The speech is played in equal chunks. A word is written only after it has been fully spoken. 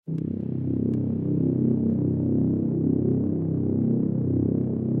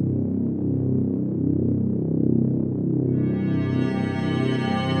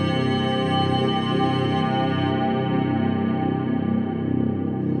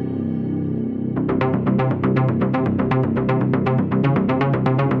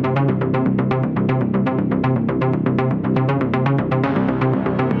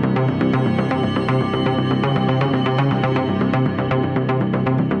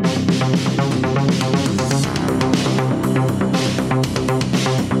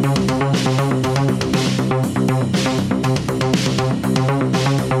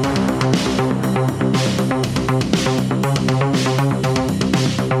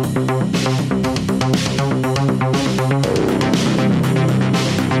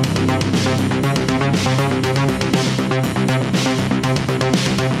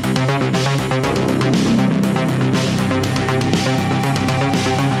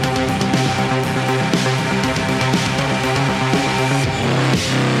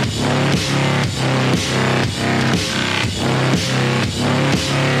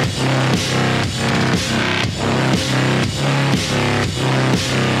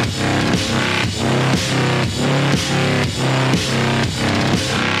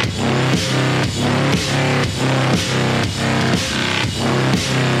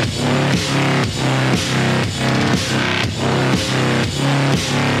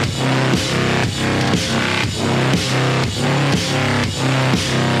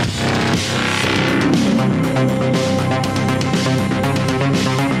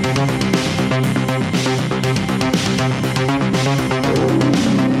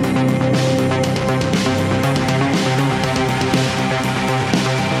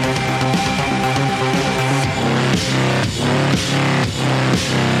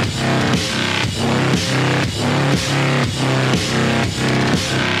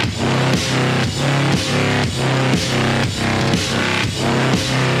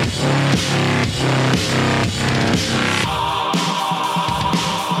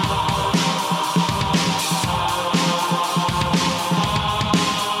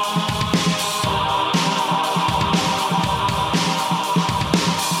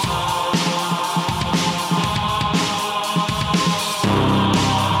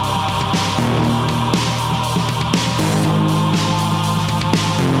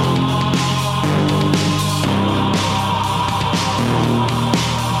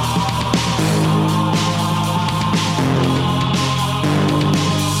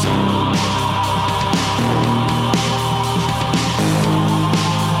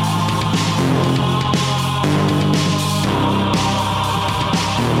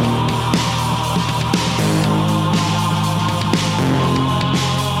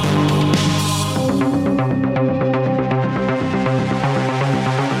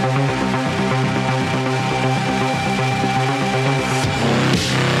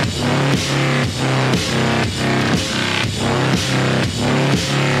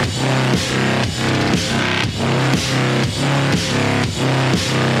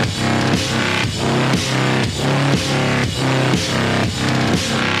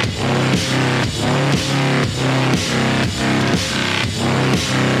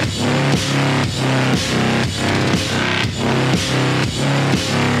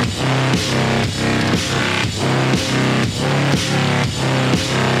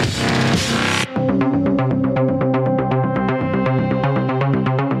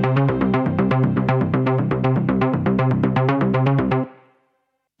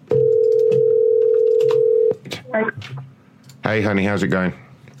Hey, honey, how's it going?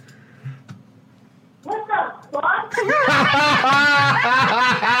 What the fuck?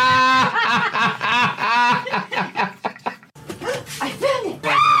 I found it!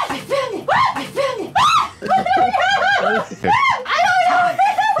 I found it! I found it! I don't know! It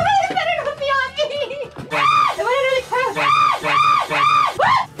better not be on me! It went under the couch!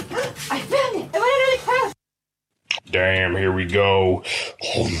 I found it! It went under the couch! Damn, here we go.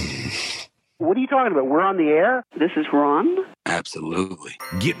 What are you talking about? We're on the air? This is Ron. Absolutely.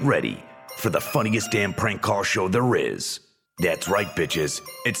 Get ready for the funniest damn prank call show there is. That's right, bitches.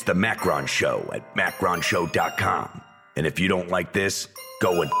 It's the Macron Show at macronshow.com. And if you don't like this,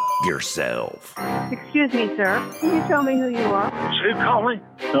 go and yourself. Excuse me, sir. Can you tell me who you are? Who calling?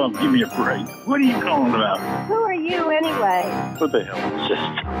 Oh, give me a break. What are you calling about? Who are you anyway? What the hell is this?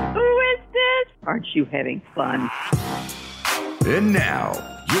 Who is this? Aren't you having fun? And now,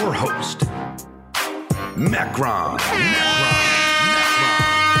 your host, Macron.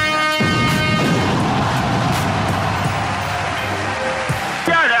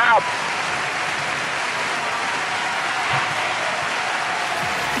 Shut up!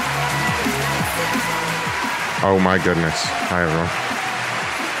 Oh my goodness. Hi, everyone.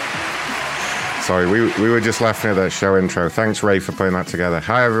 Sorry, we were just laughing at that show intro. Thanks, Ray, for putting that together.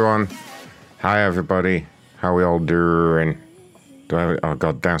 Hi, everyone. Hi, everybody. How we all doing? Oh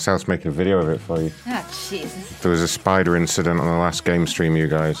god, Down South's making a video of it for you. Ah, Jesus. There was a spider incident on the last game stream, you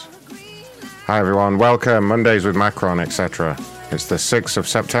guys. Hi everyone, welcome, Mondays with Macron, etc. It's the 6th of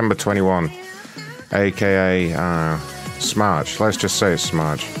September 21, aka Smarch. Let's just say it's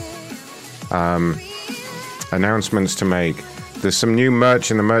Smarch. Announcements to make. There's some new merch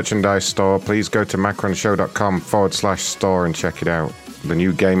in the merchandise store. Please go to macronshow.com/store and check it out. The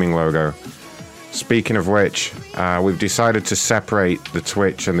new gaming logo. Speaking of which, we've decided to separate the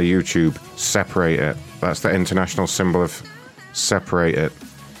Twitch and the YouTube. Separate it. That's the international symbol of separate it.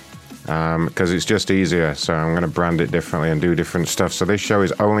 Because it's just easier, so I'm going to brand it differently and do different stuff. So this show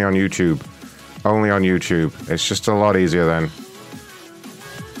is only on YouTube. Only on YouTube. It's just a lot easier then.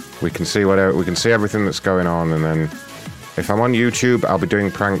 We can see everything that's going on, and then if I'm on YouTube, I'll be doing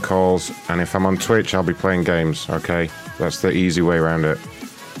prank calls, and if I'm on Twitch, I'll be playing games, okay? That's the easy way around it.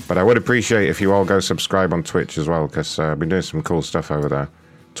 But I would appreciate if you all go subscribe on Twitch as well, because I've been doing some cool stuff over there.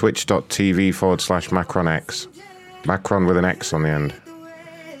 Twitch.tv/MacronX. Macron with an X on the end.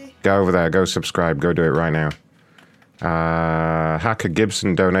 Go over there, go subscribe, go do it right now. Hacker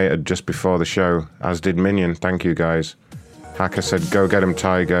Gibson donated just before the show, as did Minion. Thank you, guys. Hacker said, go get him,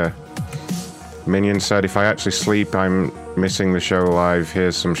 Tiger. Minion said, if I actually sleep, I'm missing the show live.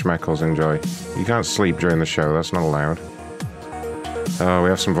 Here's some schmeckles, enjoy. You can't sleep during the show, that's not allowed. Oh, we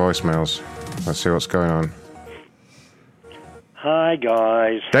have some voicemails. Let's see what's going on. Hi,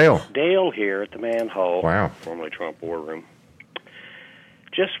 guys. Dale. Dale here at the Manhole. Wow. Formerly Trump War Room.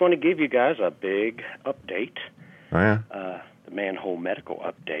 Just want to give you guys a big update. Oh, yeah? The Manhole Medical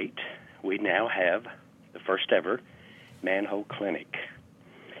Update. We now have the first ever Manhole Clinic.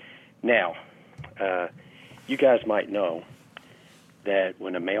 Now, you guys might know that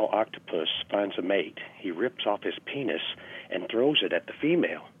when a male octopus finds a mate, he rips off his penis and throws it at the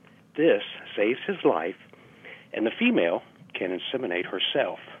female. This saves his life, and the female can inseminate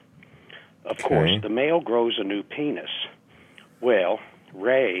herself. Of course, the male grows a new penis. Well,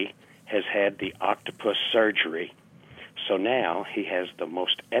 Ray has had the octopus surgery, so now he has the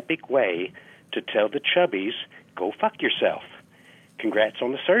most epic way to tell the chubbies, go fuck yourself. Congrats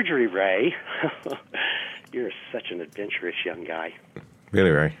on the surgery, Ray. You're such an adventurous young guy.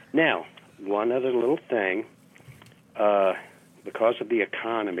 Really, Ray? Now, one other little thing. Because of the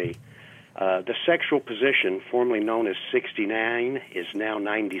economy, the sexual position, formerly known as 69, is now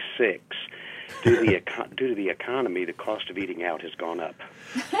 96. Due to the economy, the cost of eating out has gone up.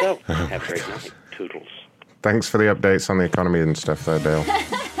 So, have a great night. Toodles. Thanks for the updates on the economy and stuff there, Dale.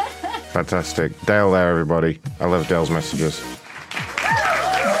 Fantastic. Dale there, everybody. I love Dale's messages.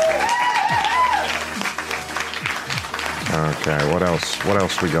 Okay, what else? What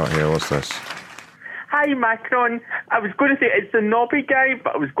else we got here? What's this? Hi, Macron. I was going to say it's the Nobby guy,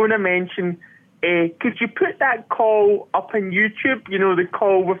 but I was going to mention, could you put that call up on YouTube? You know, the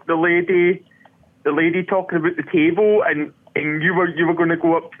call with the lady talking about the table, and you were going to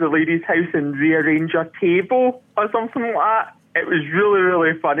go up to the lady's house and rearrange a table or something like that. It was really,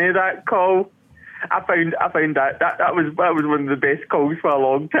 really funny, that call. I found that was one of the best calls for a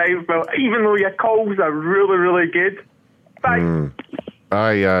long time. Well, even though your calls are really, really good. Bye.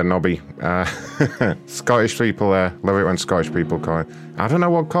 Hi, Nobby. Scottish people there. Love it when Scottish people call. I don't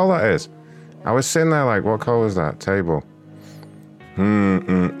know what call that is. I was sitting there like, what call was that? Table.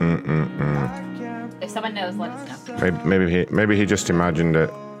 If someone knows, let us know. Maybe he just imagined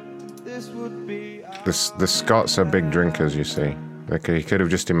it. The Scots are big drinkers, you see. He could have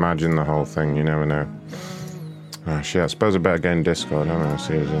just imagined the whole thing. You never know. Oh shit! I suppose I better get in Discord. I don't know.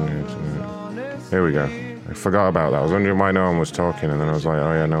 See who's in here tonight. Here we go. I forgot about that. I was wondering why no one was talking, and then I was like,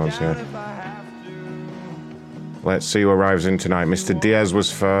 oh yeah, no one's here. Let's see who arrives in tonight. Mr. Diaz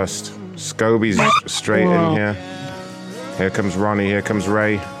was first. Scobie's straight in here. Here comes Ronnie. Here comes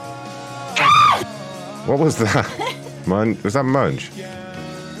Ray. What was that? Munch? Was that Munch?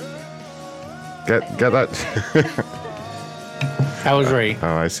 Get that. That was Ray.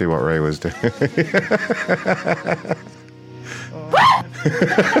 Oh, I see what Ray was doing.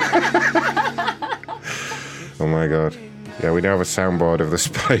 Oh my god. Yeah, we now have a soundboard of the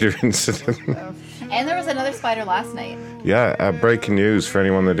spider incident. And there was another spider last night. Yeah, breaking news for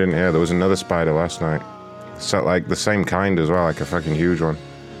anyone that didn't hear. There was another spider last night. So, like, the same kind as well, like a fucking huge one.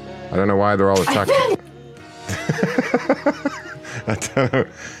 I don't know why they're all attacking.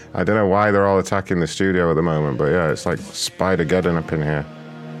 I don't know why they're all attacking the studio at the moment, but yeah, it's like Spider-Geddon up in here.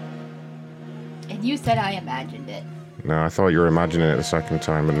 And you said I imagined it. No, I thought you were imagining it the second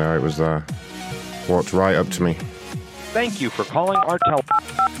time, but no, it was there. Walked right up to me. Thank you for calling our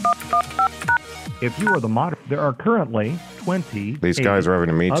If you are the moderator, there are currently 20. These guys are having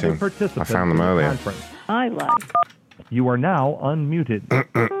a meeting. I found them earlier. I like You are now unmuted.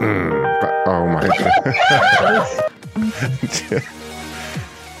 Oh my god.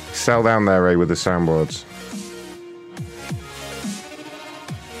 Sell down there, Ray, with the soundboards.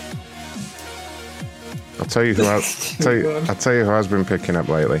 I'll tell you who I'll tell you who has been picking up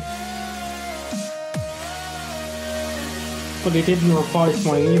lately. But he didn't reply to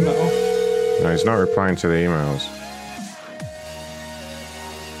my email. No, he's not replying to the emails.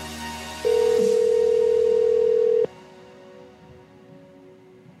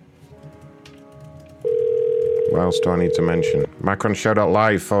 What else do I need to mention?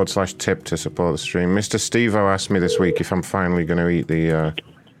 MacronShow.live/tip to support the stream. Mr. Steve-O asked me this week if I'm finally going to eat the...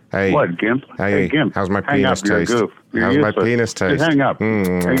 Hey. What, Gimp? Hey, Gimp. How's my hang penis up, you're a taste? goof. You're How's useless. my penis taste? Just hang up.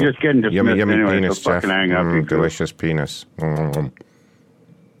 You're just getting dismissed Yummy anyway, penis, so Jeff. fucking hang up, you goof. Delicious penis.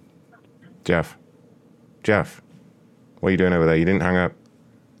 Jeff. What are you doing over there? You didn't hang up.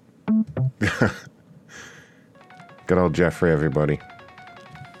 Good old Jeffrey, everybody.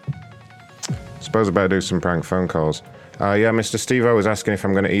 Suppose I better do some prank phone calls. Yeah, Mr. Steve-O was asking if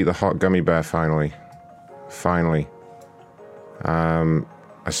I'm going to eat the hot gummy bear finally.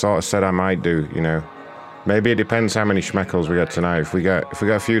 I sort of said I might do, you know. Maybe it depends how many schmeckles we get tonight. If we get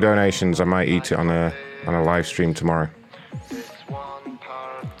a few donations, I might eat it on a live stream tomorrow.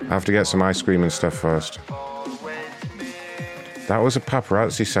 I have to get some ice cream and stuff first. That was a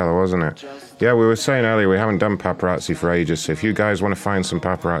paparazzi seller, wasn't it? Yeah, we were saying earlier we haven't done paparazzi for ages, so if you guys want to find some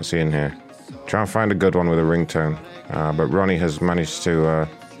paparazzi in here, try and find a good one with a ringtone. But Ronnie has managed to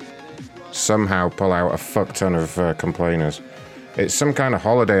somehow pull out a fuck ton of complainers. It's some kind of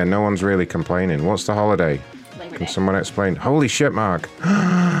holiday and no one's really complaining. What's the holiday? Can someone explain? Holy shit, Mark.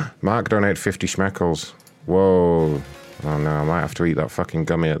 Mark donated 50 schmeckles. Whoa. Oh no, I might have to eat that fucking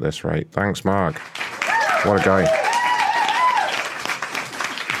gummy at this rate. Thanks, Mark. What a guy.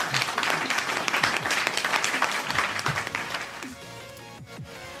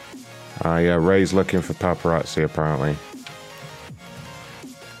 Yeah, Ray's looking for paparazzi, apparently.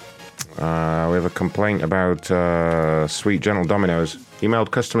 We have a complaint about Sweet Gentle Dominoes.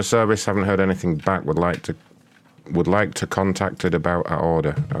 Emailed customer service, haven't heard anything back. Would like to contact it about our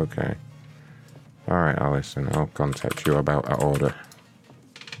order. Okay. All right, Alison, I'll contact you about our order.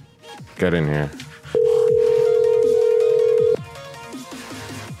 Get in here.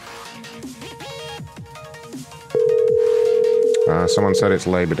 Someone said it's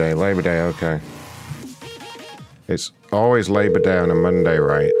Labor Day. Labor Day, okay. It's always Labor Day on a Monday,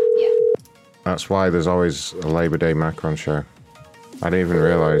 right? Yeah. That's why there's always a Labor Day Macron show. I didn't even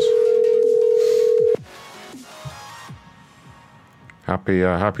realize. Happy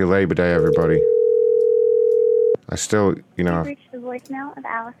Labor Day, everybody. I still, you know... You've reached the voicemail of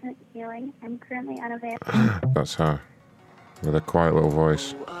Allison Healing. I'm currently unavailable. That's her. With a quiet little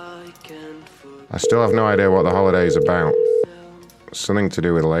voice. I still have no idea what the holiday is about. Something to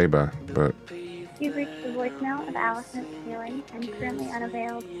do with labor, but... You've reached the voicemail of Allison Healing. I'm currently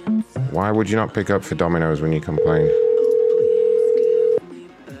unavailable. Why would you not pick up for Domino's when you complain?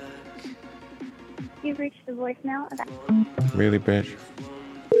 You've reached the voicemail of... Really, bitch?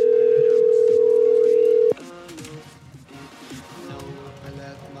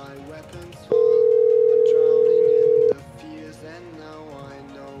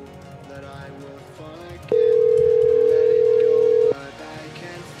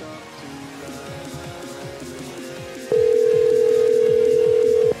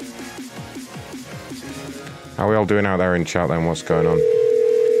 How are we all doing out there in chat then? What's going on?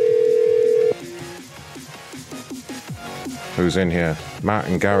 Who's in here? Matt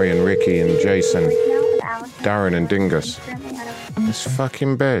and Gary and Ricky and Jason. Darren and Dingus. This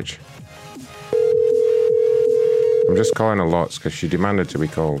fucking bitch. I'm just calling her lots because she demanded to be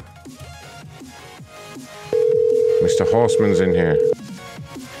called. Mr. Horseman's in here.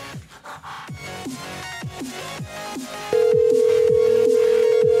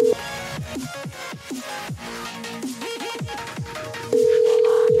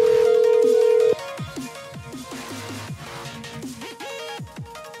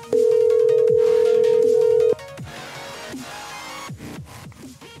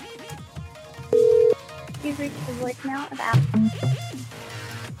 You've reached the voicemail of Allison.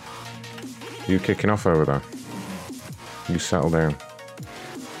 You kicking off over there? You settle down.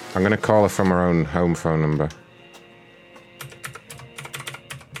 I'm going to call her from her own home phone number.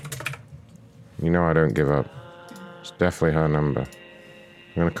 You know I don't give up. It's definitely her number.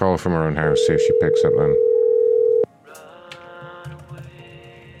 I'm going to call her from her own house, see if she picks up then.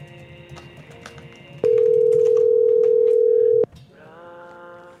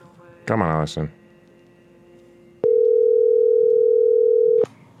 Come on, Alison.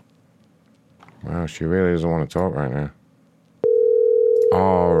 Wow, she really doesn't want to talk right now.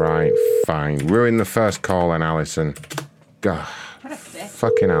 All right, fine. Ruin the first call then, Allison. God. What a bitch.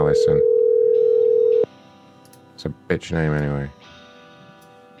 Fucking Allison. It's a bitch name anyway.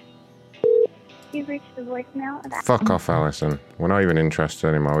 You've reached the voicemail of Fuck off, Allison. We're not even interested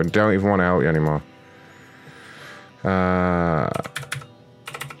anymore. We don't even want to help you anymore.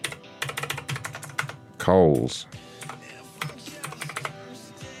 Coles.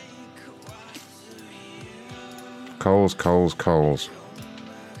 Coles.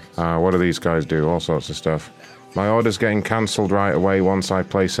 What do these guys do? All sorts of stuff. My order's getting cancelled right away once I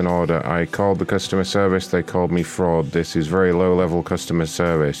place an order. I called the customer service. They called me fraud. This is very low-level customer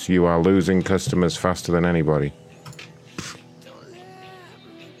service. You are losing customers faster than anybody.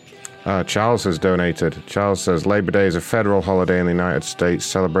 Charles has donated. Charles says, Labor Day is a federal holiday in the United States,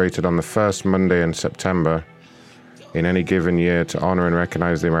 celebrated on the first Monday in September in any given year to honor and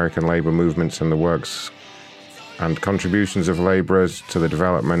recognize the American labor movements and the works and contributions of laborers to the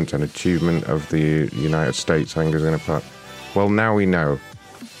development and achievement of the United States. I think is going to put. Well, now we know.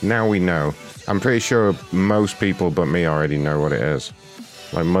 Now we know. I'm pretty sure most people but me already know what it is.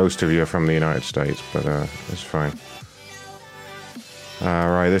 Like, most of you are from the United States, but it's fine.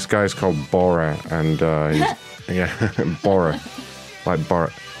 Right, this guy's called Bora, and he's... yeah, Bora. Like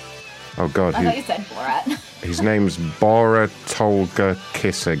Bora. Oh, God. I thought you said Borat. His name's Bora Tolga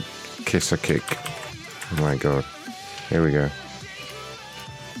Kisakik. Oh, my God. Here we go.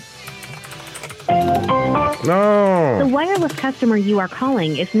 No! The wireless customer you are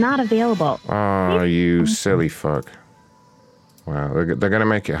calling is not available. Oh, you silly fuck. Wow, they're going to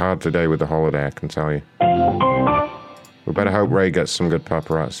make it hard today with the holiday, I can tell you. We better hope Ray gets some good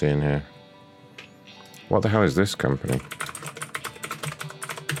paparazzi in here. What the hell is this company?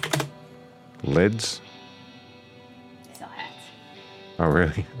 Lids? Oh,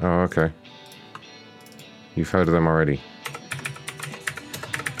 really? Oh, okay. You've heard of them already.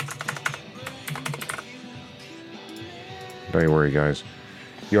 Don't you worry, guys.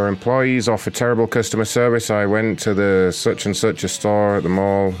 Your employees offer terrible customer service. I went to the such and such a store at the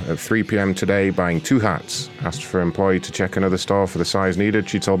mall at 3 p.m. today buying 2 hats. Asked for an employee to check another store for the size needed.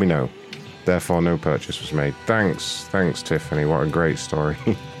 She told me no. Therefore, no purchase was made. Thanks, Tiffany. What a great story.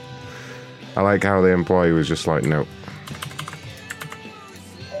 I like how the employee was just like, nope.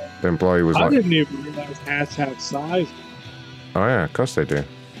 The employee was I like... didn't even realize hats have size. Oh yeah, of course they do.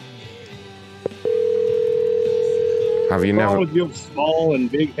 Have you never... with your small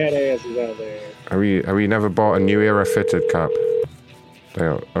and big head asses out there. Have you never bought a New Era fitted cap?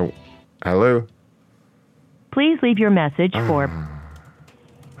 Oh, hello? Please leave your message for...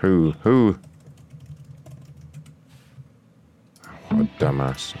 Who? What a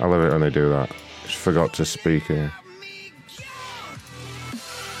dumbass. I love it when they do that. Just forgot to speak here.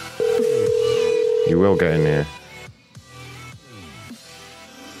 You will get in here.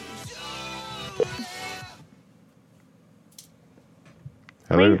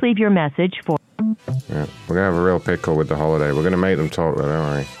 Hello? Please leave your message for... Yeah, we're gonna have a real pickle with the holiday. We're gonna make them talk though, don't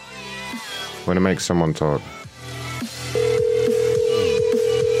worry. We're gonna make someone talk.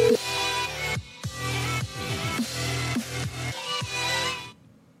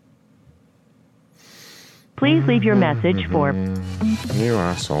 Please leave your message for... You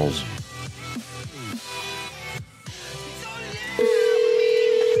assholes.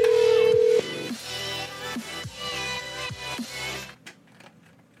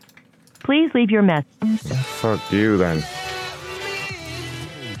 Please leave your message. Fuck you then.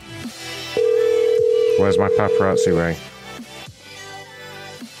 Where's my paparazzi, Ray?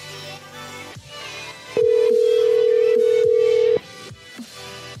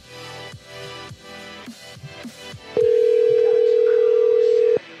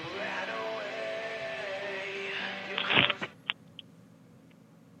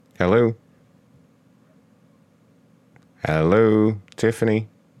 Hello? Hello, Tiffany?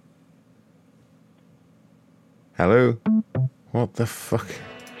 Hello? What the fuck?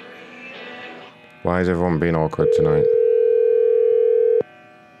 Why is everyone being awkward tonight?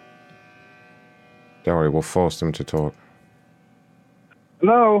 Don't worry, we'll force them to talk.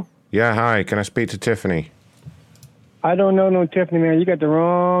 Hello? Yeah, hi, can I speak to Tiffany? I don't know no Tiffany, man. You got the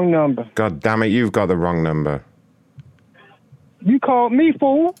wrong number. God damn it, you've got the wrong number. You called me,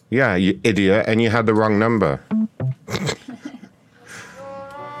 fool. Yeah, you idiot, and you had the wrong number.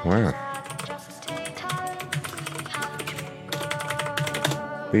 Wow.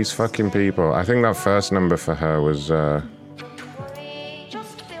 These fucking people. I think that first number for her was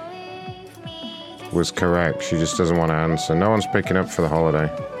correct. She just doesn't want to answer. No one's picking up for the holiday.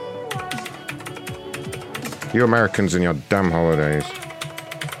 You Americans and your damn holidays.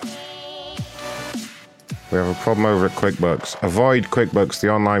 We have a problem over at QuickBooks. Avoid QuickBooks. The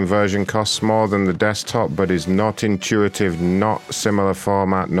online version costs more than the desktop, but is not intuitive, not similar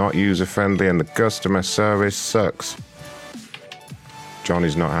format, not user-friendly, and the customer service sucks. John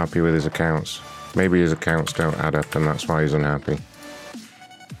is not happy with his accounts. Maybe his accounts don't add up, and that's why he's unhappy.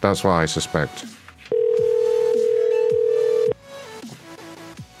 That's what I suspect.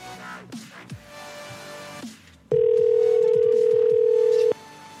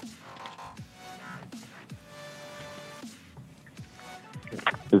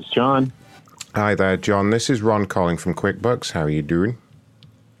 It's John. Hi there, John. This is Ron calling from QuickBooks. How are you doing?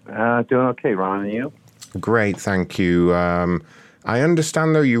 Doing okay, Ron, and you? Great, thank you. I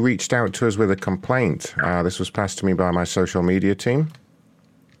understand, though, you reached out to us with a complaint. This was passed to me by my social media team.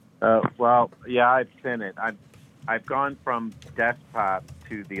 Well, yeah, I've seen it. I've gone from desktop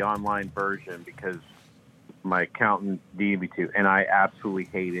to the online version because my accountant needed me to, and I absolutely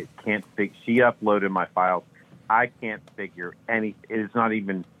hate it. She uploaded my files. I can't figure any. It is not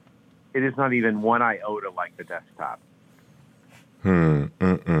even one iota like the desktop.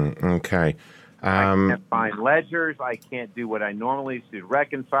 Okay. I can't find ledgers. I can't do what I normally do,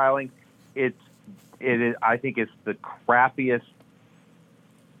 reconciling. It is. I think it's the crappiest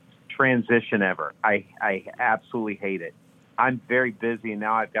transition ever. I absolutely hate it. I'm very busy, and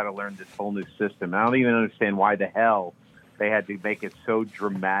now I've got to learn this whole new system. I don't even understand why the hell they had to make it so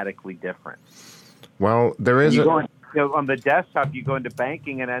dramatically different. Well, there is on the desktop, you go into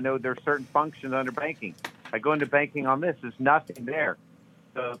banking, and I know there's certain functions under banking. I go into banking on this. There's nothing there.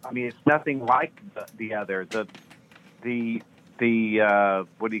 So, I mean, it's nothing like the other. The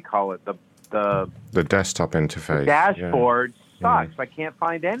what do you call it? The desktop interface. The dashboard sucks. I can't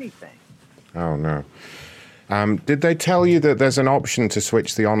find anything. Oh, no. Did they tell you that there's an option to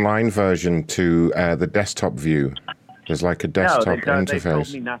switch the online version to the desktop view? There's like a desktop interface. They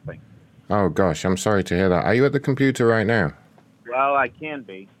told me nothing. Oh, gosh, I'm sorry to hear that. Are you at the computer right now? Well, I can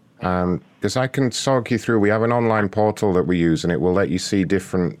be. Because I can talk you through. We have an online portal that we use, and it will let you see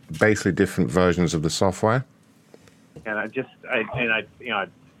basically different versions of the software. And I just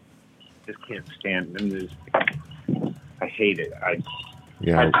can't stand them. I hate it. I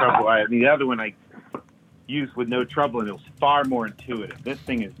had trouble. The other one I used with no trouble, and it was far more intuitive. This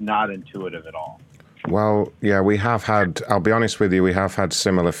thing is not intuitive at all. Well, yeah, we have had. I'll be honest with you. We have had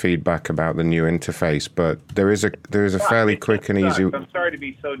similar feedback about the new interface, but there is a fairly quick and easy. I'm sorry to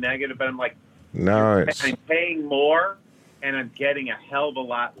be so negative, but I'm like, no, I'm paying more, and I'm getting a hell of a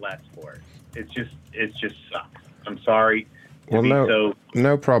lot less for it. It just sucks. I'm sorry. Well,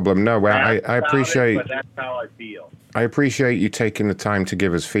 no problem. No, I appreciate. But that's how I feel. I appreciate you taking the time to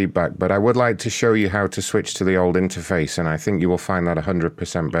give us feedback, but I would like to show you how to switch to the old interface, and I think you will find that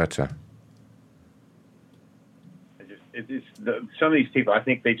 100% better. Some of these people, I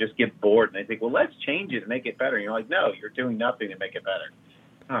think they just get bored and they think, well, let's change it and make it better. And you're like, no, you're doing nothing to make it better.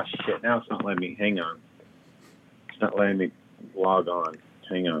 Oh, shit. Now it's not letting me. Hang on. It's not letting me log on.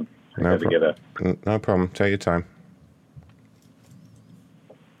 Hang on. No problem. Take your time.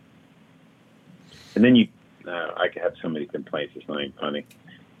 And then I could have so many complaints. It's not even funny.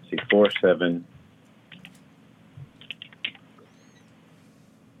 See, 47.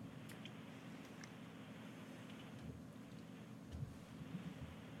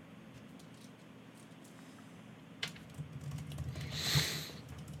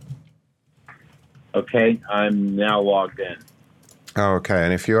 Okay, I'm now logged in. Oh, okay,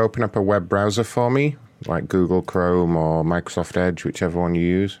 and if you open up a web browser for me, like Google Chrome or Microsoft Edge, whichever one you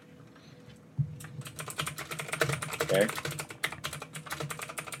use. Okay.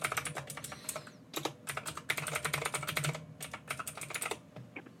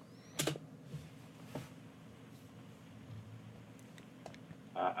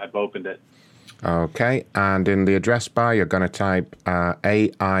 I've opened it. Okay, and in the address bar, you're going to type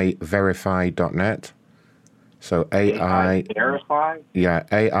aiverify.net. So AI Verify? Yeah,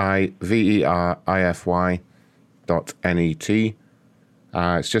 AIVERIFY.net.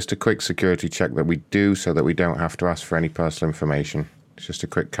 It's just a quick security check that we do so that we don't have to ask for any personal information. It's just a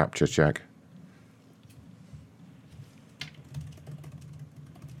quick capture check.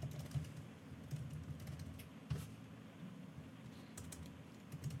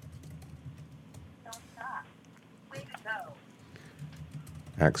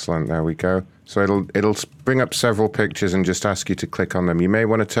 Excellent, there we go. So it'll bring up several pictures and just ask you to click on them. You may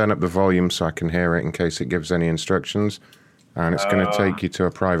want to turn up the volume so I can hear it in case it gives any instructions. And it's going to take you to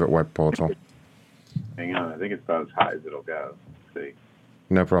a private web portal. Hang on, I think it's about as high as it'll go. Let's see.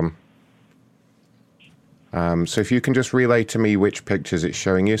 No problem. So if you can just relay to me which pictures it's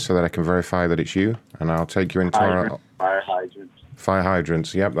showing you so that I can verify that it's you, and I'll take you into our... Fire hydrants. Fire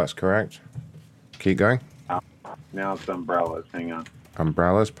hydrants, yep, that's correct. Keep going. Now it's umbrellas. Hang on.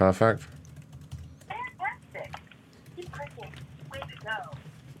 Umbrellas, perfect. Fantastic. Keep clicking. Way to go.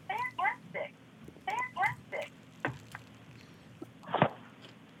 Fantastic. Fantastic.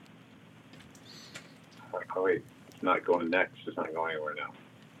 Oh, wait. It's not going next. It's not going anywhere now.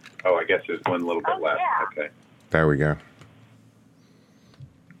 Oh, I guess there's one little bit left. Yeah. Okay. There we go.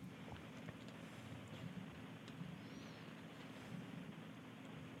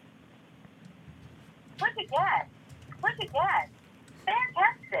 Click again. Click again.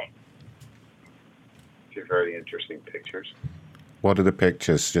 Fantastic. These are very interesting pictures. What are the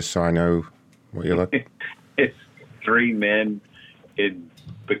pictures, just so I know what you're looking? It's 3 men in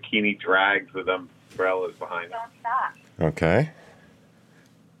bikini drags with umbrellas behind them. Don't stop. Okay.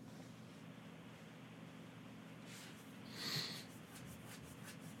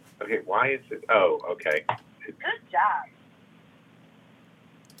 Okay, why is it? Oh, okay. Good job.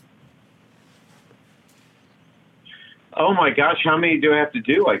 Oh my gosh, how many do I have to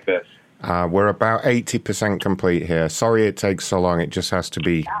do like this? We're about 80% complete here. Sorry it takes so long. It just has to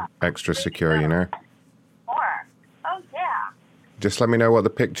be extra secure, you know? More. Oh, yeah. Just let me know what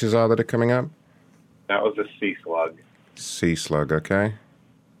the pictures are that are coming up. That was a sea slug. Sea slug, okay?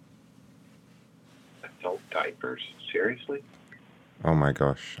 Adult diapers. Seriously? Oh my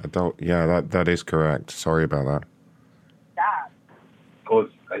gosh. Adult, yeah, that is correct. Sorry about that. Stop. Well,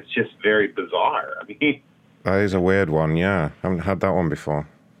 it's just very bizarre. I mean, That is a weird one, yeah. I haven't had that one before.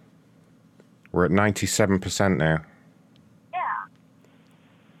 We're at 97% now. Yeah.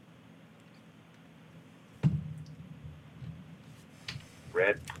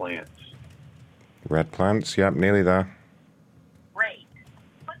 red plants. Red plants, yep, nearly there. Great.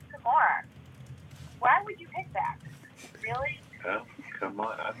 Put some more. Why would you pick that? Really? Oh, come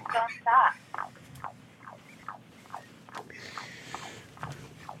on. Don't stop.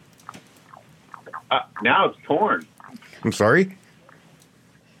 Now it's porn. I'm sorry?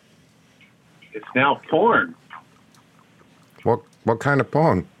 It's now porn. What kind of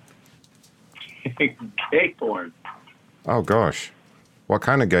porn? Gay porn. Oh gosh. What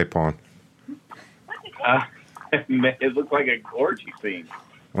kind of gay porn? It looks like an orgy scene.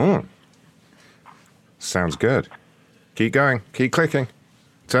 Oh. Sounds good. Keep going. Keep clicking.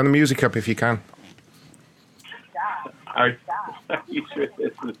 Turn the music up if you can. Are you sure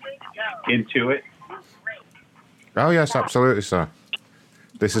this is Into It? Oh yes, absolutely, sir.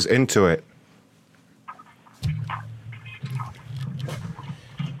 This is Into It.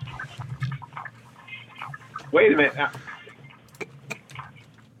 Wait a minute.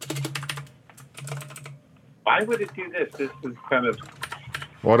 Why would it do this? This is kind of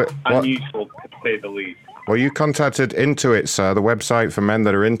unusual, to say the least. Well, you contacted Into It, sir, the website for men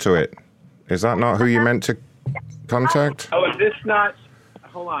that are into it. Is that not who you meant to contact? Oh, is this not...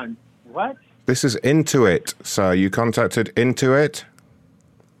 Hold on. What? This is Into It, sir. You contacted Into It?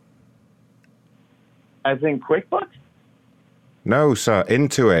 As in QuickBooks? No, sir,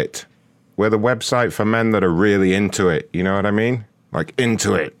 Into It. We're the website for men that are really into it. You know what I mean? Like,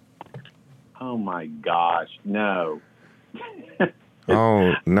 into it. Oh, my gosh. No.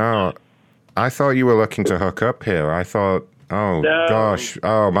 Oh, no. I thought you were looking to hook up here. I thought, oh, No. gosh.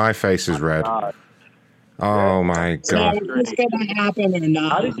 Oh, my face is red. Oh, my God. Is this going to happen or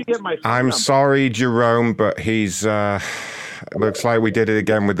not? How did you get my phone I'm number? sorry, Jerome, but he's, looks like we did it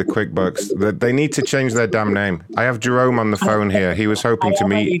again with the QuickBooks. They need to change their damn name. I have Jerome on the phone here. He was hoping to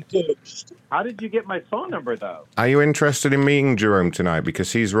meet. How did you get my phone number, though? Are you interested in meeting Jerome tonight?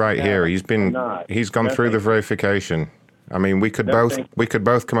 Because he's right here. He's I'm not. he's gone No, through the thank you. verification. I mean, we could No, both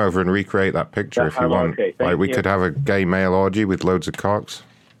thank come over and recreate that picture if you I'm want. okay, thank Like we you. could have a gay male orgy with loads of cocks.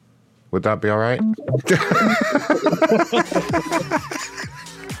 Would that be all right?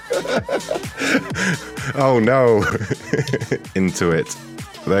 Oh no! Into It.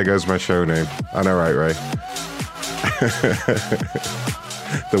 There goes my show name. I know, right, Ray?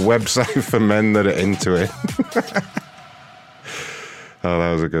 The website for men that are into it. Oh,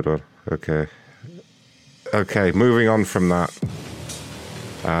 that was a good one. Okay, moving on from that.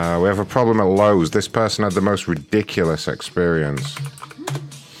 We have a problem at Lowe's. This person had the most ridiculous experience.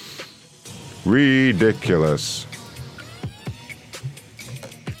 Ridiculous.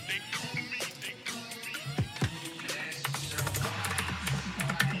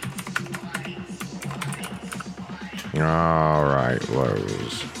 All right,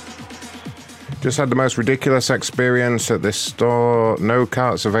 Lowe's. Just had the most ridiculous experience at this store. No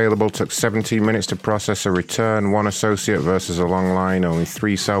carts available. Took 17 minutes to process a return. One associate versus a long line. Only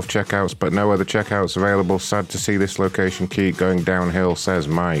 3 self-checkouts, but no other checkouts available. Sad to see this location keep going downhill, says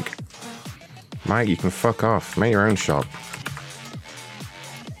Mike. Mike, you can fuck off. Make your own shop.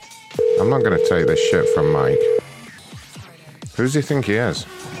 I'm not going to take this shit from Mike. Who does he think he is?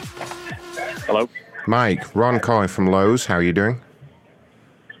 Hello? Mike, Ron calling from Lowe's. How are you doing?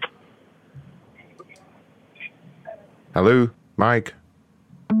 Hello? Mike?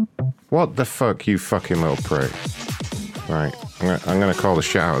 What the fuck, you fucking little prick? Right, I'm gonna call the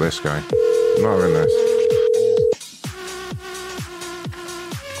shit out of this guy. I'm not having this.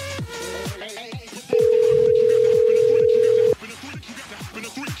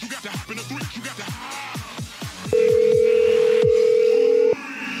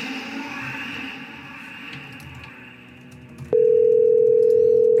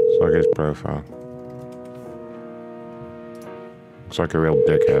 It's like his profile. Looks like a real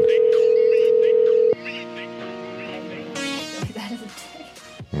dickhead.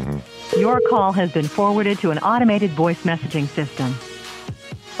 Your call has been forwarded to an automated voice messaging system.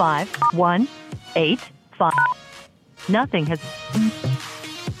 5185. Nothing has...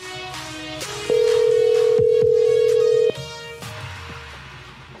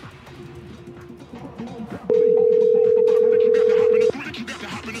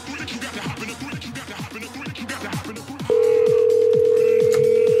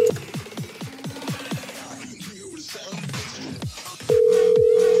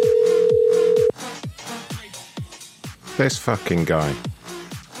 This fucking guy.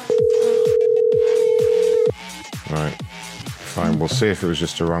 Right. Fine, we'll see if it was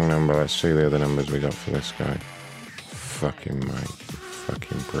just a wrong number. Let's see the other numbers we got for this guy. Fucking Mike.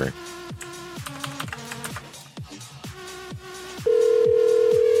 Fucking prick.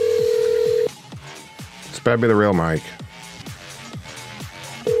 This better be the real Mike.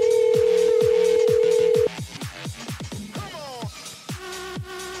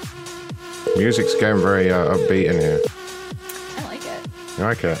 Music's getting very upbeat in here. I like it. You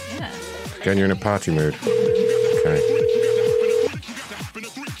like it? Yeah. It's getting you in a party mood. Okay.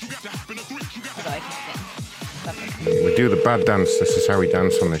 We do the bad dance. This is how we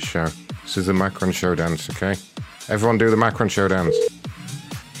dance on this show. This is the Macron Show dance, okay? Everyone do the Macron Show dance.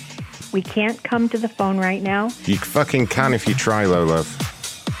 We can't come to the phone right now. You fucking can if you try, Lolo.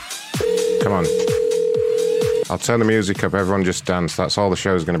 Come on. I'll turn the music up. Everyone just dance. That's all the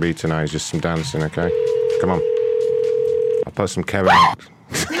show's going to be tonight, is just some dancing, okay? Come on. I'll put some Kevin...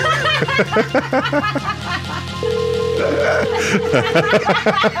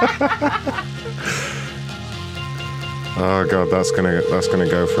 Oh, God, that's gonna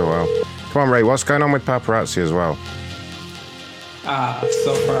go for a while. Come on, Ray, what's going on with paparazzi as well?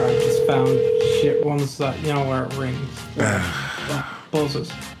 So far I just found shit ones that, you know, where it rings.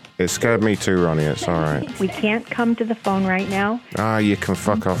 Buzzes. It scared me too, Ronnie. It's all right. We can't come to the phone right now. You can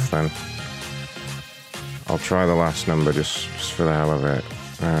fuck off then. I'll try the last number just for the hell of it.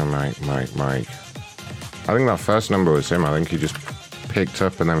 Mike. I think that first number was him. I think he just picked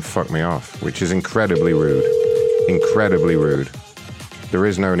up and then fucked me off, which is incredibly rude. Incredibly rude. There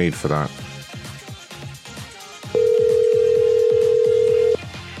is no need for that.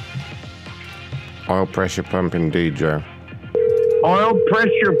 Oil pressure pump indeed, Joe. Oil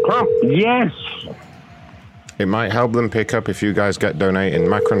pressure pump, yes. It might help them pick up if you guys get donating.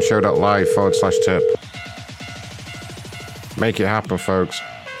 macronshow.live/tip. Make it happen, folks.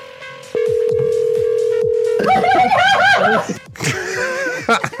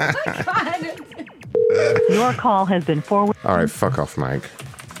 Your call has been forwarded. All right, fuck off, Mike.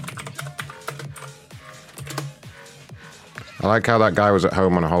 I like how that guy was at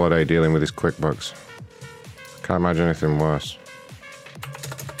home on a holiday dealing with his QuickBooks. Can't imagine anything worse.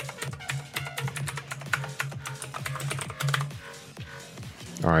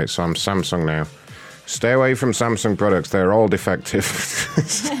 All right, so I'm Samsung now. Stay away from Samsung products. They're all defective.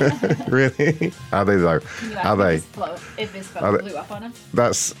 Really? Are they though? Are they? If this phone blew up on him.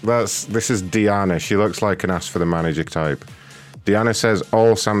 This is Deanna. She looks like an ask for the manager type. Deanna says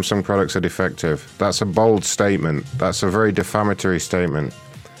all Samsung products are defective. That's a bold statement. That's a very defamatory statement.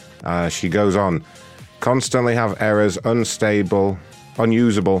 She goes on. Constantly have errors, unstable,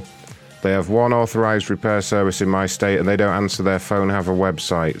 unusable. They have one authorized repair service in my state and they don't answer their phone, have a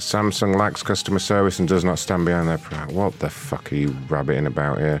website. Samsung lacks customer service and does not stand behind their product. What the fuck are you rabbiting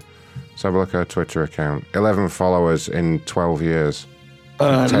about here? Let's have a look at her Twitter account. 11 followers in 12 years.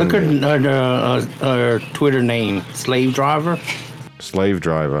 Look at her Twitter name. Slave Driver. Slave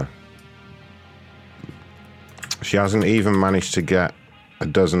Driver. She hasn't even managed to get a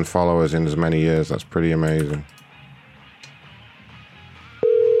dozen followers in as many years. That's pretty amazing.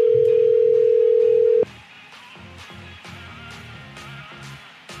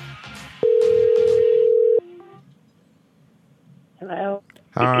 Hello?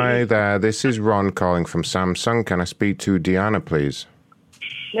 Hi there, this is Ron calling from Samsung. Can I speak to Deanna, please?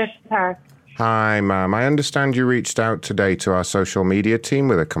 Yes, sir. Hi, ma'am. I understand you reached out today to our social media team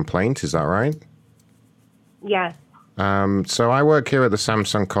with a complaint. Is that right? Yes. So I work here at the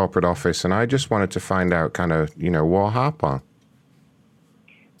Samsung corporate office, and I just wanted to find out kind of, what happened.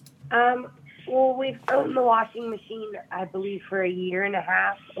 Well, we've owned the washing machine, I believe, for 1.5 years,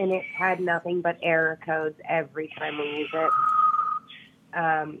 and it's had nothing but error codes every time we use it.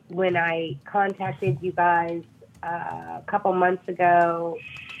 When I contacted you guys a couple months ago,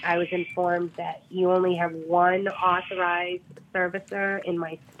 I was informed that you only have one authorized servicer in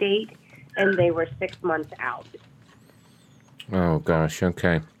my state, and they were 6 months out. Oh, gosh.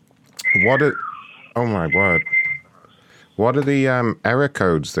 Okay. Oh, my word. What are the error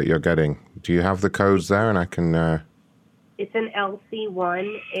codes that you're getting? Do you have the codes there, and I can... It's an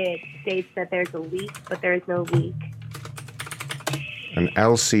LC1. It states that there's a leak, but there is no leak. An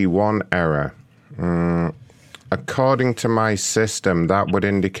LC1 error. According to my system, that would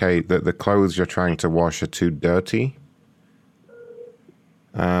indicate that the clothes you're trying to wash are too dirty.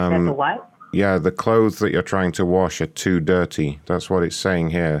 That's a what? Yeah, the clothes that you're trying to wash are too dirty. That's what it's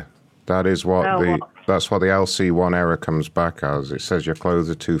saying here. That is what that's what the LC1 error comes back as. It says your clothes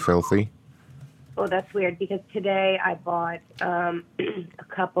are too filthy. Oh, that's weird, because today I bought a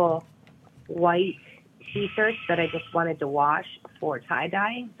couple white T-shirts that I just wanted to wash for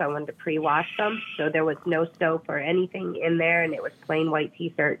tie-dye, so I wanted to pre-wash them. So there was no soap or anything in there, and it was plain white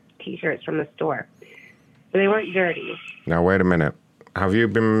T-shirts from the store. So they weren't dirty. Now, wait a minute. Have you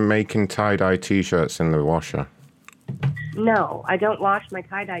been making tie-dye T-shirts in the washer? No, I don't wash my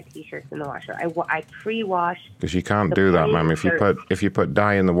tie-dye T-shirts in the washer. I pre-wash. Because you can't do that, ma'am. If you put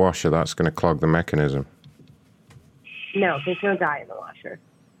dye in the washer, that's going to clog the mechanism. No, there's no dye in the washer.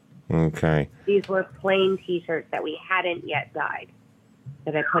 Okay. These were plain T-shirts that we hadn't yet dyed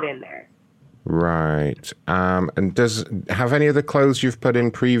that I put in there. Right. And have any of the clothes you've put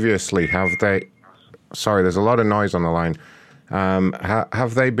in previously, have they... Sorry, there's a lot of noise on the line.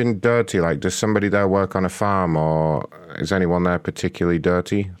 Have they been dirty? Like, does somebody there work on a farm, or is anyone there particularly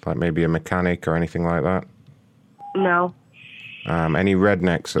dirty? Like maybe a mechanic or anything like that? No. Any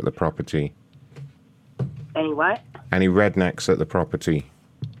rednecks at the property? Any what? Any rednecks at the property?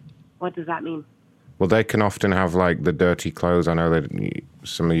 What does that mean? Well, they can often have, like, the dirty clothes. I know that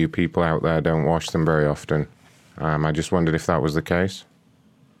some of you people out there don't wash them very often. I just wondered if that was the case.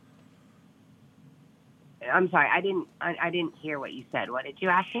 I'm sorry, I didn't hear what you said. What did you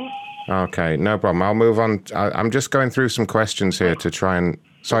ask me? Okay, no problem. I'll move on. I'm just going through some questions here to try and...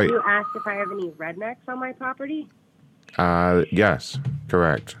 Sorry. You asked if I have any rednecks on my property? Yes,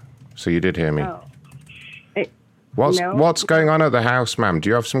 correct. So you did hear me. Oh. What's going on at the house, ma'am? Do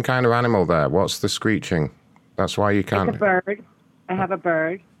you have some kind of animal there? What's the screeching? That's why you can't... It's a bird. I have a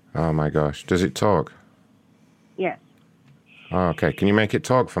bird. Oh, my gosh. Does it talk? Yes. Oh, okay. Can you make it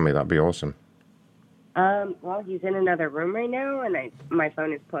talk for me? That'd be awesome. Well, he's in another room right now, and my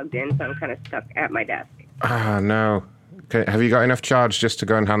phone is plugged in, so I'm kind of stuck at my desk. Ah, no. Okay, have you got enough charge just to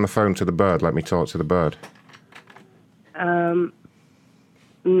go and hand the phone to the bird? Let me talk to the bird.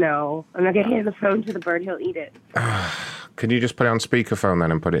 No. I'm not going to hand the phone to the bird. He'll eat it. Can you just put it on speakerphone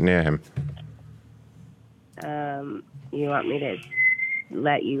then and put it near him? You want me to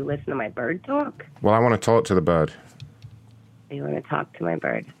let you listen to my bird talk? Well, I want to talk to the bird. You want to talk to my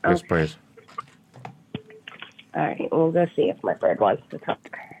bird? Yes, Okay. please. All right, we'll go see if my bird wants to talk.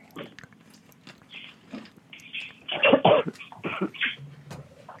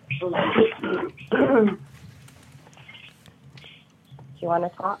 Do you want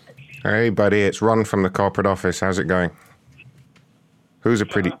to talk? Hey, buddy, it's Ron from the corporate office. How's it going? Who's a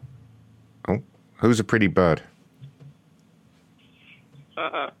pretty bird?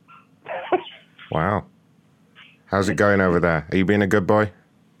 Wow. How's it going over there? Are you being a good boy?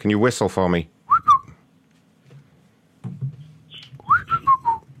 Can you whistle for me?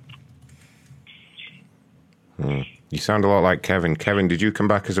 You sound a lot like Kevin. Kevin, did you come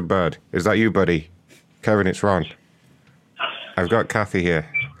back as a bird? Is that you, buddy? Kevin, it's Ron. I've got Kathy here.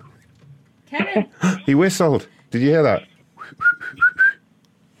 Kevin. He whistled. Did you hear that?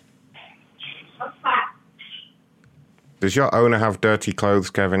 Does your owner have dirty clothes,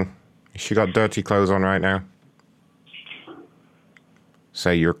 Kevin? Has she got dirty clothes on right now?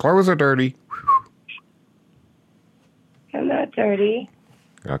 Say, your clothes are dirty. I'm not dirty.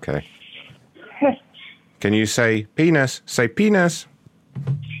 Okay. Can you say penis? Say penis.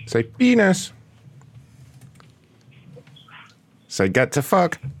 Say penis. Say get to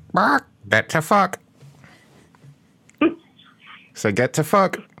fuck. Bark. Get to fuck. Say get to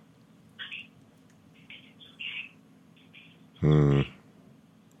fuck. No,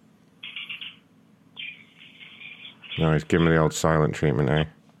 he's giving me the old silent treatment, eh?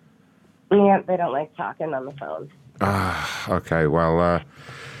 Yeah, they don't like talking on the phone. Okay, well,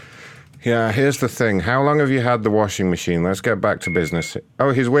 yeah, here's the thing. How long have you had the washing machine? Let's get back to business.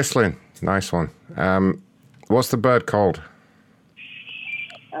 Oh, he's whistling. Nice one. What's the bird called?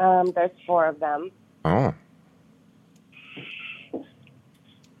 There's 4 of them. Oh.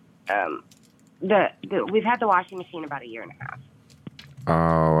 We've had the washing machine about a year and a half.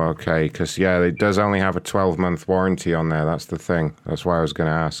 Oh, okay. Because, yeah, it does only have a 12-month warranty on there. That's the thing. That's why I was going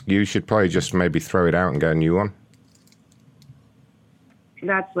to ask. You should probably just maybe throw it out and get a new one.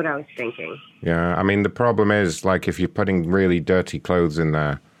 That's what I was thinking. Yeah, I mean, the problem is, like, if you're putting really dirty clothes in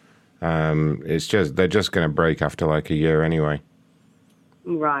there, they're just going to break after, like, a year anyway.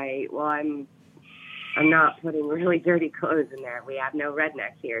 Right. Well, I'm not putting really dirty clothes in there. We have no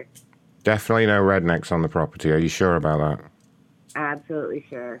rednecks here. Definitely no rednecks on the property. Are you sure about that? Absolutely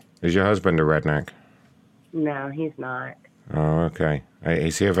sure. Is your husband a redneck? No, he's not. Oh, okay.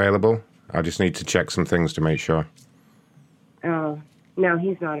 Is he available? I just need to check some things to make sure. Oh, no,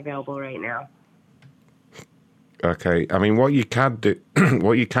 he's not available right now. Okay. I mean, what you can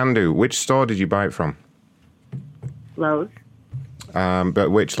do, which store did you buy it from? Lowe's. But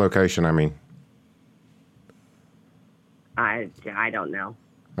which location, I mean? I don't know.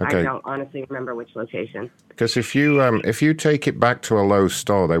 Okay. I don't honestly remember which location. Because if you take it back to a Lowe's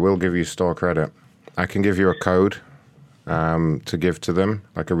store, they will give you store credit. I can give you a code to give to them,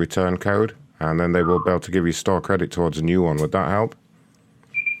 like a return code, and then they will be able to give you store credit towards a new one. Would that help?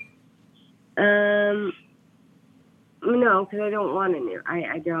 No, because I don't want a new.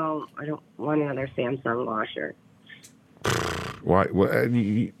 I don't want another Samsung washer. What's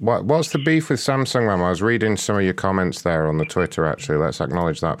the beef with Samsung, Ma'am? I was reading some of your comments there on the Twitter, actually. Let's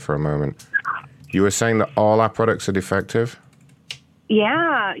acknowledge that for a moment. You were saying that all our products are defective?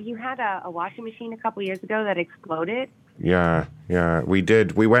 Yeah, you had a washing machine a couple years ago that exploded. Yeah, we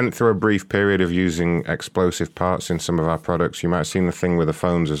did. We went through a brief period of using explosive parts in some of our products. You might have seen the thing with the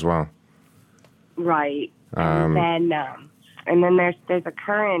phones as well. Right. And then there's a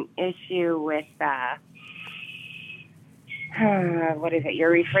current issue with what is it? Your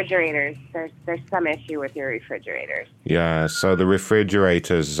refrigerators. There's some issue with your refrigerators. Yeah, so the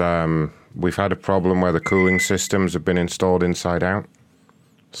refrigerators, we've had a problem where the cooling systems have been installed inside out.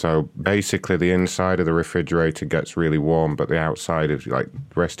 So basically the inside of the refrigerator gets really warm, but the outside of, like,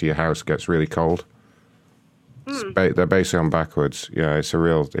 the rest of your house gets really cold. They're basically on backwards. Yeah, it's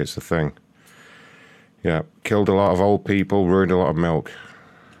a thing. Yeah, killed a lot of old people, ruined a lot of milk.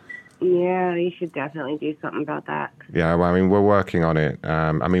 Yeah, you should definitely do something about that. Yeah, well, I mean, we're working on it.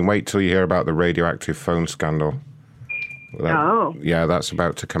 Wait till you hear about the radioactive phone scandal. Yeah, that's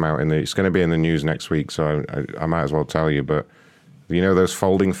about to come out. It's going to be in the news next week, so I might as well tell you. But you know those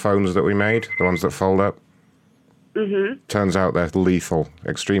folding phones that we made? The ones that fold up? Mm-hmm. Turns out they're lethal,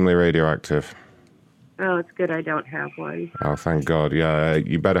 extremely radioactive. Oh, it's good I don't have one. Oh, thank God. Yeah,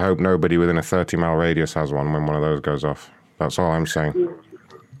 you better hope nobody within a 30-mile radius has one when one of those goes off. That's all I'm saying.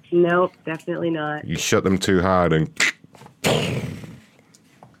 Nope, definitely not. You shut them too hard and...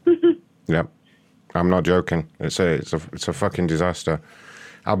 Yep. I'm not joking. It's a fucking disaster.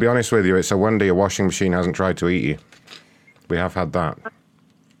 I'll be honest with you, it's a wonder your washing machine hasn't tried to eat you. We have had that.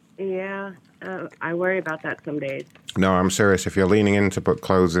 Yeah, I worry about that some days. No, I'm serious. If you're leaning in to put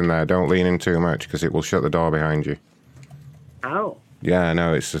clothes in there, don't lean in too much because it will shut the door behind you. Oh. Yeah,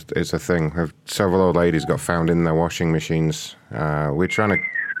 no, it's a thing. Several old ladies got found in their washing machines. We're trying to...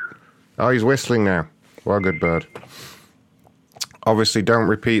 Oh, he's whistling now. What a good bird. Obviously, don't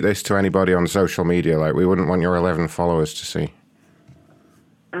repeat this to anybody on social media. Like, we wouldn't want your 11 followers to see.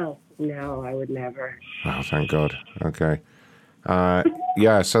 Oh, no, I would never. Oh, thank God. Okay.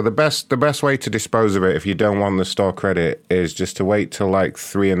 Yeah, so the best way to dispose of it if you don't want the store credit is just to wait till like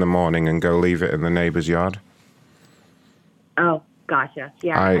 3 a.m. and go leave it in the neighbor's yard. Oh, gotcha.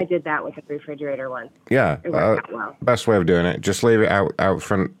 Yeah, I did that with the refrigerator once. Yeah, it worked out well. Best way of doing it. Just leave it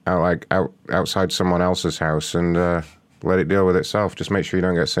outside someone else's house and let it deal with itself. Just make sure you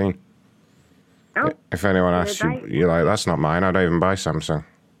don't get seen. Oh, if anyone asks you, you're like, that's not mine. I don't even buy Samsung.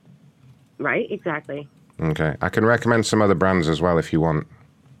 Right, exactly. Okay, I can recommend some other brands as well if you want.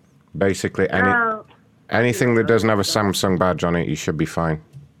 Basically, anything that doesn't have a Samsung badge on it, you should be fine.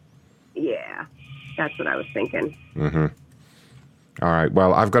 Yeah, that's what I was thinking. Mm-hmm. All right,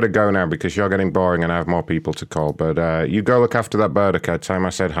 well, I've got to go now because you're getting boring and I have more people to call. But you go look after that bird, okay? Tell him I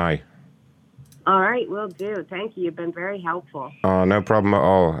said hi. All right, will do. Thank you. You've been very helpful. Oh, no problem at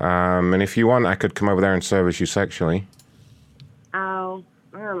all. And if you want, I could come over there and service you sexually. Oh,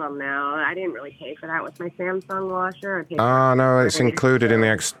 I don't know. I didn't really pay for that with my Samsung washer. Oh, no, it's included in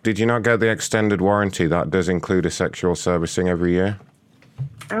the... Did you not get the extended warranty? That does include a sexual servicing every year.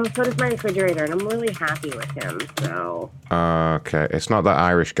 Oh, so does my refrigerator, and I'm really happy with him, so... Okay, it's not that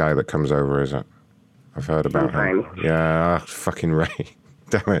Irish guy that comes over, is it? I've heard about him. Yeah, fucking Ray.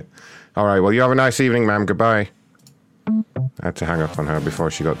 Damn it. All right, well, you have a nice evening, ma'am. Goodbye. I had to hang up on her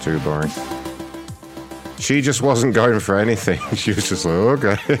before she got too boring. She just wasn't going for anything. She was just like,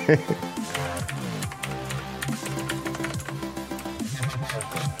 okay.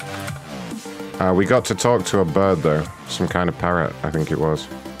 We got to talk to a bird, though. Some kind of parrot, I think it was.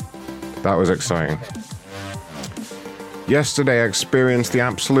 That was exciting. Yesterday, I experienced the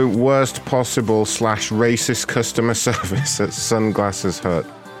absolute worst possible / racist customer service at Sunglasses Hut.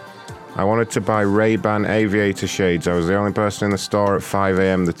 I wanted to buy Ray-Ban aviator shades. I was the only person in the store at 5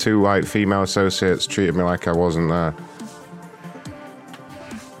 a.m. The 2 white female associates treated me like I wasn't there.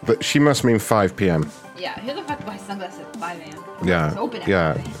 But she must mean 5 p.m. Yeah, who the fuck buys sunglasses at 5 a.m.? Yeah, It's open at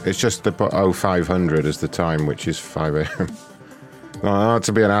yeah. 5 a.m. It's just they put 0500 as the time, which is 5 a.m. No, not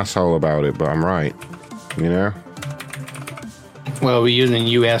to be an asshole about it, but I'm right. You know? Well, we're using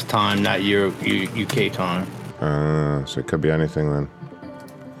U.S. time, not UK time. So it could be anything then.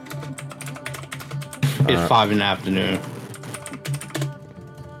 It's 5 in the afternoon.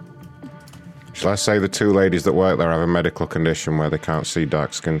 Shall I say the 2 ladies that work there have a medical condition where they can't see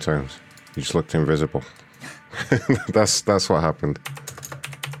dark skin tones? You just looked invisible. That's what happened.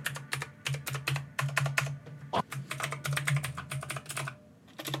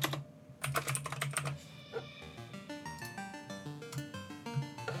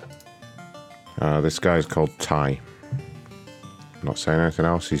 This guy's called Ty. Not saying anything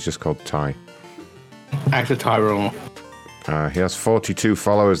else, he's just called Ty. Actor Tyrone. He has 42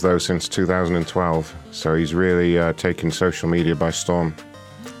 followers, though, since 2012, so he's really taken social media by storm.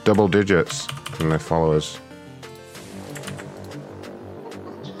 Double digits in their followers.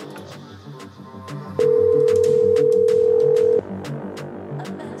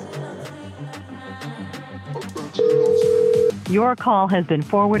 Your call has been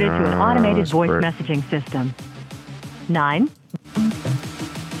forwarded to an automated voice great. messaging system. 9.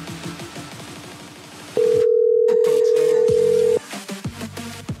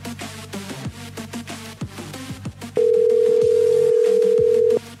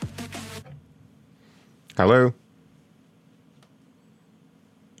 Hello?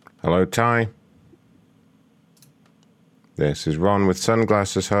 Hello, Ty? This is Ron with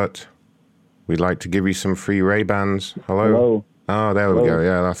Sunglasses Hut. We'd like to give you some free Ray-Bans. Hello? Hello? Oh, there we go.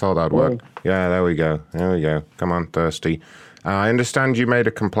 Yeah, I thought that'd Hello? work. Yeah, there we go. There we go. Come on, Thirsty. I understand you made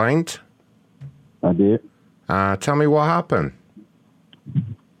a complaint? I did. Tell me what happened.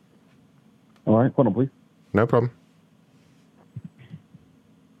 All right, hold on, please. No problem.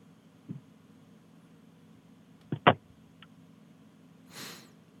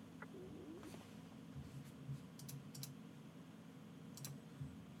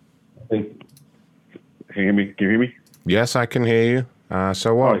 Hey. Can you hear me? Can you hear me? Yes, I can hear you.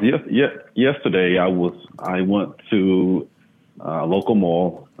 So what? Yesterday, I went to a local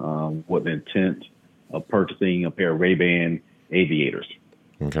mall with the intent of purchasing a pair of Ray-Ban aviators.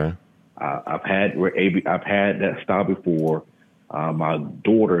 Okay. I've had that style before. My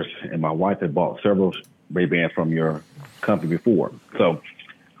daughters and my wife had bought several Ray-Bans from your company before, so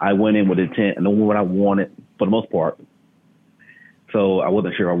I went in with intent and knowing what I wanted for the most part. So I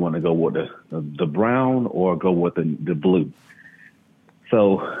wasn't sure I wanted to go with the brown or go with the blue.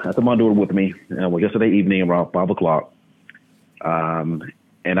 So I took my daughter with me. Yesterday evening around 5 o'clock, and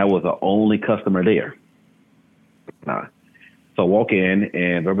I was the only customer there. So I walk in,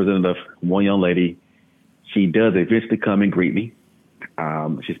 and representative, one young lady, she does eventually come and greet me.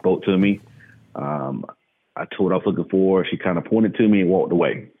 She spoke to me. I told her I was looking for her. She kind of pointed to me and walked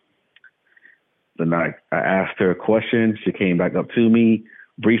away. Then I asked her a question. She came back up to me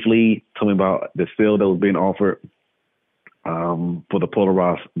briefly, told me about the sale that was being offered for the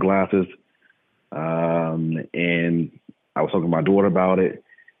polarized glasses. And I was talking to my daughter about it.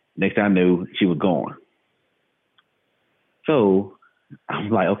 Next thing I knew, she was gone. So I'm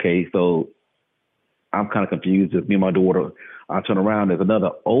like, okay, so I'm kind of confused. It's me and my daughter. I turn around, there's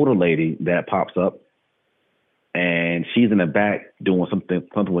another older lady that pops up, and she's in the back doing something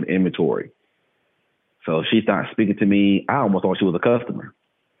with inventory. So she started speaking to me. I almost thought she was a customer.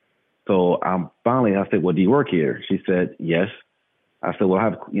 So I said, well, do you work here? She said, yes. I said, well,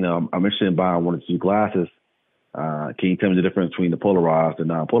 I'm interested in buying one or two glasses. Can you tell me the difference between the polarized and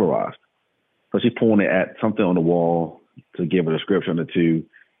non-polarized? So she pointed at something on the wall to give a description of the two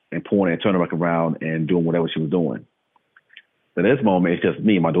and pointed and turning back around and doing whatever she was doing. So this moment, it's just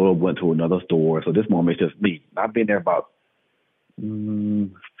me. My daughter went to another store. So this moment, it's just me. I've been there about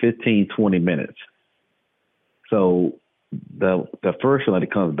 15, 20 minutes. So the first lady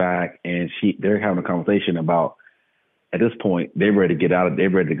comes back and they're having a conversation about, at this point, they're ready to get out. They're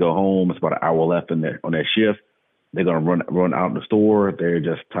ready to go home. It's about an hour left on their shift. They're gonna run out in the store. They're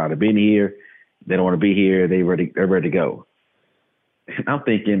just tired of being here. They don't want to be here. They're ready to go. And I'm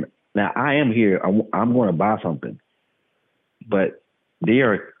thinking, now I am here. I'm going to buy something, but they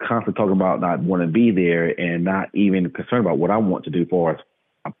are constantly talking about not wanting to be there and not even concerned about what I want to do for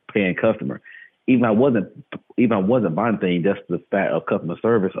a paying customer. Even I wasn't buying things, just the fact of customer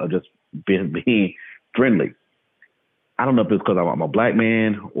service or just being friendly. I don't know if it's because I'm a black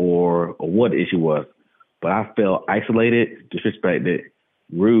man or what the issue was, but I felt isolated, disrespected,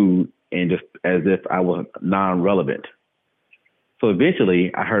 rude, and just as if I was non-relevant. So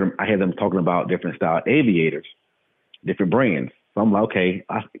eventually, I heard them talking about different style aviators, different brands. So I'm like, okay,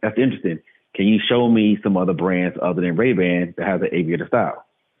 that's interesting. Can you show me some other brands other than Ray-Ban that has the aviator style?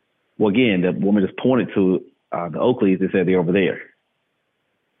 Well, again, the woman just pointed to the Oakleys and said they're over there.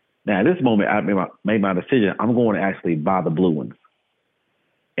 Now, at this moment, I made my decision. I'm going to actually buy the blue ones.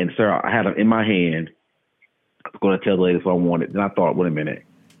 And, sir, I had them in my hand. I was going to tell the ladies what I wanted. Then I thought, wait a minute.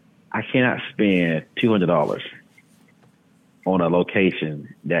 I cannot spend $200 on a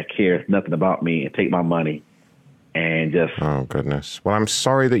location that cares nothing about me and take my money and just... Oh, goodness. Well, I'm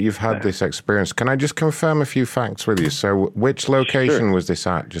sorry that you've had this experience. Can I just confirm a few facts with you? So which location was this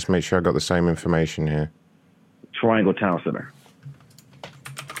at? Just make sure I got the same information here. Triangle Town Center.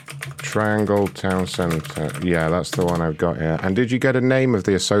 Triangle Town Center. Yeah, that's the one I've got here. And did you get a name of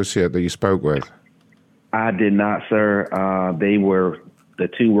the associate that you spoke with? I did not, sir. They were the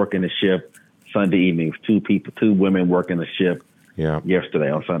two working the shift Sunday evenings. Two women working the shift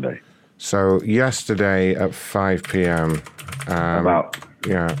yesterday on Sunday. So yesterday at 5 p.m.,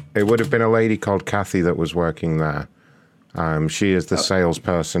 it would have been a lady called Kathy that was working there. She is the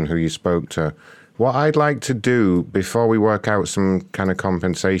salesperson who you spoke to. What I'd like to do before we work out some kind of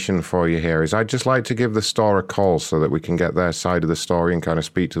compensation for you here is I'd just like to give the store a call so that we can get their side of the story and kind of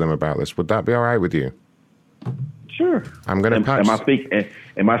speak to them about this. Would that be all right with you? Sure. I'm going to patch...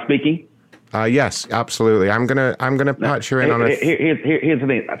 Am I speaking? Yes, absolutely. I'm gonna patch you in on it. Here's the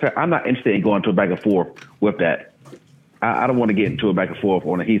thing. I'm not interested in going to a back and forth with that. I don't want to get into a back and forth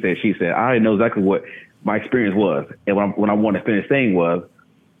on a he said, she said. I already know exactly what my experience was. And when I want to finish saying was,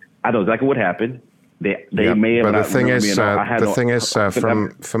 I know exactly what happened. They may have. But the thing is,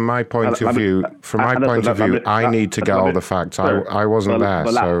 from my point of view, I need to get all the facts. I wasn't there,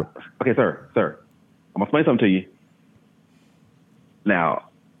 so. Okay, sir. I'm gonna explain something to you. Now,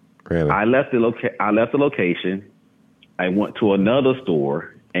 really, I left the location. I went to another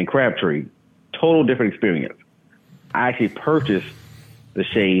store in Crabtree. Total different experience. I actually purchased the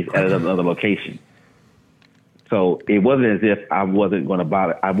shades at another location. So it wasn't as if I wasn't going to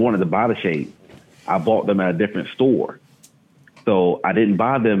buy it. I wanted to buy the shades. I bought them at a different store. So I didn't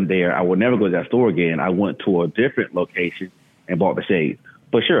buy them there. I would never go to that store again. I went to a different location and bought the shades.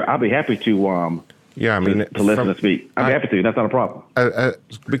 But sure, I'll be happy to to listen and speak. I'll be happy to. That's not a problem.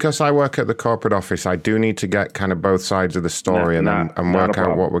 Because I work at the corporate office, I do need to get kind of both sides of the story and work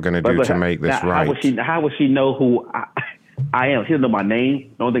out what we're going to do to make this right. How would she know who I am? She doesn't know my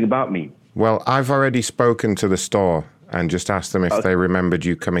name, know anything about me. Well, I've already spoken to the store and just asked them if they remembered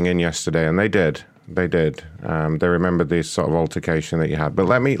you coming in yesterday, and they did. They did. They remembered this sort of altercation that you had. But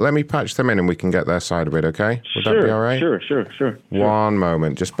let me patch them in, and we can get their side of it. Okay? Would that be all right? Sure. One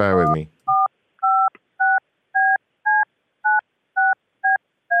moment. Just bear with me.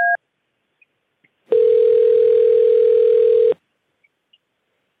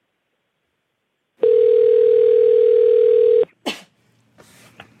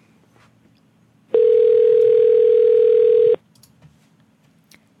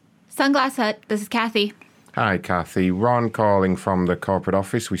 Sunglass Hut, this is Kathy. Hi, Kathy. Ron calling from the corporate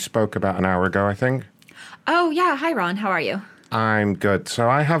office. We spoke about an hour ago, I think. Oh, yeah. Hi, Ron. How are you? I'm good. So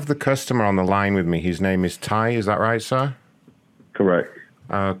I have the customer on the line with me. His name is Ty. Is that right, sir? Correct.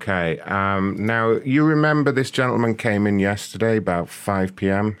 Okay. Now, you remember this gentleman came in yesterday about 5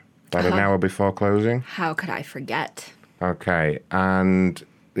 p.m., about an hour before closing? How could I forget? Okay. And...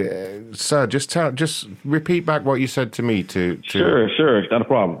 sir, just repeat back what you said to me. Sure, not a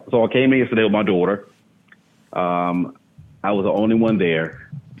problem. So I came in yesterday with my daughter. I was the only one there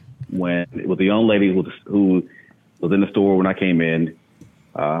when it was a young lady who was in the store when I came in.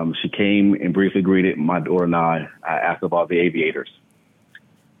 She came and briefly greeted my daughter and I asked about the aviators.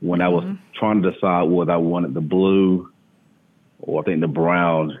 When I was trying to decide whether I wanted the blue or I think the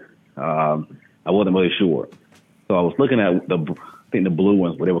brown, I wasn't really sure. So I was looking at the blue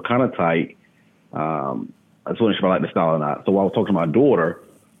ones, but they were kind of tight. I just wasn't sure if I liked the style or not. So while I was talking to my daughter,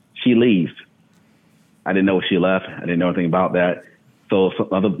 she leaves. I didn't know she left. I didn't know anything about that. So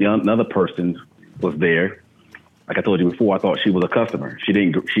another person was there. Like I told you before, I thought she was a customer. She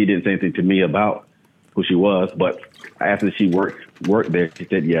didn't say anything to me about who she was, but I asked her if she worked there. She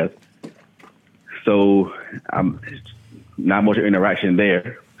said yes. So not much interaction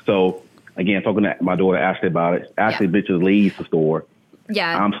there. So again, talking to my daughter Ashley about it. Ashley bitches leaves the store.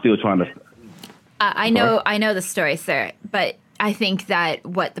 Yeah. I'm still trying to. I know the story, sir, but I think that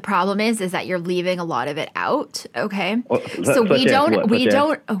what the problem is that you're leaving a lot of it out. Okay, so we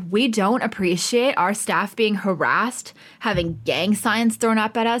don't appreciate our staff being harassed, having gang signs thrown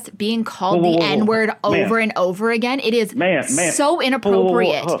up at us, being called the N-word over and over again. It is so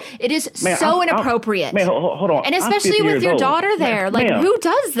inappropriate. It is so inappropriate. Hold on. And especially with your daughter there, who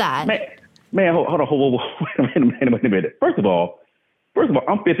does that? Hold on. Wait a minute. First of all,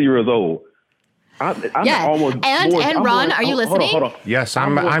 I'm 50 years old. I'm almost and Ron, are you listening? Hold on. Yes,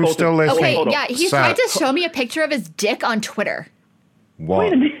 I'm still listening. Okay, yeah, he tried to show me a picture of his dick on Twitter.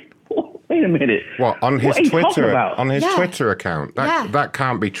 What? Wait a minute. What, on his Twitter? On his Yeah. Twitter account? That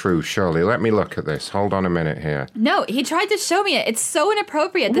can't be true, surely. Let me look at this. Hold on a minute here. No, he tried to show me it. It's so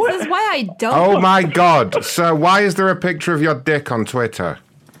inappropriate. This is why I don't. Oh my God, sir! Why is there a picture of your dick on Twitter?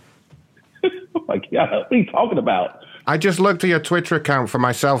 Oh my God, what are you talking about? I just looked at your Twitter account for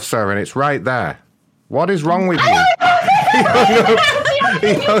myself, sir, and it's right there. What is wrong with you?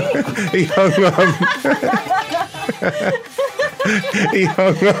 He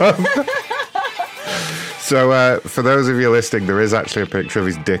hung up. So, for those of you listening, there is actually a picture of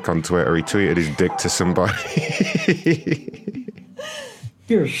his dick on Twitter. He tweeted his dick to somebody.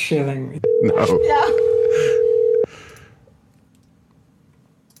 You're shilling me. No.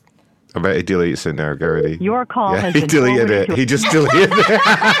 I bet he deletes it now, Garrity. Your call has he been deleted forwarded it. to- He just deleted it.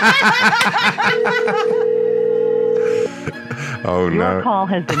 Oh no. Your call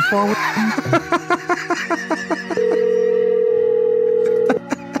has been forwarded.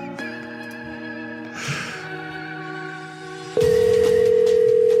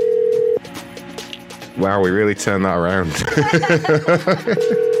 Wow, we really turned that around.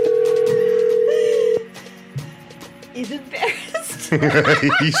 He's embarrassed.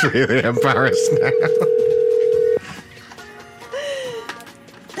 He's really embarrassed now.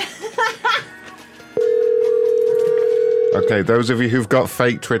 Okay, those of you who've got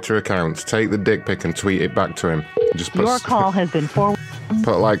fake Twitter accounts, take the dick pic and tweet it back to him. Just put Your call has been forwarded.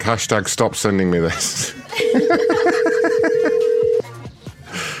 Put like hashtag stop sending me this.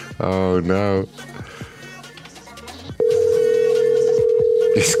 Oh no.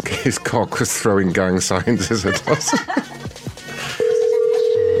 His cock was throwing gang signs as it was.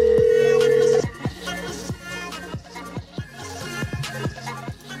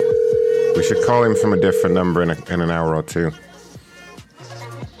 We should call him from a different number in an hour or two.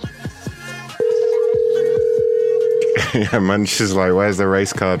 Yeah, Munch is like, where's the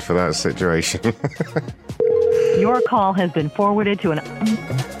race card for that situation? Your call has been forwarded to an...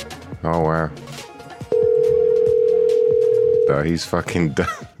 Oh, wow. No, he's fucking done.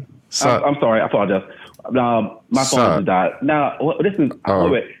 I'm sorry, I apologize. My phone just died. Now, listen,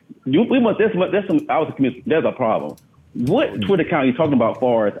 wait. There's a problem. What Twitter account are you talking about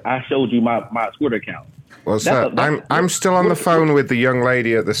far as I showed you my Twitter account? Well, sir, I'm still on the phone with the young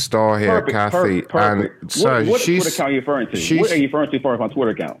lady at the store here, Kathy. Perfect. And sir, what Twitter account are you referring to? What are you referring to as far as my Twitter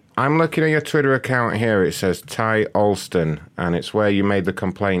account? I'm looking at your Twitter account here. It says Ty Alston, and it's where you made the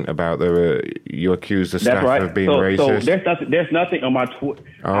complaint about you accused the staff of being racist. So there's nothing on my Twitter.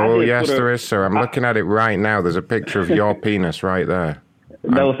 Oh, yes, there is, sir. I'm looking at it right now. There's a picture of your penis right there.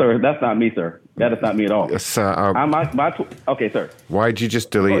 No, sir, that's not me, sir. That is not me at all. Sir, okay, sir. Why'd you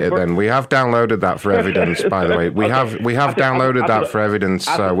just delete it then? We have downloaded that for evidence, by the way. We have downloaded that for evidence.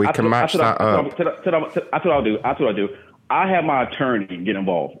 We can match that up. That's what I'll do. I have my attorney get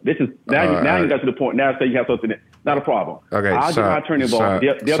involved. This is now you got to the point. Now say you have something. Not a problem. Okay, I'll get my attorney involved.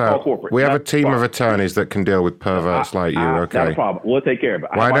 They'll call corporate. We have a team of attorneys that can deal with perverts like you. Okay. Not a problem. We'll take care of it.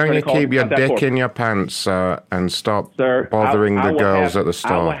 Why don't you keep your dick in your pants, and stop bothering the girls at the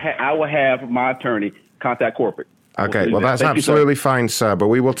store? I will have my attorney contact corporate. Okay, well, that's absolutely fine, sir, but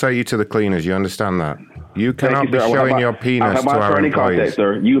we will take you to the cleaners. You understand that? You cannot be showing your penis to our employees.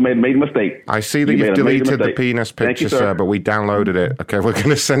 Sir. You made a mistake. I see that you've deleted the penis picture, sir, but we downloaded it. Okay, we're going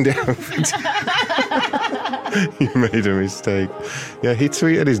to send it over. You made a mistake. Yeah, he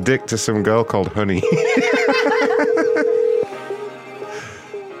tweeted his dick to some girl called Honey.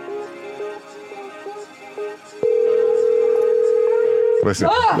 Listen.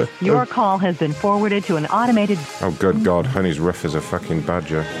 Your call has been forwarded to an automated... Oh, good God. Honey's rough as a fucking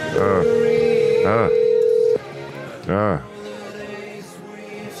badger.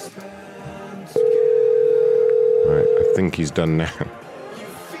 think he's done now.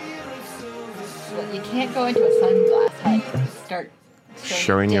 Well, you can't go into a sunglass hut and start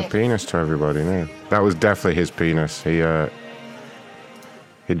Showing your penis to everybody now. That was definitely his penis. He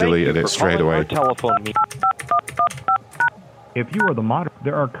deleted it straight away. If you are the moderator,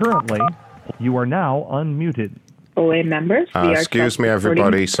 there are currently, you are now unmuted. OA members, excuse me,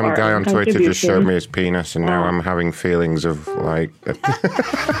 everybody. Some guy on Twitter just showed me his penis, and now I'm having feelings of like.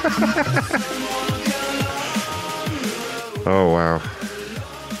 Oh wow!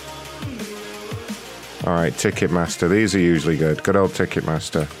 All right, Ticketmaster. These are usually good. Good old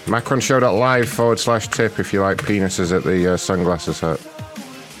Ticketmaster. MacronShow.live/tip if you like penises at the Sunglasses Hut.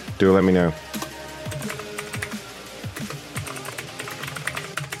 Do let me know.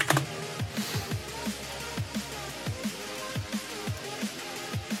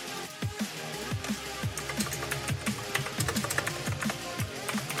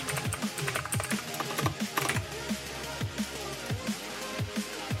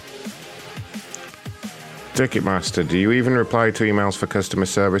 Ticketmaster, do you even reply to emails for customer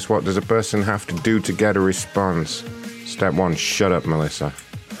service? What does a person have to do to get a response? Step 1, shut up, Melissa.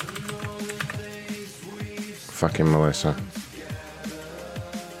 Fucking Melissa.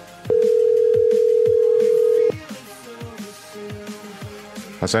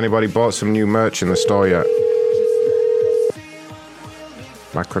 Has anybody bought some new merch in the store yet?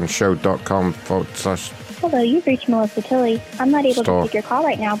 MacronShow.com/. Hello, you've reached Melissa Tilley. I'm not able to take your call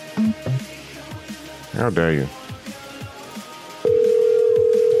right now. How dare you?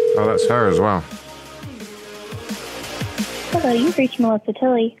 Oh, that's her as well. Hello, you've reached Melissa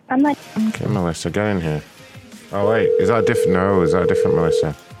Tilley. I'm not. Okay, Melissa, get in here. Oh wait, is that a different? No, is that a different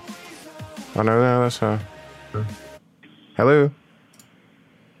Melissa? Oh no, that's her. Hello.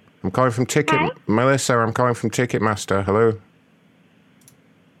 I'm calling from Melissa, I'm calling from Ticketmaster. Hello.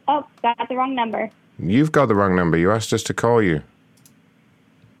 Oh, got the wrong number. You've got the wrong number. You asked us to call you.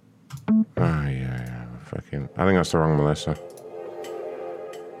 Oh yeah. Fucking, I think that's the wrong Melissa.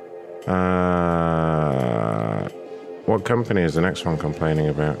 What company is the next one complaining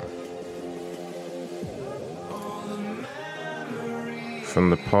about? From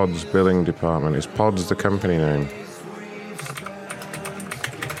the Pods billing department. Is Pods the company name?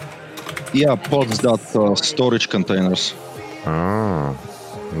 Yeah, Pods storage containers. Oh,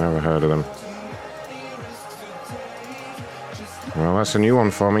 never heard of them. Well, that's a new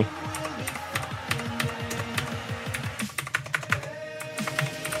one for me.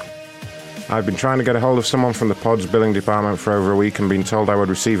 I've been trying to get a hold of someone from the Pods billing department for over a week and been told I would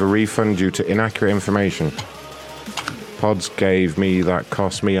receive a refund due to inaccurate information. Pods gave me that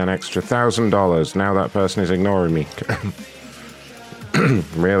cost me an extra $1,000. Now that person is ignoring me.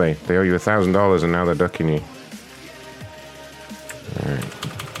 Really? They owe you $1,000 and now they're ducking you. Alright.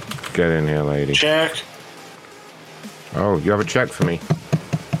 Get in here, lady. Check. Oh, you have a check for me?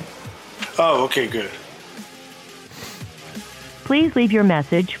 Oh, okay, good. Please leave your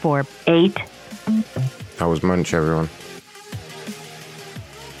message for 8. That was Munch, everyone.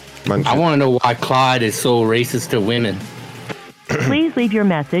 Munch. I want to know why Clyde is so racist to women. Please leave your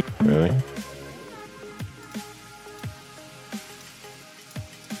message. Really?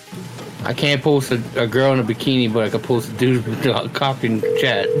 I can't post a girl in a bikini, but I can post a dude with a cock in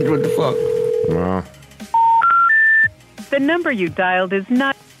chat. What the fuck? Well, the number you dialed is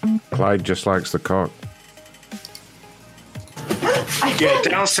not. Clyde just likes the cock. Yeah,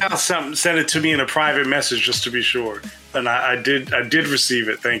 Down South sent it to me in a private message just to be sure, and I did receive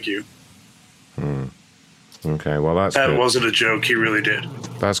it. Thank you. Okay, well that good. Wasn't a joke. He really did.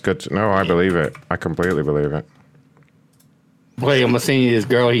 That's good to know. I believe it. I completely believe it. Wait, I'm gonna send you this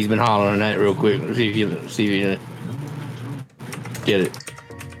girl he's been hollering at real quick. See if you get it.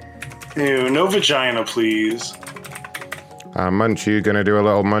 Ew, no vagina, please. Munch, you gonna do a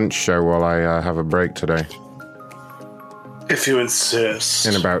little Munch show while I have a break today? If you insist.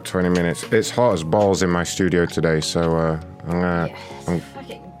 In about 20 minutes. It's hot as balls in my studio today, so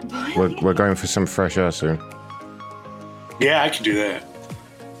we're going for some fresh air soon. Yeah, I can do that.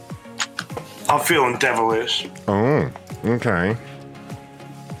 I'm feeling devilish. Oh, okay.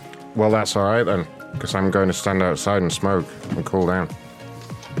 Well, that's all right then, because I'm going to stand outside and smoke and cool down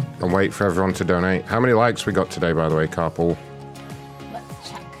and wait for everyone to donate. How many likes we got today, by the way, Carpool? Let's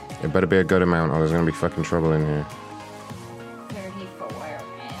check. It better be a good amount or there's going to be fucking trouble in here.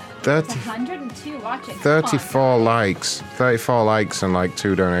 102 watching. 34 likes. 34 likes and like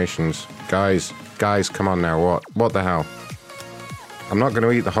 2 donations. Guys, come on now. What the hell? I'm not going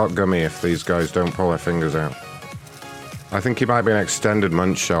to eat the hot gummy if these guys don't pull their fingers out. I think it might be an extended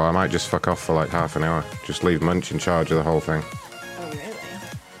Munch show. I might just fuck off for like half an hour. Just leave Munch in charge of the whole thing. Oh, really?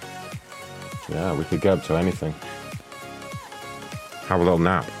 Yeah, we could get up to anything. Have a little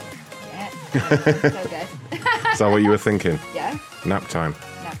nap. Yeah. So good. Is that what you were thinking? Yeah. Nap time.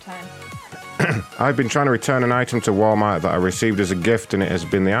 Nap time. I've been trying to return an item to Walmart that I received as a gift, and it has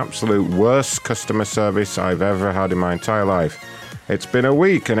been the absolute worst customer service I've ever had in my entire life. It's been a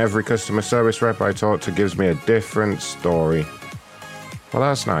week, and every customer service rep I talk to gives me a different story. Well,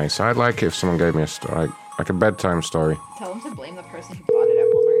 that's nice. I'd like it if someone gave me a story, like a bedtime story. Tell them to blame the person who bought it at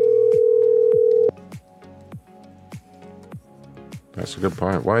Walmart. That's a good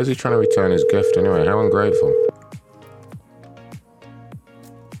point. Why is he trying to return his gift anyway? How ungrateful.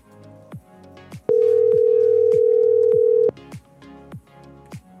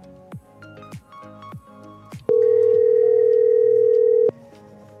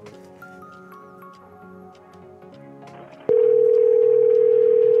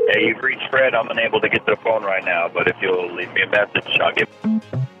 Hey, you've reached Fred. I'm unable to get to the phone right now, but if you'll leave me a message, I'll get...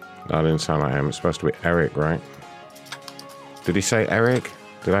 That didn't sound like him. It's supposed to be Eric, right? Did he say Eric?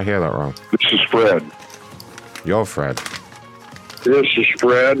 Did I hear that wrong? This is Fred. You're Fred. This is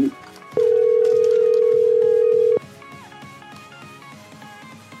Fred.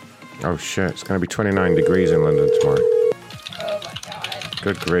 Oh shit, it's going to be 29 degrees in London tomorrow. Oh my god.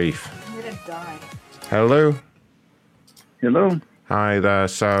 Good grief. I'm gonna die. Hello? Hello? Hi there,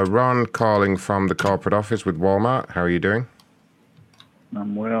 sir. Ron calling from the corporate office with Walmart. How are you doing?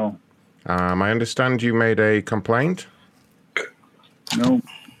 I'm well. I understand you made a complaint? Nope.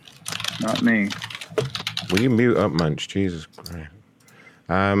 Not me. Will you mute up, Munch? Jesus Christ.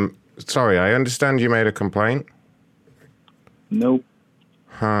 Sorry, I understand you made a complaint? Nope.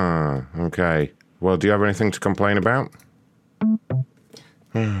 Huh, okay. Well, do you have anything to complain about?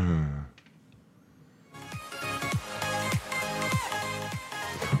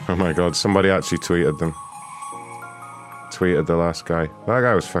 Oh my god, somebody actually tweeted them. Tweeted the last guy. That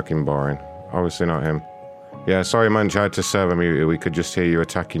guy was fucking boring. Obviously not him. Yeah, sorry Munch, I had to server mute you. We could just hear you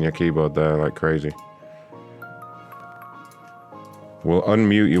attacking your keyboard there like crazy. We'll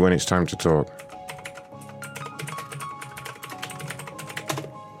unmute you when it's time to talk.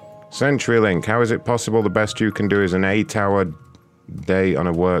 CenturyLink, how is it possible the best you can do is an 8-hour day on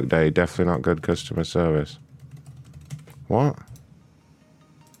a work day? Definitely not good customer service. What?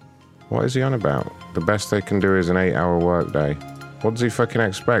 What is he on about? The best they can do is an 8-hour work day. What does he fucking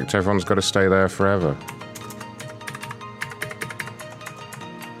expect? Everyone's got to stay there forever.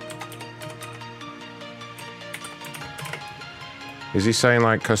 Is he saying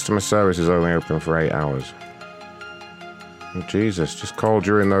like customer service is only open for 8 hours? Oh, Jesus, just call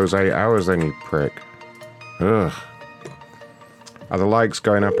during those 8 hours then, you prick. Ugh. Are the likes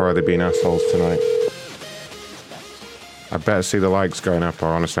going up or are they being assholes tonight? I better see the likes going up, or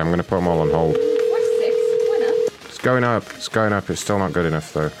honestly, I'm going to put them all on hold. What's 6? Went up. It's going up. It's going up. It's still not good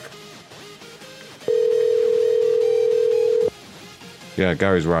enough, though. Yeah,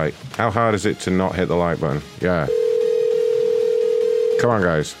 Gary's right. How hard is it to not hit the like button? Yeah. Come on,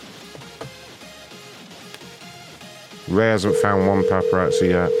 guys. Ray hasn't found one paparazzi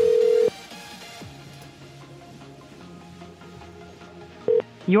yet.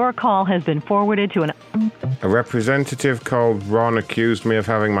 Your call has been forwarded to an... A representative called Ron accused me of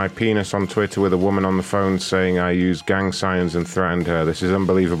having my penis on Twitter with a woman on the phone saying I used gang signs and threatened her. This is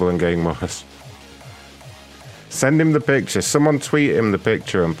unbelievable and getting worse. Send him the picture. Someone tweet him the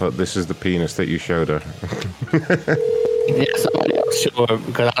picture and put, this is the penis that you showed her. Yeah, somebody else sure,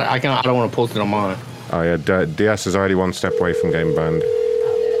 because I don't want to post it on mine. Oh yeah, DS is already one step away from getting banned.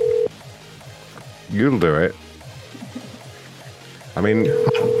 You'll do it. I mean,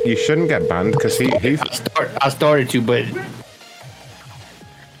 you shouldn't get banned because he I started to, but...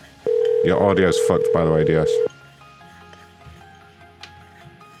 Your audio's fucked, by the way, DS.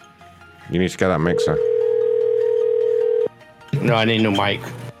 You need to get that mixer. No, I need no mic.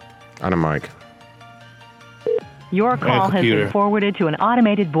 And a mic. Your call has been forwarded to an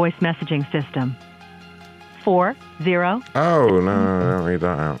automated voice messaging system. 40. Oh, no, don't read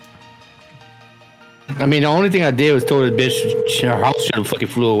that out. I mean, the only thing I did was told the bitch her house should have fucking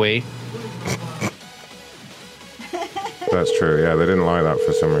flew away. That's true, yeah, they didn't like that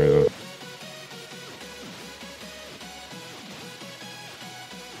for some reason.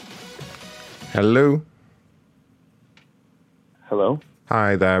 Hello? Hello?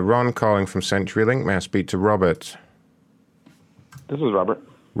 Hi there, Ron calling from CenturyLink. May I speak to Robert? This is Robert.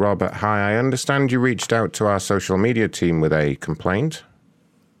 Robert, hi. I understand you reached out to our social media team with a complaint.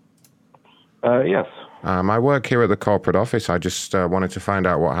 Yes. I work here at the corporate office. I just wanted to find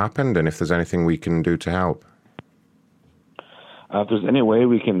out what happened and if there's anything we can do to help. If there's any way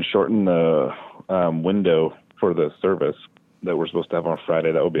we can shorten the window for the service. that we're supposed to have on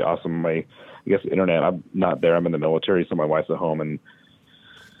Friday. That would be awesome. I guess the internet, I'm not there. I'm in the military, so my wife's at home, and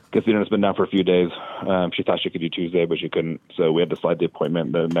I guess the internet's been down for a few days. She thought she could do Tuesday, but she couldn't, so we had to slide the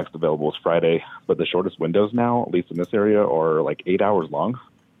appointment. The next available is Friday, but the shortest windows now, at least in this area, are like 8 hours long.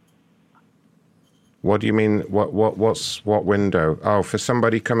 What do you mean? What window? Oh, for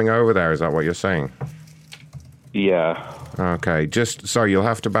somebody coming over there, is that what you're saying? Yeah. Okay, just so you'll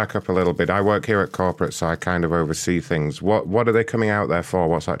have to back up a little bit. I work here at corporate, so I kind of oversee things. What are they coming out there for?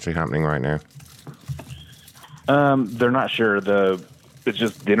 What's actually happening right now? They're not sure. It's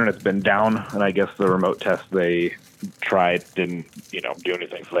just the internet's been down, and I guess the remote test they tried didn't, do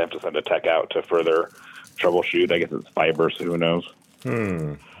anything. So they have to send a tech out to further troubleshoot. I guess it's fiber, so who knows?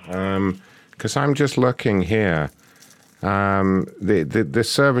 Because I'm just looking here. The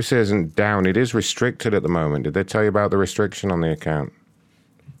service isn't down. It is restricted at the moment. Did they tell you about the restriction on the account?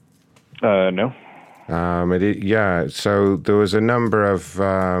 No. So there was a number of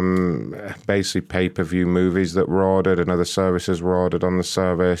basically pay-per-view movies that were ordered, and other services were ordered on the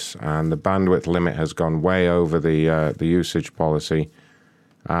service, and the bandwidth limit has gone way over the usage policy.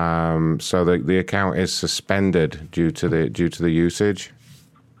 So the account is suspended due to the usage.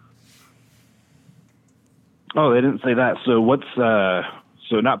 Oh, they didn't say that. So what's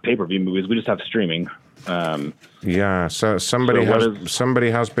so not pay-per-view movies? We just have streaming. So somebody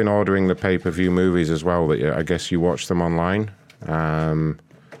has been ordering the pay-per-view movies as well. That I guess you watch them online.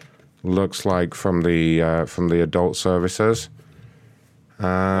 Looks like from the adult services.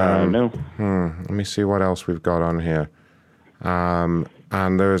 No. Let me see what else we've got on here.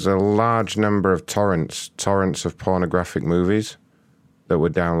 And there's a large number of torrents of pornographic movies that were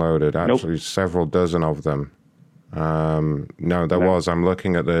downloaded. Actually, several dozen of them. No, there was. I'm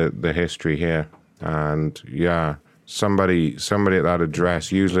looking at the history here, and somebody at that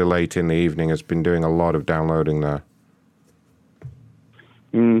address, usually late in the evening, has been doing a lot of downloading there.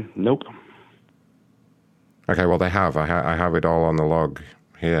 Nope. Okay, well they have. I have it all on the log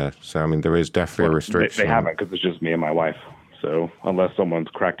here. So I mean, there is definitely a restriction. They haven't, because it's just me and my wife. So unless someone's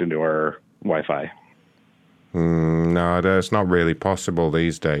cracked into our Wi-Fi. No, it's not really possible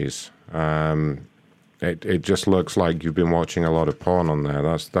these days. It just looks like you've been watching a lot of porn on there.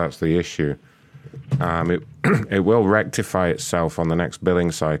 That's the issue. It will rectify itself on the next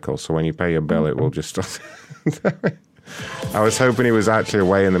billing cycle. So when you pay your bill, it will just. I was hoping he was actually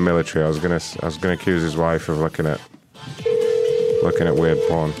away in the military. I was gonna accuse his wife of looking at weird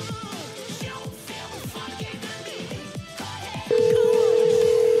porn.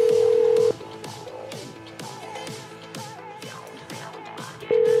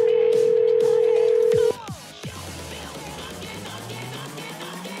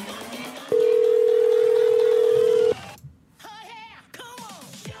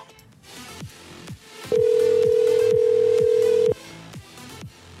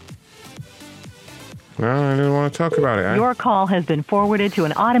 Well, I didn't want to talk about it, eh? Your call has been forwarded to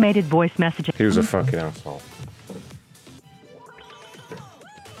an automated voice messaging. He was a fucking asshole.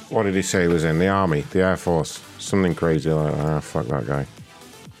 What did he say he was in? The Army? The Air Force? Something crazy like that. Fuck that guy.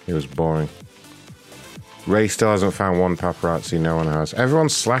 He was boring. Ray still hasn't found one paparazzi. No one has.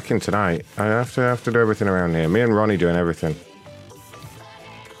 Everyone's slacking tonight. I have to do everything around here. Me and Ronnie doing everything.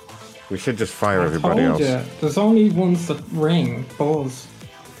 We should just fire everybody else. There's only ones that ring. Buzz.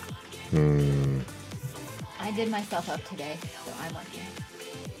 I did myself up today, so I'm working.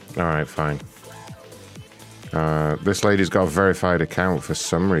 Alright, fine. This lady's got a verified account for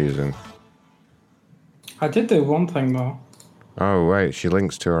some reason. I did do one thing though. Oh wait, she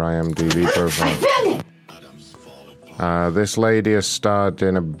links to her IMDb profile. This lady has starred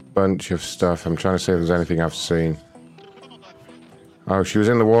in a bunch of stuff. I'm trying to see if there's anything I've seen. Oh, she was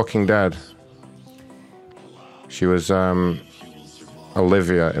in The Walking Dead. She was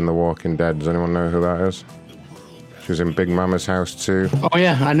Olivia in The Walking Dead. Does anyone know who that is? She was in Big Mama's House too. Oh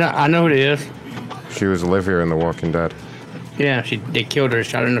yeah, I know who it is. She was Olivia in The Walking Dead. Yeah, they killed her,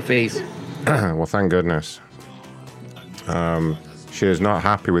 shot her in the face. Well, thank goodness. She is not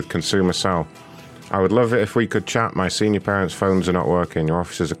happy with Consumer Cell. I would love it if we could chat. My senior parents' phones are not working. Your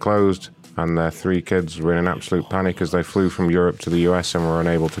offices are closed, and their 3 kids were in an absolute panic as they flew from Europe to the US and were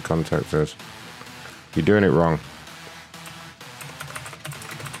unable to contact us. You're doing it wrong.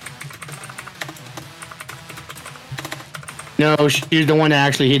 No, she's the one that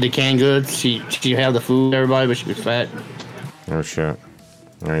actually hid the canned goods. She had the food, everybody, but she was fat. Oh shit!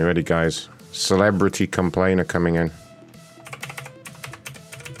 Are you ready, guys? Celebrity complainer coming in.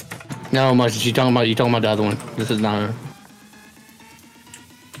 No, much. You talking about the other one. This is not her.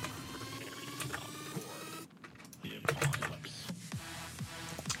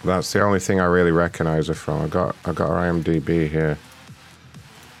 That's the only thing I really recognize her from. I got her IMDb here.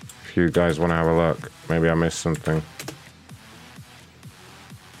 If you guys want to have a look, maybe I missed something.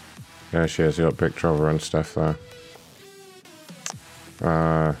 There she is. You got a picture of her and stuff there.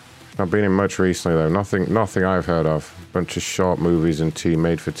 Not been in much recently though. Nothing I've heard of. Bunch of short movies and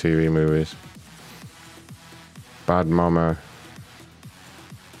made-for-TV movies. Bad Mama.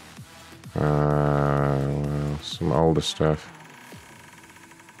 Well, some older stuff.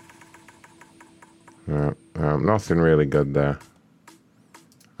 Nothing really good there.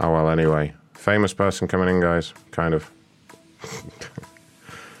 Oh well, anyway. Famous person coming in, guys. Kind of.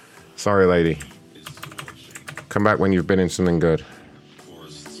 Sorry, lady. Come back when you've been in something good.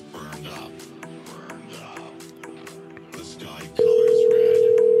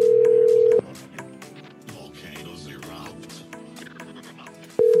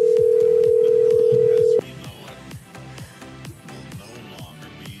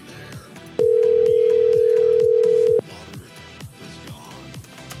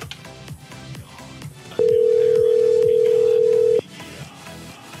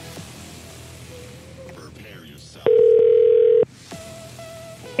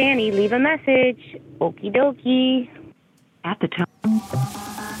 Danny, leave a message. Okie dokie. At the tone.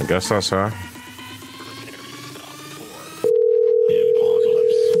 I guess that's her.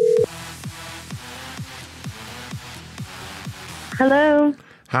 Hello.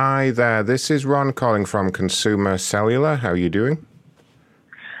 Hi there. This is Ron calling from Consumer Cellular. How are you doing?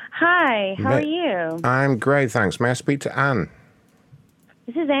 Hi. How are you? I'm great, thanks. May I speak to Anne?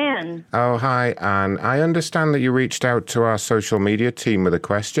 This is Anne. Oh, hi, Anne. I understand that you reached out to our social media team with a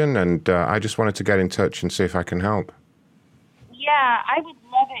question, and I just wanted to get in touch and see if I can help. Yeah, I would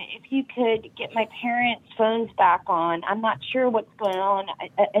love it if you could get my parents' phones back on. I'm not sure what's going on.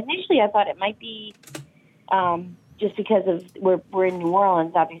 Initially, I thought it might be just because of we're in New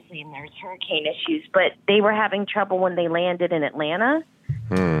Orleans, obviously, and there's hurricane issues. But they were having trouble when they landed in Atlanta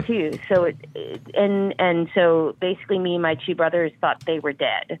too. So so basically, me and my two brothers thought they were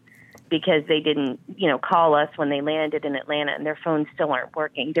dead because they didn't, call us when they landed in Atlanta, and their phones still aren't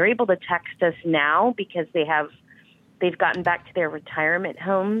working. They're able to text us now because they've gotten back to their retirement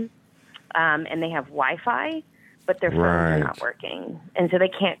home, and they have Wi-Fi, but their phones are not working, and so they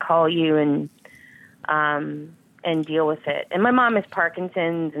can't call you and deal with it. And my mom has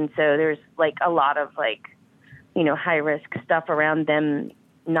Parkinson's, and so there's a lot of high risk stuff around them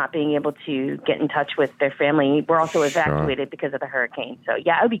not being able to get in touch with their family. We're also evacuated because of the hurricane. So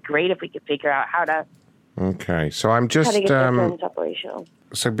yeah, it would be great if we could figure out how to. Okay, so I'm just how to get their phones operational.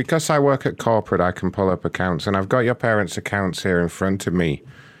 So because I work at corporate, I can pull up accounts, and I've got your parents' accounts here in front of me.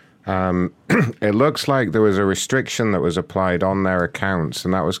 It looks like there was a restriction that was applied on their accounts,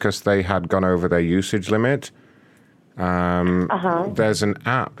 and that was because they had gone over their usage limit. There's an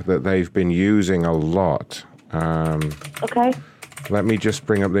app that they've been using a lot. Okay. Let me just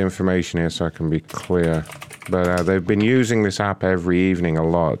bring up the information here so I can be clear. But they've been using this app every evening a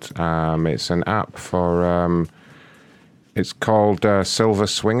lot. It's an app for, it's called Silver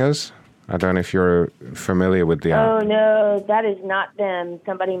Swingers. I don't know if you're familiar with the app. Oh, no, that is not them.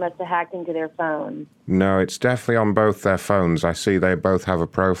 Somebody must have hacked into their phone. No, it's definitely on both their phones. I see they both have a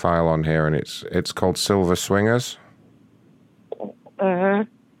profile on here, and it's called Silver Swingers. And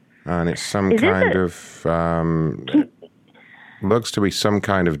it's some kind of, looks to be some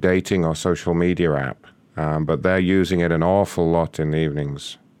kind of dating or social media app. But they're using it an awful lot in the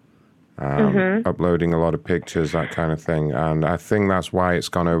evenings. Uploading a lot of pictures, that kind of thing. And I think that's why it's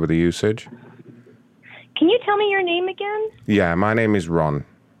gone over the usage. Can you tell me your name again? Yeah, my name is Ron.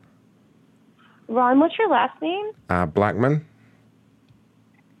 Ron, what's your last name? Blackman.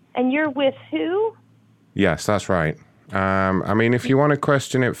 And you're with who? Yes, that's right. I mean, if you want to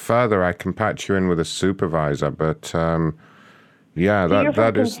question it further, I can patch you in with a supervisor, but yeah, so you're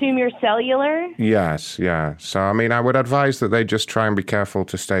from that is Consumer Cellular? Yes, yeah. So, I mean, I would advise that they just try and be careful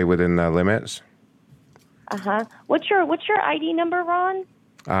to stay within their limits. What's your ID number, Ron?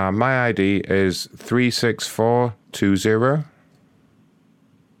 My ID is 36420.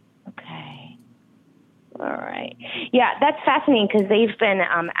 Okay. All right. Yeah, that's fascinating because they've been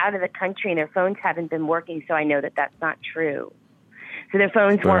out of the country and their phones haven't been working, so I know that that's not true. So their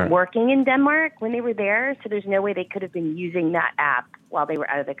phones weren't working in Denmark when they were there, so there's no way they could have been using that app while they were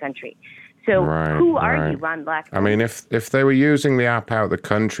out of the country. So who are you, Ron Blackman? I mean, if they were using the app out of the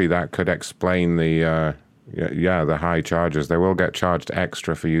country, that could explain the the high charges. They will get charged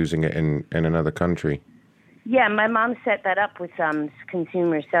extra for using it in another country. Yeah, my mom set that up with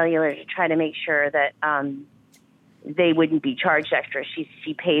Consumer Cellular to try to make sure that they wouldn't be charged extra.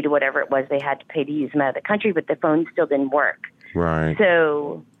 She paid whatever it was they had to pay to use them out of the country, but the phone still didn't work. Right.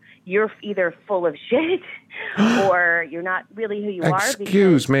 So you're either full of shit or you're not really who you are.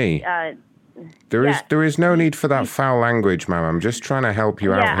 Excuse me. There is no need for that foul language, ma'am. I'm just trying to help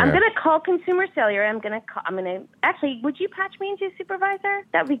you out here. I'm going to call Consumer Cellular. Actually, would you patch me into a supervisor?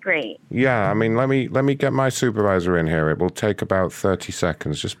 That would be great. Yeah, I mean, let me get my supervisor in here. It will take about 30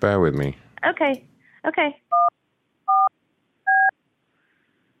 seconds. Just bear with me. Okay.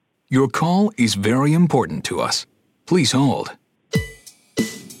 Your call is very important to us. Please hold.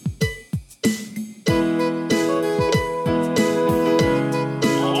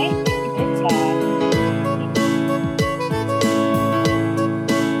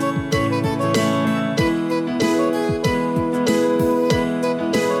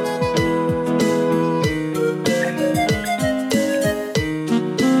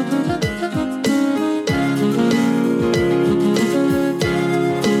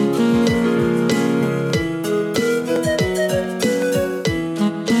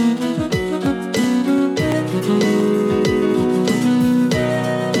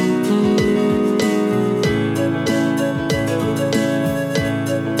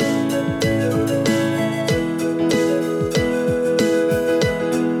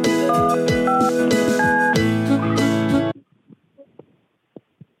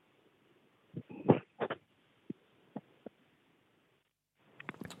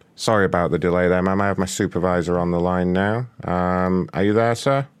 Sorry about the delay there, ma'am. I have my supervisor on the line now. Are you there,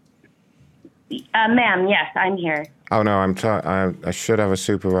 sir? Ma'am, yes, I'm here. Oh, no, I should have a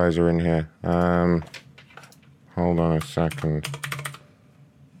supervisor in here. Hold on a second.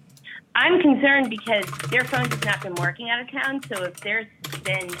 I'm concerned because their phone has not been working out of town, so if there's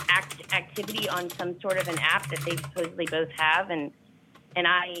been activity on some sort of an app that they supposedly both have, and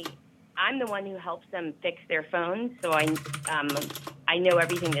I'm the one who helps them fix their phones, so I know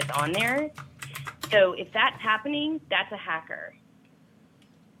everything that's on there. So if that's happening, that's a hacker.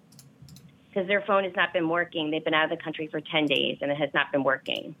 Because their phone has not been working. They've been out of the country for 10 days, and it has not been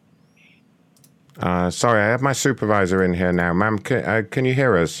working. Sorry, I have my supervisor in here now. Ma'am, can you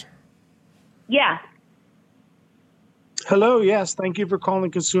hear us? Yeah. Hello, yes. Thank you for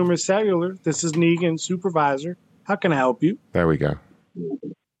calling Consumer Cellular. This is Negan, supervisor. How can I help you? There we go.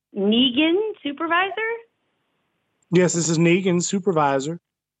 Negan, supervisor? Yes, this is Negan, supervisor.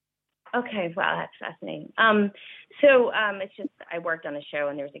 Okay, wow, that's fascinating. So it's just I worked on a show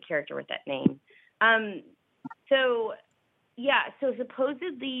and there was a character with that name. So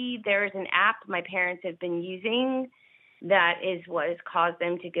supposedly there's an app my parents have been using that is what has caused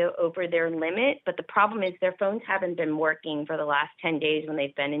them to go over their limit. But the problem is their phones haven't been working for the last 10 days when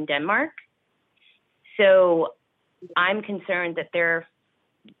they've been in Denmark. So I'm concerned that their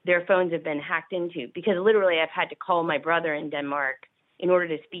phones have been hacked into, because literally I've had to call my brother in Denmark in order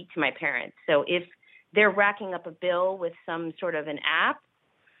to speak to my parents. So if they're racking up a bill with some sort of an app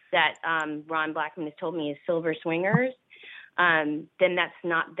that Ron Blackman has told me is Silver Swingers, then that's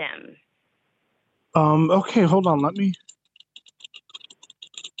not them. Okay, hold on. Let me.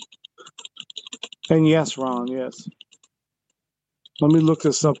 And yes, Ron, yes. Let me look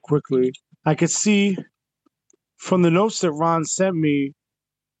this up quickly. I could see from the notes that Ron sent me,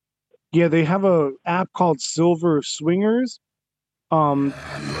 yeah, they have a app called Silver Swingers. For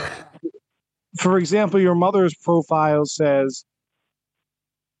example, your mother's profile says,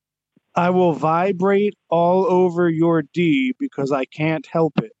 "I will vibrate all over your D because I can't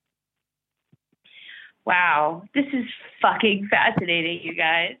help it." Wow, this is fucking fascinating, you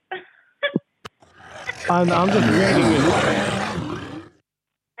guys. I'm just reading it.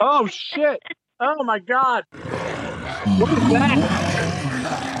 Oh, shit. Oh, my God. What is that?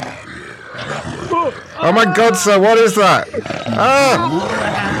 Oh, my God, sir, what is that? Ah!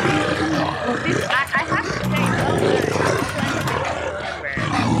 I have to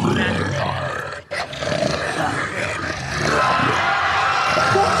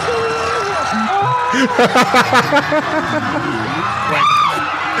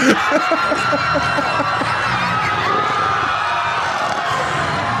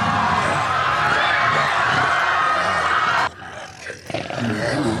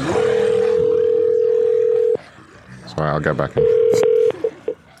Sorry, I'll go back in.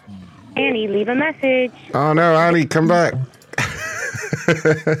 Annie, leave a message. Oh no, Annie, come back.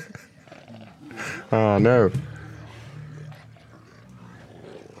 Oh no.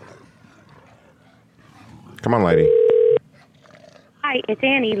 Come on, lady. Hi, it's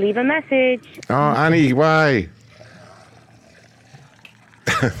Annie. Leave a message. Oh, Annie, why?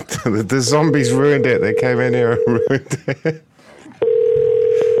 The zombies ruined it. They came in here and ruined it.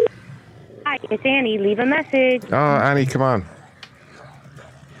 Hi, it's Annie. Leave a message. Oh, Annie, come on.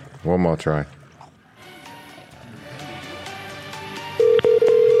 One more try.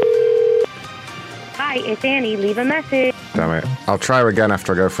 Hi, it's Annie. Leave a message. Damn it. I'll try again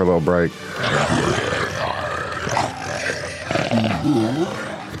after I go for a little break.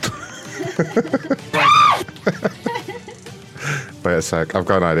 Wait a sec. I've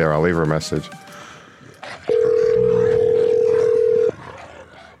got an idea. I'll leave her a message.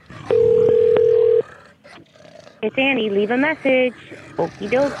 It's Annie. Leave a message. Okie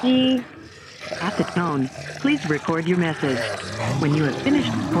dokie. At the tone, please record your message. When you have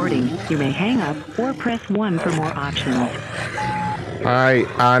finished recording, you may hang up or press 1 for more options. Hi,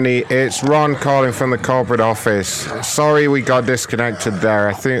 Annie. It's Ron calling from the corporate office. Sorry we got disconnected there.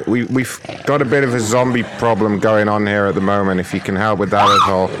 I think we've got a bit of a zombie problem going on here at the moment, if you can help with that at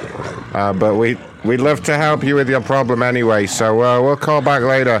all. But we'd love to help you with your problem anyway, so we'll call back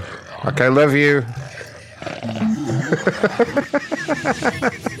later. Okay, love you.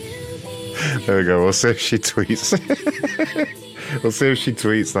 There we go. We'll see if she tweets. We'll see if she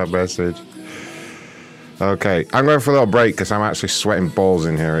tweets that message. Okay, I'm going for a little break because I'm actually sweating balls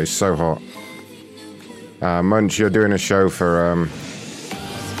in here. It's so hot. Munch, you're doing a show for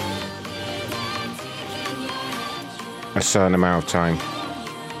a certain amount of time.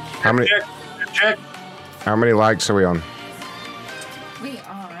 Check. How many likes are we on? We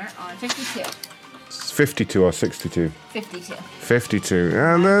are on 52. 52 or 62? 52. 52.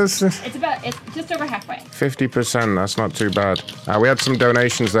 It's just over halfway. 50%, that's not too bad. We had some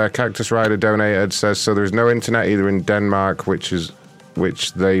donations there. Cactus Rider donated, says, so there's no internet either in Denmark, which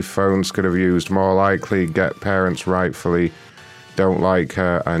they phones could have used. More likely, get parents rightfully don't like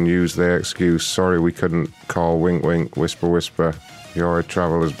her and use their excuse. Sorry we couldn't call, wink wink, whisper whisper. You're a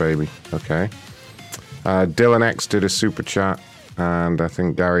traveler's baby. Okay. Dylan X did a super chat. And I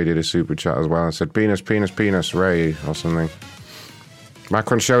think Gary did a super chat as well and said, penis, Ray, or something.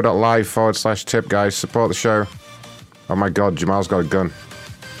 MacronShow.live/tip, guys. Support the show. Oh my god, Jamal's got a gun.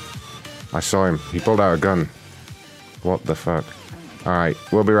 I saw him. He pulled out a gun. What the fuck? Alright,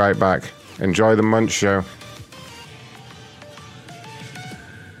 we'll be right back. Enjoy the Munch show.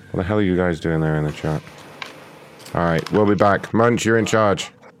 What the hell are you guys doing there in the chat? Alright, we'll be back. Munch, you're in charge.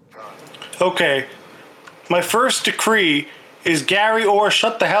 Okay. My first decree is Gary Orr,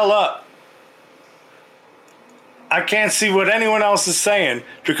 shut the hell up. I can't see what anyone else is saying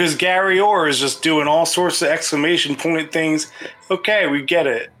because Gary Orr is just doing all sorts of exclamation point things. Okay, we get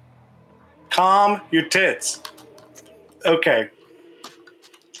it. Calm your tits. Okay.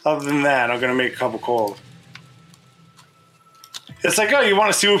 Other than that, I'm going to make a couple calls. It's like, oh, you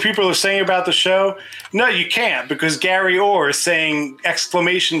want to see what people are saying about the show? No, you can't because Gary Orr is saying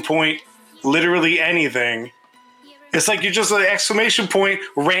exclamation point literally anything. It's like you're just an exclamation point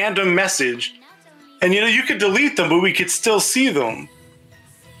random message. And you could delete them, but we could still see them.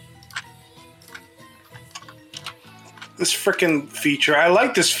 This freaking feature. I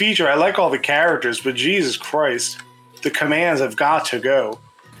like this feature. I like all the characters, but Jesus Christ. The commands have got to go.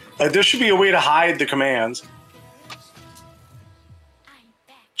 Like, there should be a way to hide the commands.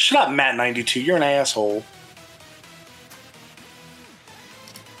 Shut up, Matt92. You're an asshole.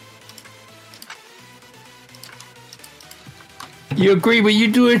 You agree, but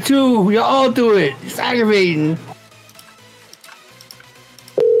you do it too. We all do it. It's aggravating.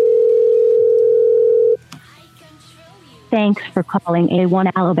 Thanks for calling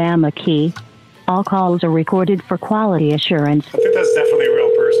A1 Alabama Key. All calls are recorded for quality assurance. I think that's definitely a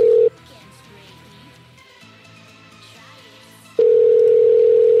real person.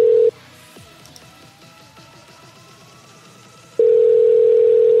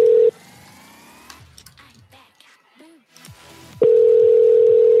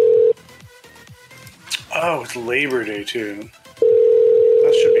 Oh, it's Labor Day, too.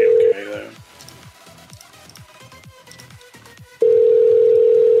 That should be okay, though.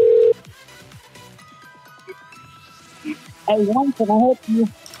 Hey, one, can I help you?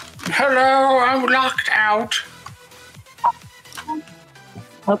 Hello, I'm locked out.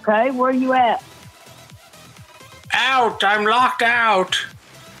 Okay, where are you at? Out, I'm locked out.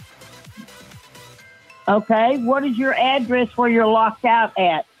 Okay, what is your address where you're locked out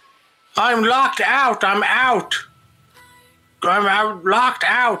at? I'm locked out. I'm out. I'm locked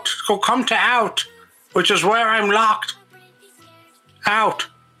out. So come to out, which is where I'm locked out.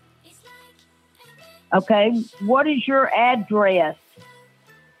 Okay, what is your address?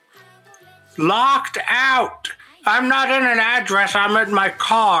 Locked out. I'm not in an address. I'm in my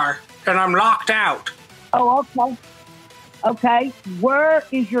car, and I'm locked out. Oh, okay. Okay, where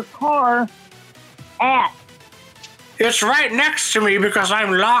is your car at? It's right next to me because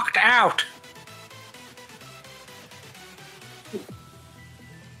I'm locked out.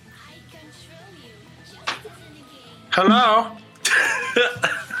 Hello?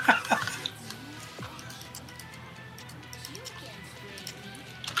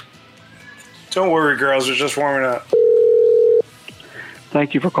 Don't worry, girls. We're just warming up.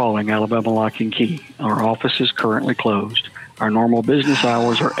 Thank you for calling Alabama Lock and Key. Our office is currently closed. Our normal business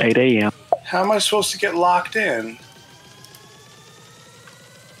hours are 8 a.m. How am I supposed to get locked in?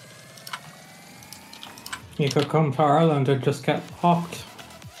 You could come to Ireland and just get locked.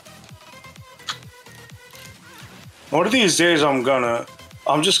 One of these days I'm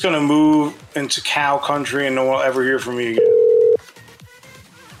just gonna move into cow country and no one will ever hear from me again.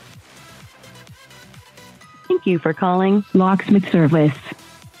 Thank you for calling Locksmith Service.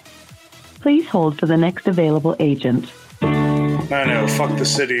 Please hold for the next available agent. I know, fuck the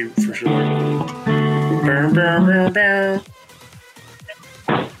city for sure. Burr, burr, burr, burr.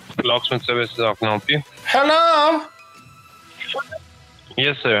 Locksmith Services, how can I help you? Hello?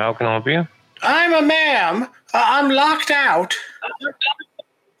 Yes, sir, how can I help you? I'm a ma'am. I'm locked out.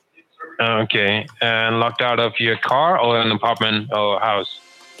 Okay, and locked out of your car or an apartment or house?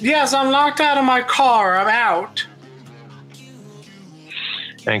 Yes, I'm locked out of my car. I'm out.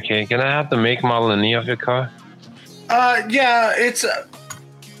 Okay, can I have the make, model, and year of your car? Yeah, it's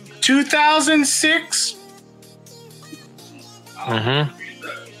 2006. Mm-hmm.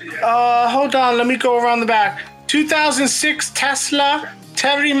 Hold on, let me go around the back. 2006 Tesla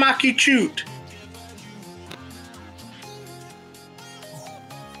Terimaki Chute.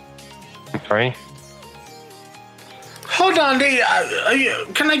 Sorry? Hold on,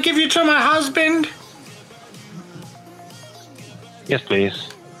 can I give you to my husband? Yes, please.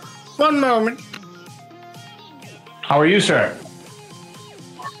 One moment. How are you, sir?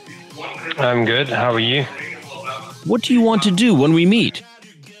 I'm good. How are you? What do you want to do when we meet?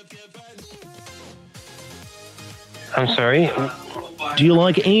 I'm sorry? Do you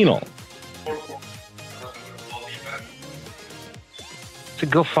like anal? So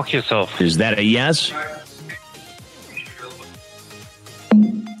go fuck yourself. Is that a yes?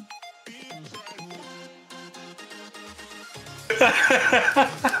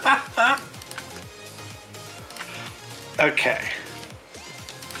 Okay.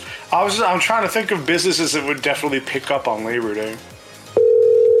 I'm trying to think of businesses that would definitely pick up on Labor Day.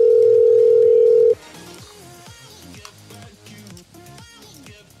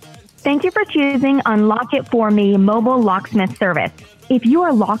 Thank you for choosing Unlock It For Me mobile locksmith service. If you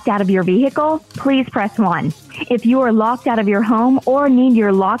are locked out of your vehicle, please press 1. If you are locked out of your home or need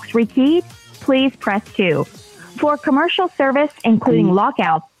your locks rekeyed, please press 2. For commercial service, including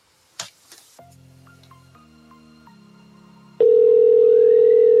lockouts,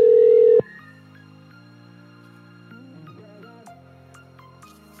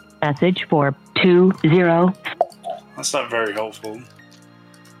 Message for 20. That's not very helpful.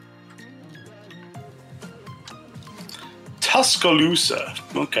 Tuscaloosa.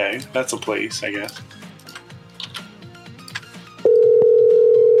 Okay, that's a place, I guess.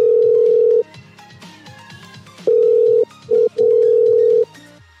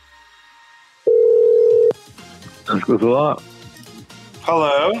 Hello.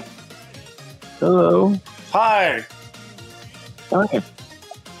 Hello. Hello. Hi. Hi.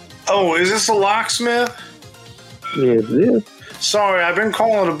 Oh, is this a locksmith? Yes, it is. Sorry, I've been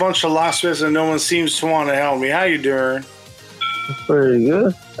calling a bunch of locksmiths and no one seems to want to help me. How you doing? Pretty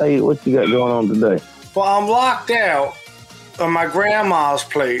good. Hey, what you got going on today? Well, I'm locked out of my grandma's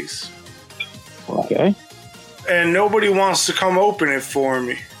place. Okay. And nobody wants to come open it for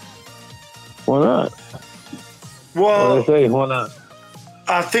me. Why not? Well, what do they say? Why not?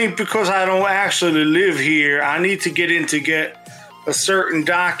 I think because I don't actually live here, I need to get in to get a certain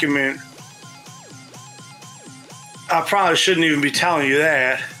document. I probably shouldn't even be telling you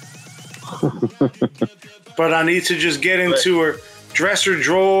that. But I need to just get into her dresser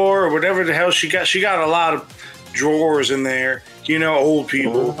drawer or whatever the hell she got. She got a lot of drawers in there. You know, old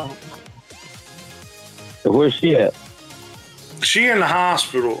people. Where's she at? She in the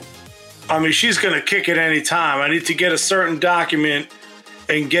hospital. I mean, she's going to kick at any time. I need to get a certain document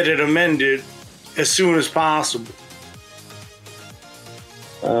and get it amended as soon as possible.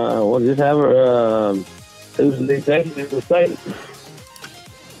 Well, just have her, who's the executive of the state?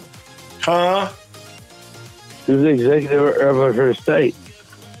 Huh? Who's the executive of her estate?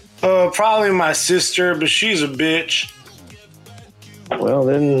 Probably my sister, but she's a bitch. Well,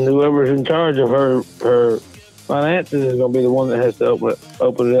 then whoever's in charge of her finances is going to be the one that has to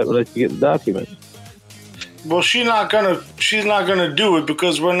open it up and let you get the documents. Well, she's not gonna do it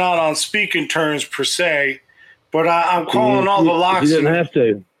because we're not on speaking terms per se. But I'm calling all the locksmiths. You didn't have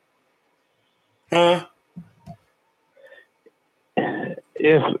to. Huh?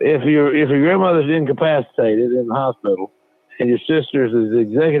 If your grandmother's incapacitated in the hospital and your sister's is the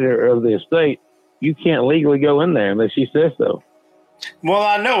executor of the estate, you can't legally go in there unless she says so. Well,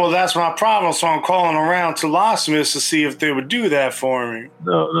 I know. Well, that's my problem. So I'm calling around to locksmiths to see if they would do that for me.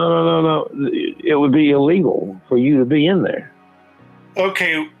 No. It would be illegal for you to be in there.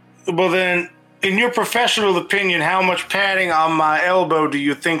 Okay. Well, then, in your professional opinion, how much padding on my elbow do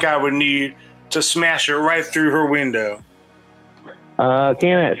you think I would need to smash it right through her window? I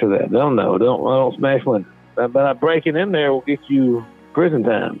can't answer that. I don't smash windows. But breaking in there will get you prison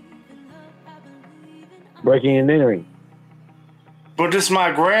time. Breaking and entering. But it's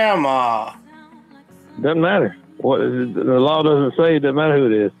my grandma. Doesn't matter. The law doesn't say. It doesn't matter who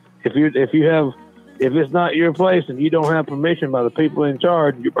it is. If it's not your place and you don't have permission by the people in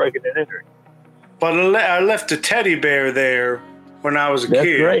charge, you're breaking and entering. But I left a teddy bear there when I was a kid.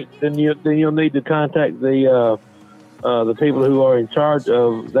 That's great. Then you'll need to contact the people who are in charge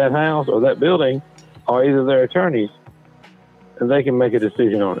of that house or that building, or either their attorneys, and they can make a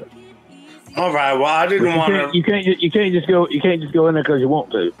decision on it. All right. Well, I didn't want to. You can't just go in there because you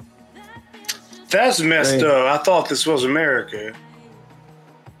want to. That's messed up. I thought this was America.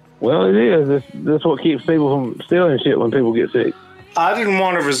 Well, it is. That's what keeps people from stealing shit when people get sick. I didn't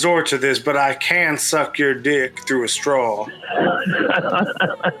want to resort to this, but I can suck your dick through a straw.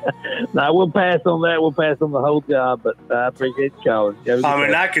 Now, we'll pass on that. We'll pass on the whole job, but I appreciate you calling.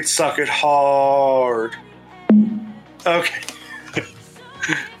 I could suck it hard. Okay.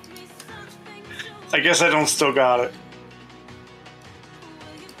 I guess I don't still got it.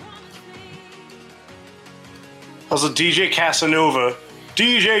 Also, DJ Casanova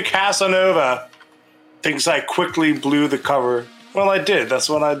thinks I quickly blew the cover. Well, I did. That's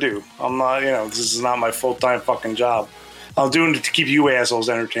what I do. I'm not, this is not my full-time fucking job. I'm doing it to keep you assholes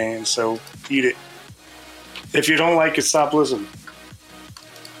entertained, so eat it. If you don't like it, stop listening.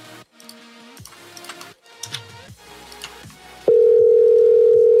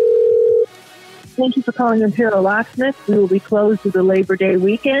 Thank you for calling Imperial Locksmith. We will be closed through the Labor Day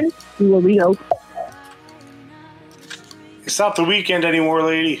weekend. We will reopen. It's not the weekend anymore,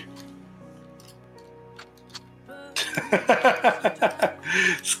 lady.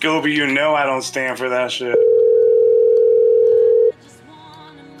 Scobie, you know I don't stand for that shit.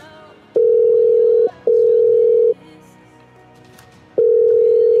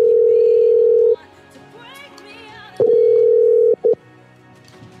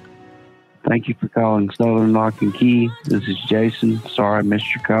 Thank you for calling Southern Lock and Key. This is Jason. Sorry I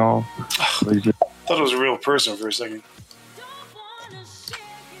missed your call. Please. I thought it was a real person for a second.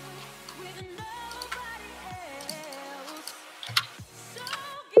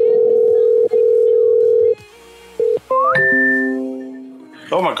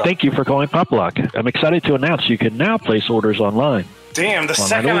 Oh my God. Thank you for calling Pop Lock. I'm excited to announce you can now place orders online. Damn, the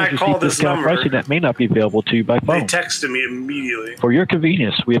second I called this number, pricing that may not be available to you by phone. they texted me immediately. For your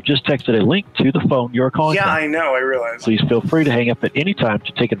convenience, we have just texted a link to the phone you're calling Yeah, from. I know, I realize. Please feel free to hang up at any time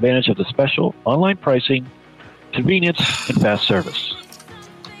to take advantage of the special online pricing, convenience, and fast service.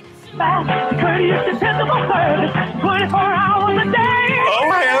 Fast, courteous, dependable service, 24 hours a day. Oh,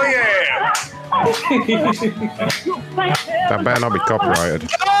 hell yeah. That better not be copyrighted.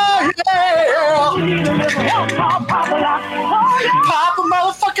 Oh, yeah. Papa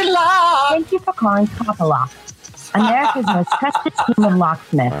motherfucking Lock. Thank you for calling Papa Lock, America's most trusted team of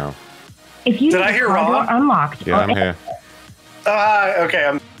locksmiths. Wow. If you Did need I hear a car wrong? door unlocked, Yeah, I'm here.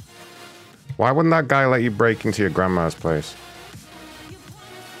 Okay, Why wouldn't that guy let you break into your grandma's place?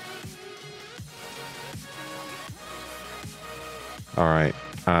 Alright.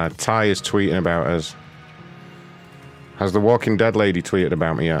 Ty is tweeting about us. Has the Walking Dead lady tweeted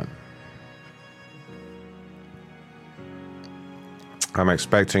about me yet? I'm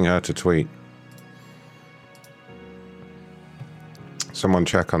expecting her to tweet. Someone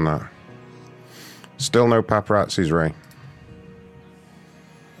check on that. Still no paparazzis, Ray.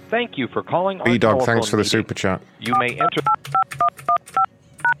 Thank you for calling our B-Dog, telephone thanks for the meeting. super chat. You may enter.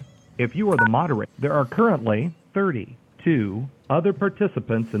 If you are the moderator, there are currently 32 other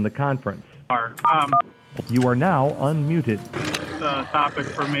participants in the conference. You are now unmuted. The topic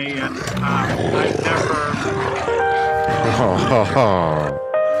for me, and I've never.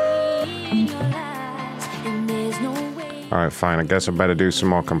 Alright, fine. I guess I better do some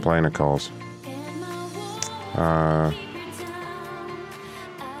more complainer calls.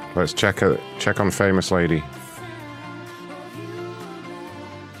 Let's check on Famous Lady.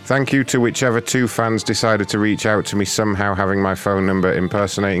 Thank you to whichever two fans decided to reach out to me somehow having my phone number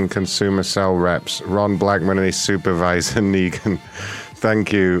impersonating consumer cell reps, Ron Blackman and his supervisor, Negan.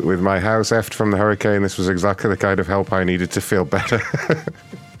 Thank you. With my house effed from the hurricane, this was exactly the kind of help I needed to feel better.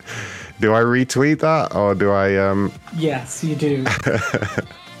 Do I retweet that, or do I... Yes, you do.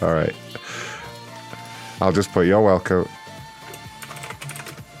 All right. I'll just put you're welcome.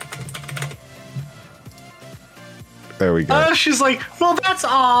 There we go. She's like, well, that's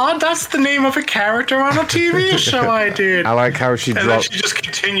odd. That's the name of a character on a TV show I did. I like how she and dropped. Then she just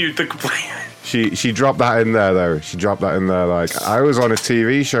continued the complaint. She dropped that in there though. She dropped that in there like I was on a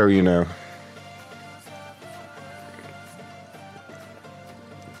TV show, you know.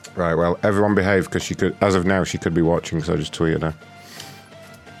 Right. Well, everyone behave because she could. As of now, she could be watching. So I just tweeted her.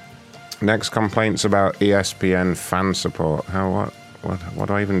 Next complaint's about ESPN fan support. What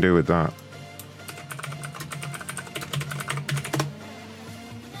do I even do with that?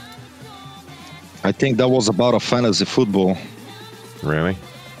 I think that was about a fantasy football. Really?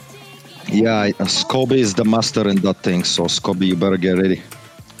 Yeah, Scobie is the master in that thing, so Scobie, you better get ready.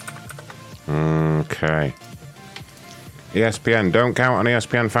 Okay. ESPN, don't count on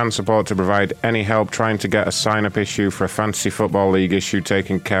ESPN fan support to provide any help trying to get a sign-up issue for a fantasy football league issue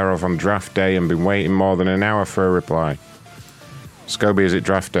taken care of on draft day and been waiting more than an hour for a reply. Scobie, is it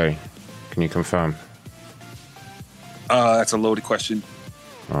draft day? Can you confirm? That's a loaded question.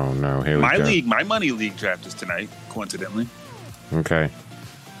 Oh no, here we go. My money league draft is tonight, coincidentally. Okay.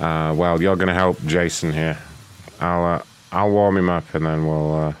 Well, you're going to help Jason here. I'll warm him up and then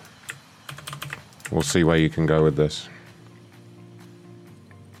we'll see where you can go with this.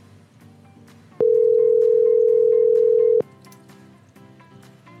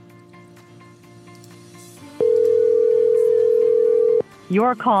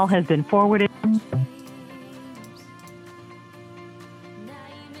 Your call has been forwarded.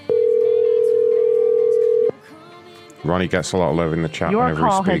 Ronnie gets a lot of love in the chat Your whenever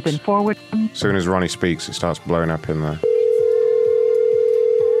call he has speaks. been forwarded. As soon as Ronnie speaks, it starts blowing up in there.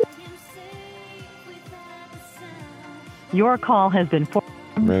 Your call has been forwarded.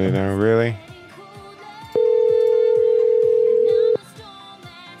 Really? No, really?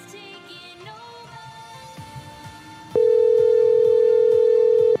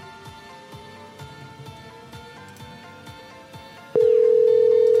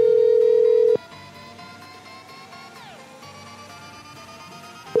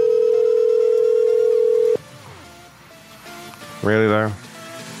 Really though?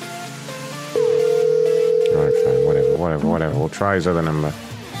 Alright, fine, whatever. We'll try his other number.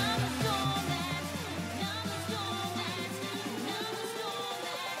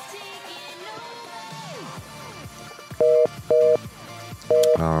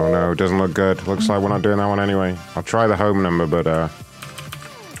 Oh no, it doesn't look good. Looks like we're not doing that one anyway. I'll try the home number, but I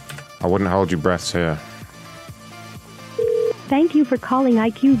wouldn't hold your breaths here. Thank you for calling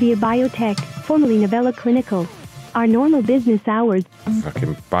IQVIA Biotech, formerly Novella Clinical. Our normal business hours.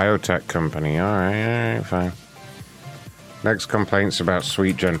 Fucking biotech company. Alright, fine. Next complaint's about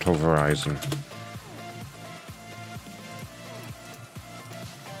Sweet Gentle Verizon.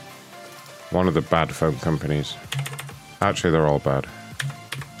 One of the bad phone companies. Actually, they're all bad.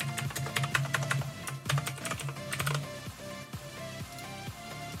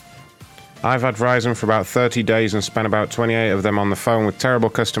 I've had Verizon for about 30 days and spent about 28 of them on the phone with terrible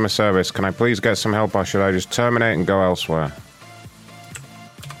customer service. Can I please get some help or should I just terminate and go elsewhere?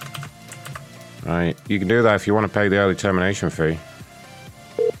 Right, you can do that if you want to pay the early termination fee.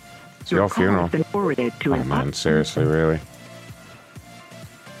 It's your funeral. Oh man, seriously, really?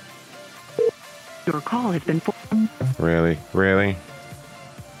 Your call has been Really? Really?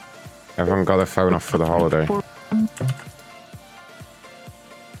 Everyone got their phone off for the holiday.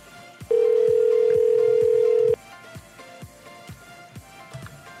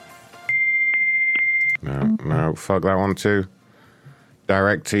 No, fuck that one too.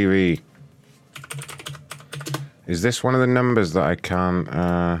 DirecTV. Is this one of the numbers that I can't,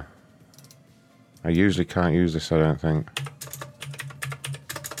 I usually can't use this, I don't think.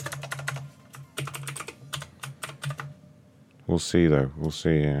 We'll see though, we'll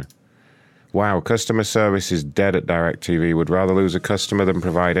see, yeah. Wow, customer service is dead at DirecTV. Would rather lose a customer than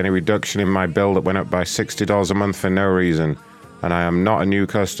provide any reduction in my bill that went up by $60 a month for no reason. And I am not a new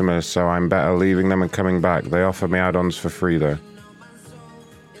customer, so I'm better leaving them and coming back. They offer me add-ons for free, though.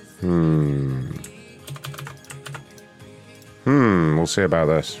 We'll see about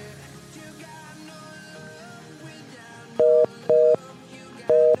this.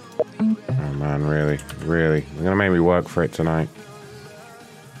 Oh, man, really? Really? They're gonna make me work for it tonight.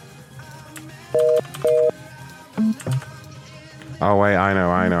 Oh, wait, I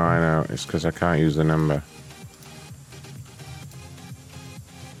know. It's because I can't use the number.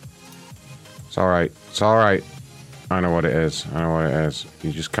 It's alright. I know what it is.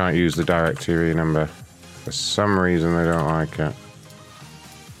 You just can't use the DirecTV number. For some reason, they don't like it.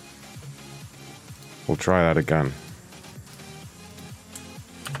 We'll try that again.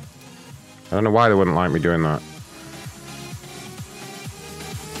 I don't know why they wouldn't like me doing that.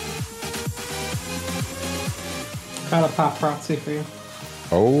 Got a paparazzi for you.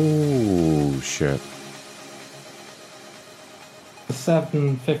 Oh, shit.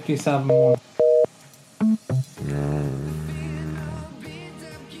 757 one.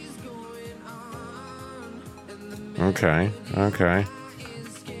 Okay, okay.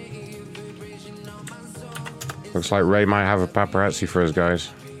 Looks like Ray might have a paparazzi for us, guys.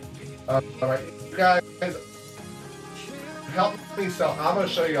 Alright, guys, help me sell. I'm going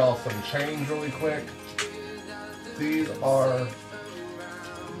to show y'all some change really quick. These are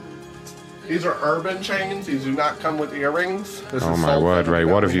urban chains. These do not come with earrings. This Oh is my sold word, separately.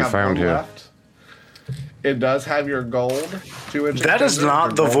 Ray, what We have you have found one here? left. It does have your gold 2-inch. That is extender, not your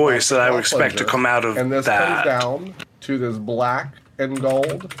the gold voice that I would closure. expect to come out of And this that. comes down to this black and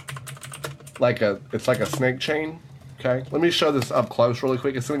gold, it's like a snake chain. Okay, let me show this up close really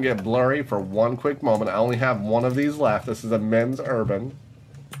quick. It's gonna get blurry for one quick moment. I only have one of these left. This is a men's urban.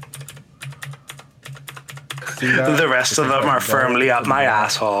 See that? The rest of them are firmly up my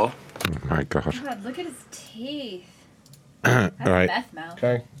asshole. Oh my god. God, look at his teeth. Alright. Meth mouth.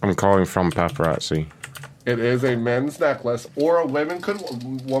 Okay. I'm calling from paparazzi. It is a men's necklace, or a woman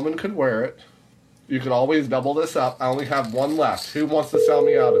could wear it. You can always double this up. I only have one left. Who wants to sell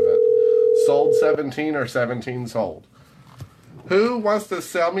me out of it? Sold 17 or 17 sold? Who wants to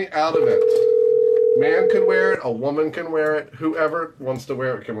sell me out of it? Man can wear it. A woman can wear it. Whoever wants to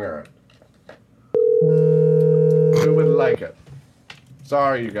wear it can wear it. Who would like it?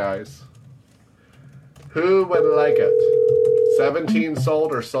 Sorry, you guys. Who would like it? 17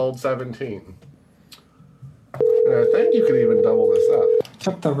 sold or sold 17? And I think you could even double this up.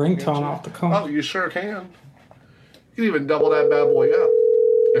 Took the ringtone off the call. Oh, you sure can. You can even double that bad boy up.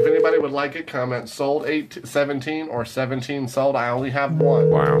 If anybody would like it, comment sold 17 or 17 sold. I only have one.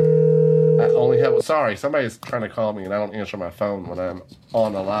 Wow. I only have. Sorry, somebody's trying to call me and I don't answer my phone when I'm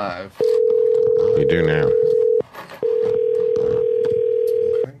on a live. You do now.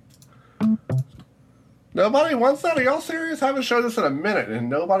 Nobody wants that? Are y'all serious? I haven't showed this in a minute and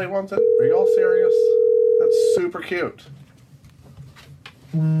nobody wants it? Are y'all serious? That's super cute.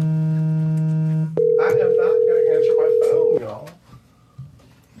 I am not going to answer my phone, y'all.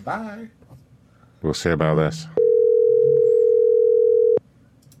 Bye. We'll see about this.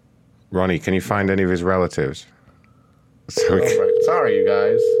 Ronnie, can you find any of his relatives? So Right. Sorry, you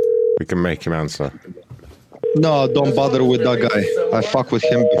guys. we can make him answer. No, don't bother with that guy. I fucked with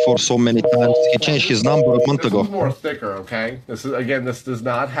him before so many times. He changed his number a month This ago. is more thicker, okay? This is again. This does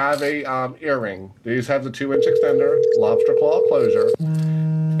not have a earring. These have the 2-inch extender, lobster claw closure,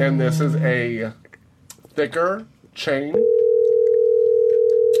 and this is a thicker chain.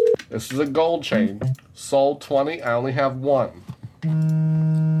 This is a gold chain. Sold 20. I only have one.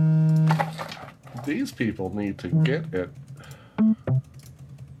 These people need to get it.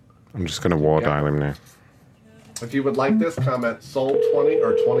 I'm just going to war dial him now. If you would like this, comment sold 20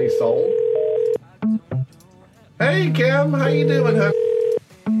 or 20 sold. Hey Kim, how you doing,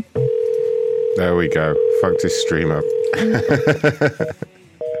 hun? There we go. Fucked his stream up.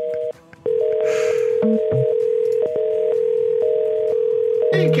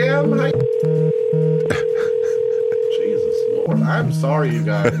 Hey Kim, how Jesus Lord, I'm sorry you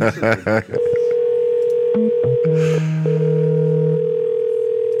guys. This is ridiculous.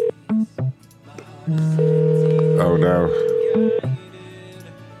 Oh no.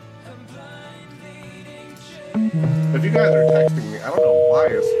 If you guys are texting me, I don't know why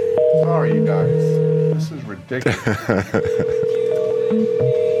it's... Sorry, you guys. This is ridiculous.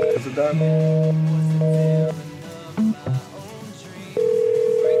 Is it done?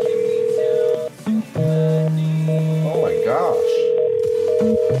 Oh my gosh.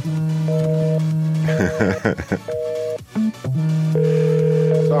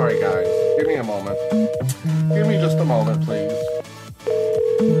 Sorry, guys. Give me a moment. Give me just a moment, please.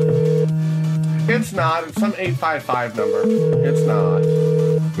 It's not. It's some 855 number. It's not.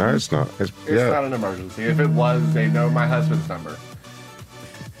 No, it's not. It's not an emergency. If it was, they know my husband's number.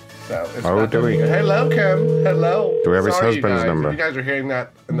 So it's Oh, not do we? Hello, Kim. Hello. Do we have his Sorry, you husband's guys. number? If you guys are hearing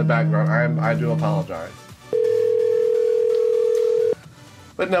that in the background, I do apologize.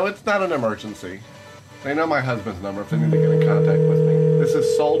 But no, it's not an emergency. They know my husband's number if they need to get in contact with me. This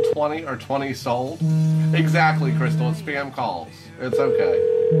is sold 20 or 20 sold. Exactly, Crystal. It's spam calls. It's okay.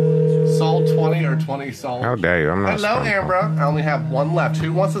 Sold 20 or 20 sold. How dare you? I'm not Hello, spam Ambra. I only have one left.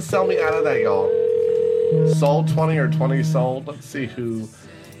 Who wants to sell me out of that, y'all? Sold 20 or 20 sold. Let's see who.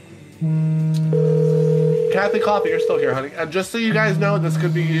 Kathy Coffee, you're still here, honey. Just so you guys know, this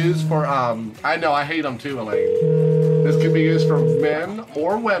could be used for, I know, I hate them too, Elaine. This could be used for men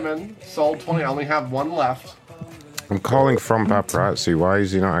or women. Sold 20. I only have one left. I'm calling from paparazzi. Why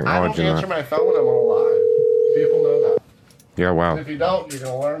is he not I don't acknowledging answer that? my phone when I'm on live. People know that. Yeah, well. If you don't, you're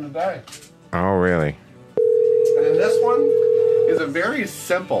going to learn today. Oh, really? And then this one is a very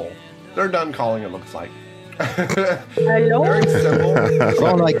simple. They're done calling, it looks like. Hello? Very simple.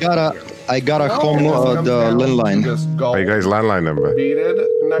 Ron, I got a home the landline. Oh, you guys' landline number? Beaded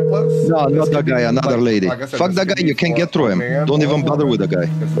necklace. No, not that guy, another lady. like I said, Fuck this that could guy, be you can't for get through a him. man Don't or even a bother woman. with the guy.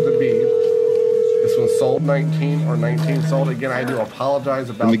 This is a bead. This one's sold 19 or 19 sold. Again, I do apologize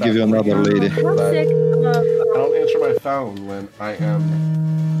about that. Let me give you another lady. I don't answer my phone when I am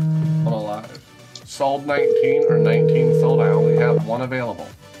on a live. Sold 19 or 19 sold. I only have one available.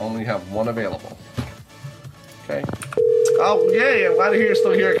 Only have one available. Okay. Oh, yay. I'm glad to hear you're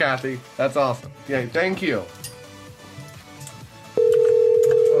still here, Kathy. That's awesome. Yay. Thank you.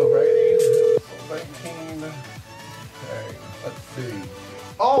 Alrighty. Sold 19. Okay. Let's see.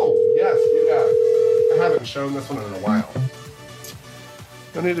 Oh, yes, you guys. I haven't shown this one in a while.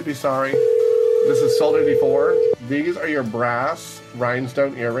 No need to be sorry. This is Sold 84. These are your brass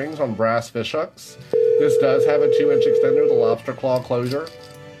rhinestone earrings on brass fishhooks. This does have a 2-inch extender with a lobster claw closure.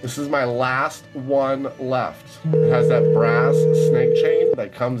 This is my last one left. It has that brass snake chain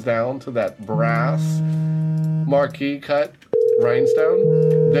that comes down to that brass marquee cut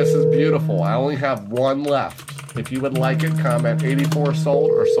rhinestone. This is beautiful. I only have one left. If you would like it, comment 84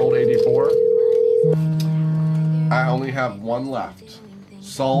 sold or sold 84. I only have one left.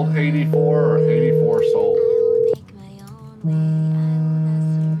 Sold 84 or 84 sold.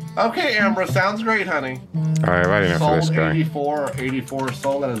 Okay, Ambra, sounds great, honey. Alright, ready enough for this Sold guy. 84 or 84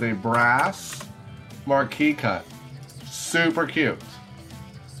 sold. That is a brass marquee cut. Super cute.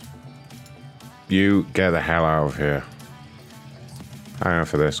 You get the hell out of here. I know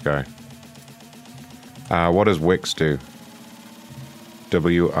for this guy. What does Wix do?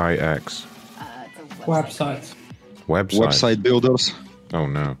 W-I-X. Websites. Website builders. Oh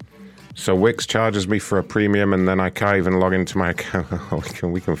no. So Wix charges me for a premium and then I can't even log into my account.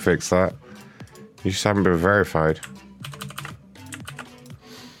 we can fix that. You just haven't been verified.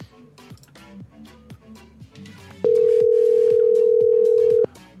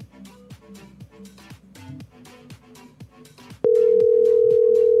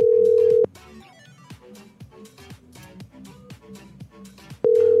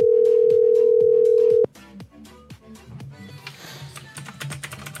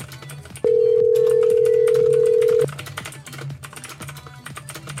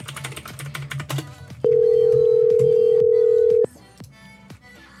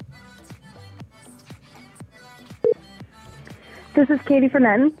 This is Katie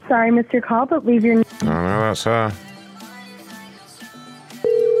Fernetten. Sorry, missed your call, but leave your... Oh no, that's her.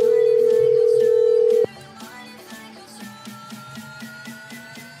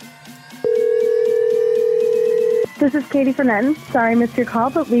 This is Katie Fernetten. Sorry, missed your call,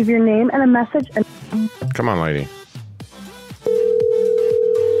 but leave your name and a message and... Come on, lady.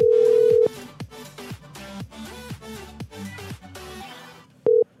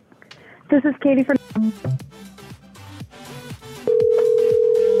 This is Katie Fernetten.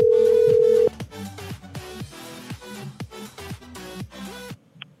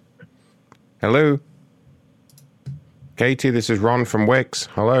 Hello? Katie, this is Ron from Wix.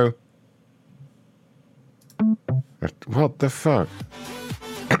 Hello? What the fuck?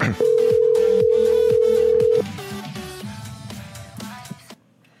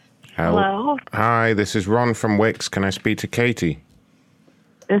 Hello? Hi, this is Ron from Wix. Can I speak to Katie?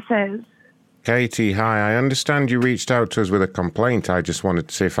 This is... Katie, hi. I understand you reached out to us with a complaint. I just wanted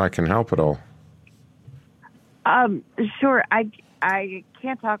to see if I can help at all. Sure. I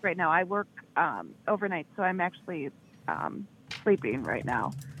can't talk right now. I work overnight, so I'm actually sleeping right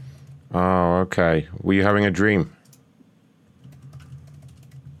now. Oh, okay. Were you having a dream?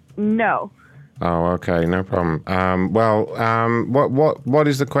 No. Oh, okay. No problem. What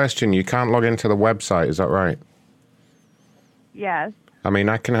is the question? You can't log into the website, is that right? Yes. I mean,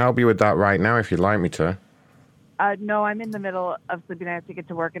 I can help you with that right now if you'd like me to. No, I'm in the middle of sleeping. I have to get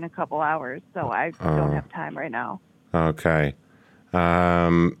to work in a couple hours, so I don't have time right now. Okay.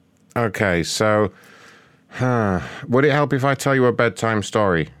 Okay, so... would it help if I tell you a bedtime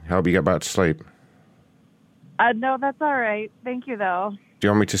story? Help you get back to sleep? No, that's all right. Thank you, though. Do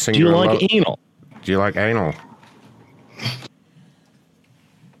you want me to sing Do you a like anal? Do you like anal?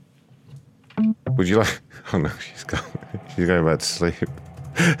 Would you like... Oh, no, she's going back to sleep.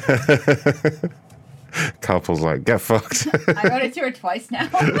 Couple's like, get fucked. I wrote it to her twice now.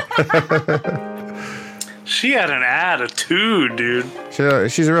 She had an attitude, dude.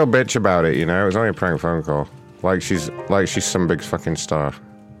 She's a real bitch about it, you know. It was only a prank phone call. Like she's some big fucking star.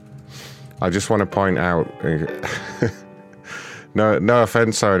 I just want to point out, no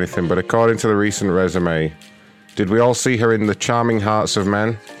offense or anything, but according to the recent resume, Did we all see her in The Charming Hearts of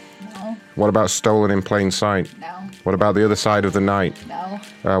Men? No. What about Stolen in Plain Sight? No. What about The Other Side of the Night?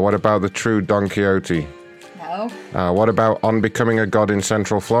 No. What about The True Don Quixote? No. What about On Becoming a God in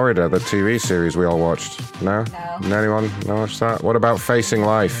Central Florida, the TV series we all watched? No? No. Anyone watch that? What about Facing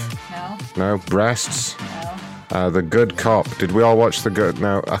Life? No. No? Breasts? No. The Good Cop. Did we all watch The Good...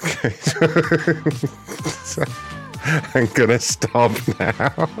 No. Okay. So, I'm gonna stop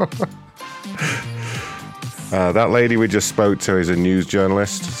now. That lady we just spoke to is a news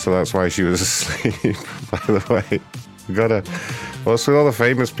journalist, so that's why she was asleep, by the way. We gotta... What's with all the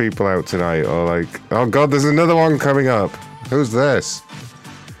famous people out tonight? Or like... Oh god, there's another one coming up. Who's this?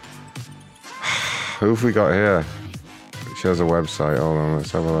 Who have we got here? She has a website. Hold on,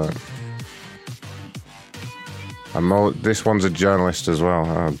 let's have a look. This one's a journalist as well.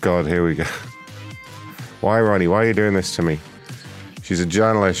 Oh god, here we go. Why, Ronnie? Why are you doing this to me? She's a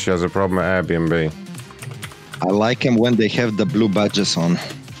journalist. She has a problem at Airbnb. I like him when they have the blue badges on.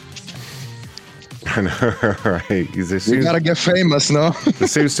 I know, right? You gotta get famous, no? There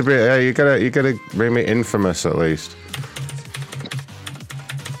seems to be. Yeah, you gotta make me infamous at least.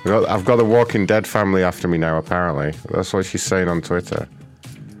 I've got the Walking Dead family after me now. Apparently, that's what she's saying on Twitter.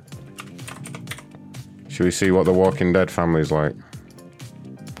 Should we see what the Walking Dead family's like?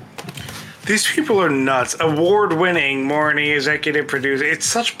 These people are nuts. Award-winning morning executive producer. It's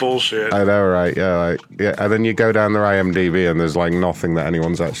such bullshit. I know, right? Yeah, and then you go down their IMDb and there's like nothing that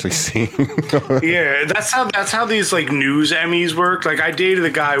anyone's actually seen. Yeah, that's how these like news Emmys work. Like I dated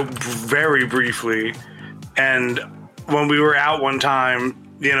a guy very briefly, and when we were out one time,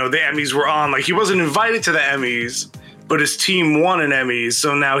 you know, the Emmys were on. Like he wasn't invited to the Emmys, but his team won an Emmys,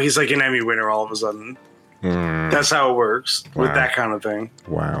 so now he's like an Emmy winner all of a sudden. That's how it works with that kind of thing.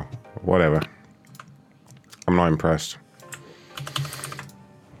 Wow. Whatever. I'm not impressed.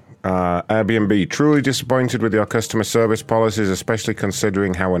 Airbnb, truly disappointed with your customer service policies, especially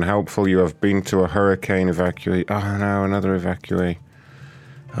considering how unhelpful you have been to a hurricane evacuee. Oh no, another evacuee.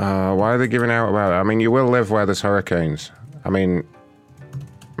 Why are they giving out about it? I mean, you will live where there's hurricanes. I mean,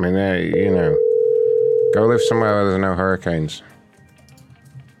 you know, go live somewhere where there's no hurricanes.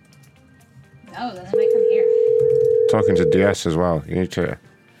 No, then they might come here. Talking to DS as well. You need to...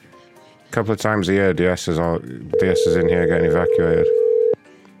 A couple of times a year, DS is in here getting evacuated.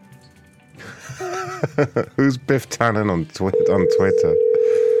 Who's Biff Tannen on Twitter?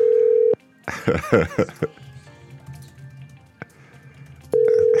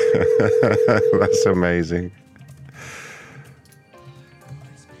 That's amazing.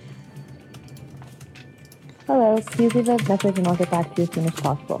 Hello, please leave a message and I'll get back to you as soon as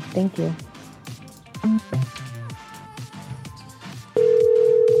possible. Thank you.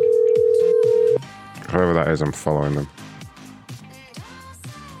 Whoever that is, I'm following them.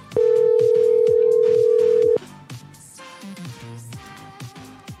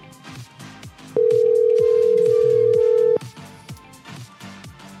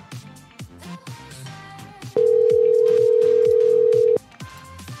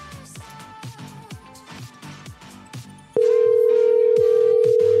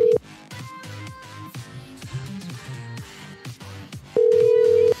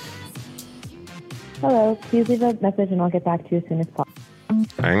 Hello, please leave a message and I'll get back to you as soon as possible. I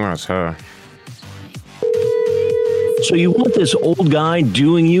think that's her. So you want this old guy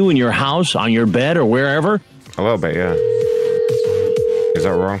doing you in your house, on your bed, or wherever? A little bit, yeah. Is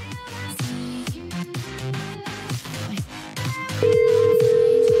that wrong?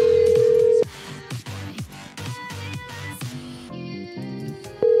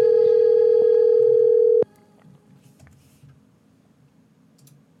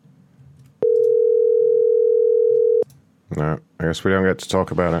 No, I guess we don't get to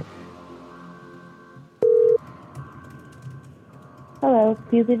talk about it. Hello,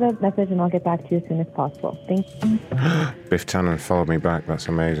 please leave a message and I'll get back to you as soon as possible. Thank you. Biff Tannen followed me back. That's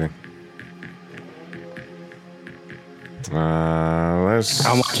amazing. Let's...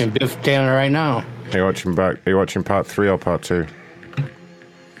 I'm watching Biff Tannen right now. Are you watching part 3 or part 2?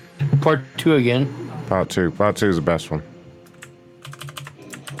 Part 2 again. Part 2. Part 2 is the best one.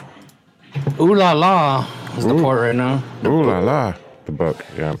 Ooh La La is the part right now. Ooh La La. The book,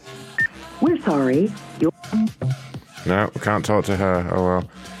 yeah. We're sorry. No, we can't talk to her. Oh well.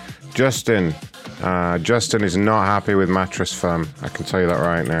 Justin. Justin is not happy with Mattress Firm. I can tell you that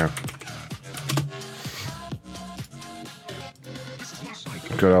right now.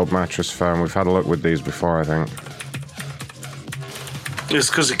 Good old Mattress Firm. We've had a look with these before, I think. It's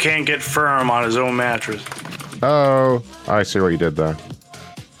because he can't get firm on his own mattress. Oh, I see what you did there.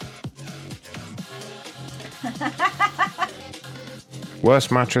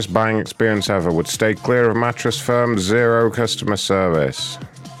 Worst mattress buying experience ever. Would stay clear of mattress firm. 0 customer service.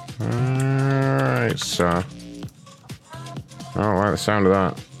 Alright, sir. I don't like the sound of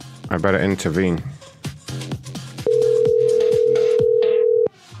that. I better intervene.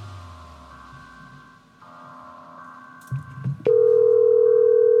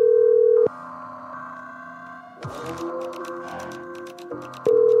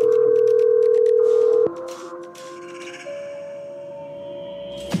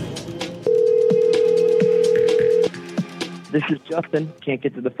 This is Justin. Can't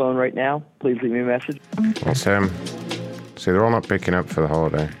get to the phone right now. Please leave me a message. That's him. See, they're all not picking up for the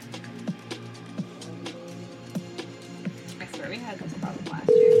holiday. I swear we had this problem last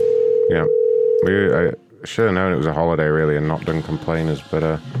year. Yeah. I should have known it was a holiday, really, and not done complainers, but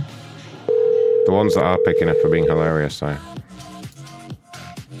the ones that are picking up are being hilarious, though.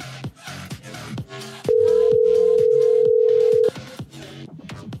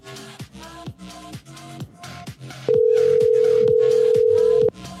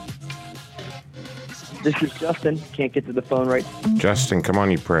 This is Justin. Can't get to the phone right. Justin, come on,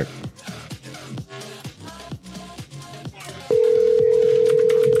 you prick.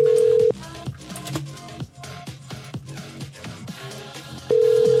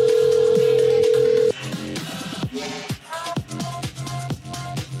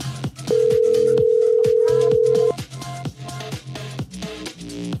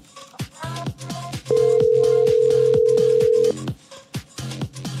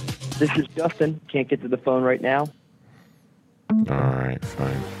 This is Justin. Can't get to the phone right now. Alright,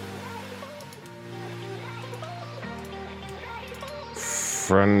 fine.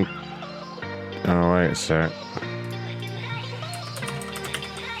 Oh, wait a sec.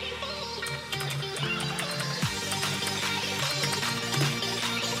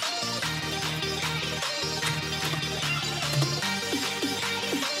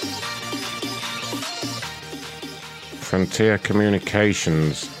 Frontier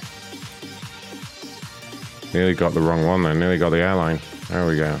Communications. Nearly got the wrong one then. Nearly got the airline. There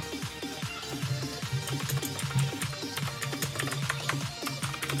we go.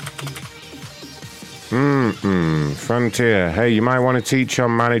 Frontier. Hey, you might want to teach your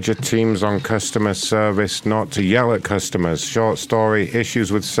manager teams on customer service not to yell at customers. Short story.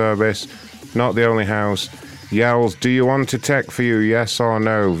 Issues with service. Not the only house. Yells, do you want to tech for you? Yes or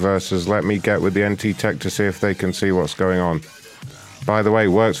no? Versus let me get with the NT Tech to see if they can see what's going on. By the way,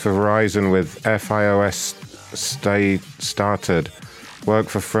 works for Verizon with FiOS started. Work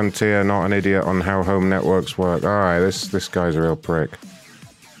for Frontier, not an idiot on how home networks work. Alright, this guy's a real prick.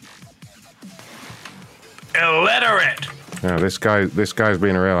 Illiterate! Yeah, this guy's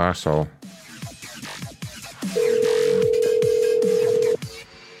being a real asshole.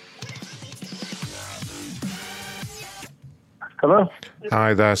 Hello?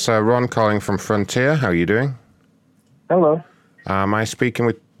 Hi there, sir. Ron calling from Frontier. How are you doing? Hello. Am I speaking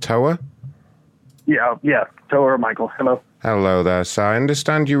with Toa? Yeah, Toa or Michael. Hello. Hello there, sir. I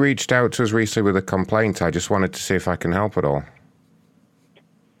understand you reached out to us recently with a complaint. I just wanted to see if I can help at all.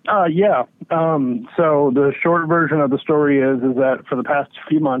 Yeah. So the short version of the story is that for the past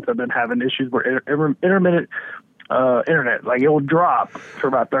few months I've been having issues where intermittent internet, like it will drop for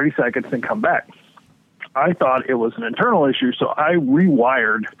about 30 seconds and come back. I thought it was an internal issue, so I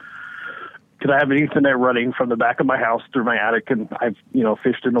rewired, because I have an Ethernet running from the back of my house through my attic, and I've,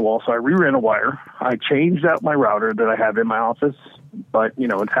 fished in the wall, so I reran a wire. I changed out my router that I have in my office, but,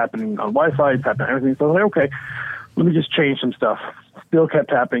 it's happening on Wi-Fi, it's happening on everything, so I was like, okay, let me just change some stuff. Still kept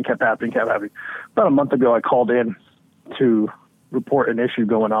happening. About a month ago, I called in to report an issue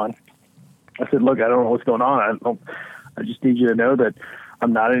going on. I said, look, I don't know what's going on. I just need you to know that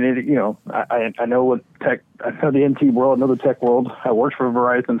I'm not an idiot. I know what tech, I know the NT world, I know the tech world. I worked for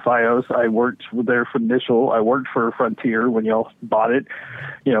Verizon FiOS. I worked there for Initial. I worked for Frontier when y'all bought it.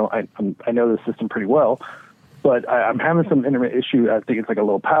 I know the system pretty well, but I'm having some internet issue. I think it's like a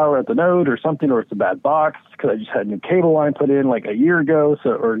low power at the node or something, or it's a bad box, because I just had a new cable line put in like a year ago,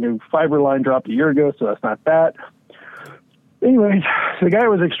 or a new fiber line dropped a year ago, so that's not that. Anyways, the guy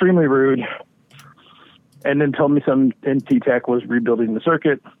was extremely rude, and then told me some NT Tech was rebuilding the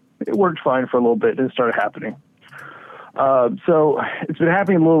circuit. It worked fine for a little bit, and it started happening. So it's been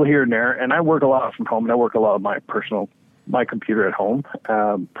happening a little here and there, and I work a lot from home, and I work a lot of my computer at home,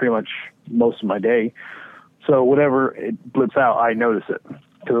 pretty much most of my day. So whenever it blips out, I notice it,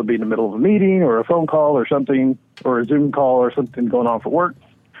 because it'll be in the middle of a meeting or a phone call or something, or a Zoom call or something going on for work,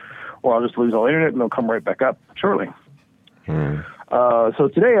 or I'll just lose all internet and it'll come right back up shortly. So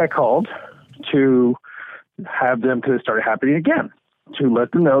today I called to have them, because it started happening again, to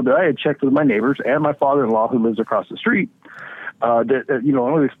let them know that I had checked with my neighbors and my father-in-law, who lives across the street, I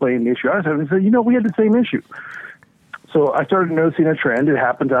was explaining the issue I was having. He said, we had the same issue. So I started noticing a trend. It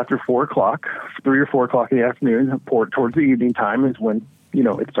happens after 4 o'clock, 3 or 4 o'clock in the afternoon, towards the evening time is when,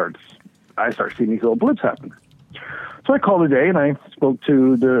 I start seeing these little blips happen. So I called today and I spoke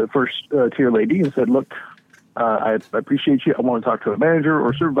to the first tier lady and said, look, I appreciate you. I want to talk to a manager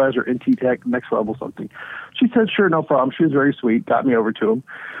or supervisor, NT Tech, next level something. She said, sure, no problem. She was very sweet, got me over to him.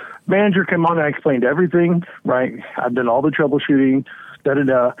 Manager came on and I explained everything, right? I've done all the troubleshooting,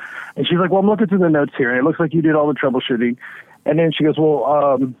 da-da-da. And she's like, well, I'm looking through the notes here, and it looks like you did all the troubleshooting. And then she goes, well,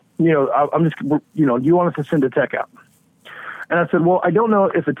 I'm just, do you want us to send a tech out? And I said, well, I don't know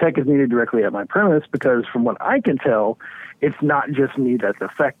if a tech is needed directly at my premise because from what I can tell, it's not just me that's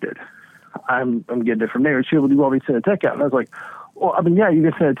affected. I'm getting it from there. She said, well, do you want me to send a tech out? And I was like, well, yeah, you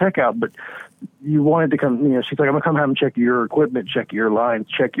can send a tech out, but you wanted to come, she's like, I'm going to come have them check your equipment, check your lines,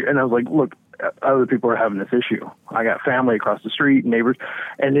 and I was like, look, other people are having this issue. I got family across the street, neighbors.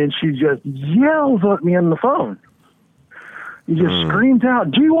 And then she just yells at me on the phone. He just screams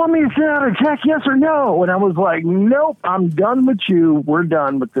out, do you want me to send out a tech, yes or no? And I was like, nope, I'm done with you. We're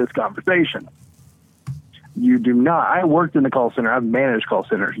done with this conversation. You do not. I worked in the call center. I've managed call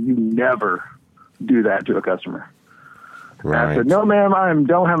centers. You never do that to a customer. Right. I said, no, ma'am, I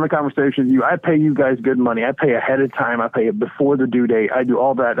don't have a conversation with you. I pay you guys good money. I pay ahead of time. I pay it before the due date. I do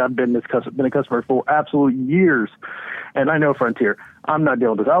all that. I've been a customer for absolute years. And I know Frontier. I'm not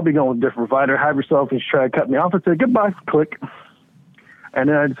dealing with this. I'll be going with a different provider. Have yourself and try to cut me off and say, goodbye, click. And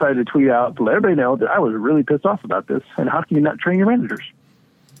then I decided to tweet out to let everybody know that I was really pissed off about this. And how can you not train your managers?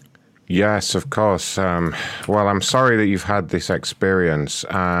 Yes, of course. Well, I'm sorry that you've had this experience.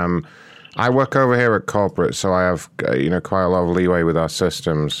 I work over here at corporate, so I have quite a lot of leeway with our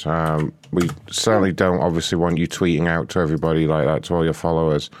systems. We certainly don't obviously want you tweeting out to everybody like that, to all your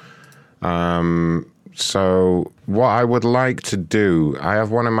followers. So what I would like to do, I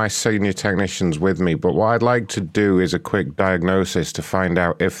have one of my senior technicians with me, but what I'd like to do is a quick diagnosis to find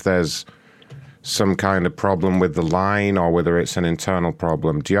out if there's some kind of problem with the line or whether it's an internal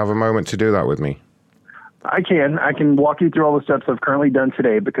problem. Do you have a moment to do that with me? I can walk you through all the steps I've currently done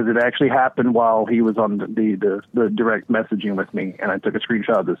today because it actually happened while he was on the direct messaging with me, and I took a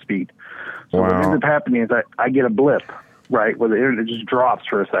screenshot of the speed. So what ends up happening is I get a blip, right, where the internet just drops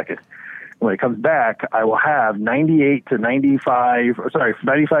for a second. When it comes back, I will have 98 to 98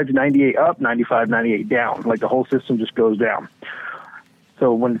 up, 95, 98 down. Like the whole system just goes down.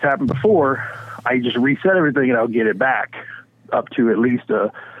 So when it's happened before, I just reset everything and I'll get it back up to at least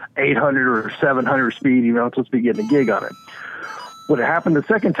a 800 or 700 speed, even though I'm supposed to be getting a gig on it. When it happened the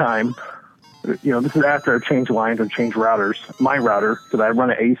second time, this is after I've changed lines and changed routers. My router, because I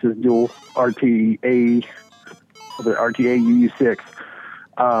run an ASUS dual RTA UU6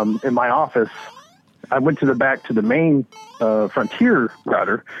 in my office, I went to the main Frontier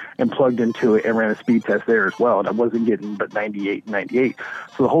router and plugged into it and ran a speed test there as well. And I wasn't getting but 98.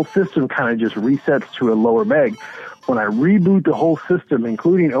 So the whole system kind of just resets to a lower meg. When I reboot the whole system,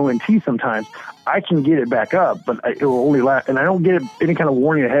 including ONT sometimes, I can get it back up, but it will only last, and I don't get any kind of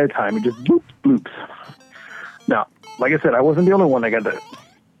warning ahead of time. It just bloops. Now, like I said, I wasn't the only one. I got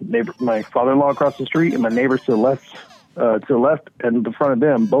my father-in-law across the street and my neighbors to the left and the front of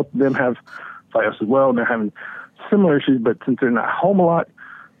them. Both of them have FiOS as well, and they're having similar issues, but since they're not home a lot,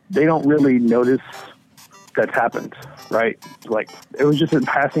 they don't really notice that's happened, right? Like, it was just a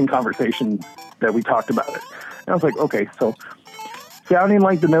passing conversation that we talked about it. And I was like, okay, so sounding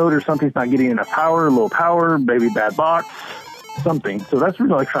like the node or something's not getting enough power, low power, maybe bad box, something. So that's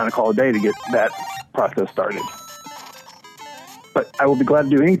really like trying to call a day to get that process started. But I will be glad to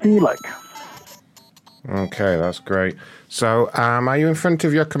do anything you like. Okay, that's great. So, are you in front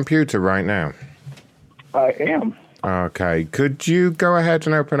of your computer right now? I am. Okay, could you go ahead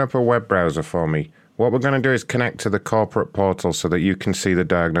and open up a web browser for me? What we're going to do is connect to the corporate portal so that you can see the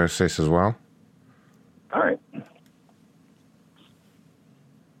diagnosis as well. All right.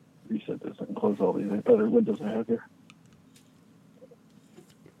 Reset this and close all these other windows I have here.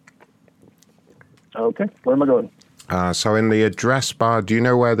 Okay, where am I going? So in the address bar, do you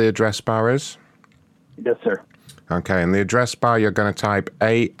know where the address bar is? Yes, sir. Okay, in the address bar, you're going to type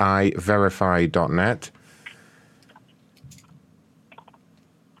aiverify.net.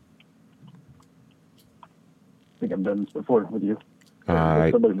 I think I've done this before with you.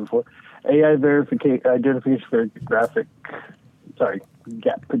 Somebody before. AI identification for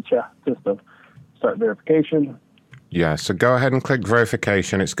GAPTCHA system. Start verification. Yeah, so go ahead and click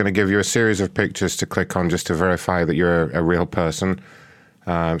verification. It's going to give you a series of pictures to click on just to verify that you're a real person.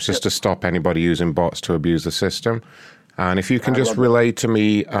 It's just to stop anybody using bots to abuse the system. And if you can just relay to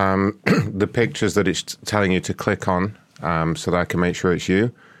me the pictures that it's telling you to click on, so that I can make sure it's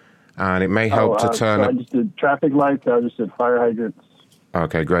you. And it may help to turn so up. I just did traffic lights. I just did fire hydrants.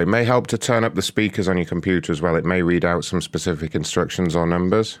 Okay, great. May help to turn up the speakers on your computer as well. It may read out some specific instructions or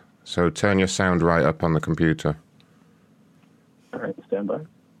numbers. So turn your sound right up on the computer. All right, stand by.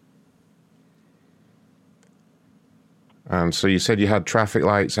 And so you said you had traffic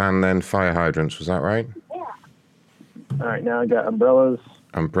lights and then fire hydrants. Was that right? All right, now I got umbrellas.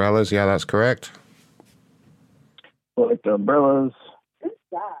 Umbrellas, yeah, that's correct. Select the umbrellas. Good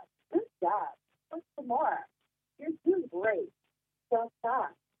job. Good job. What's some more? You're doing great. Don't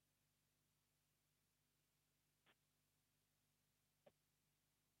stop.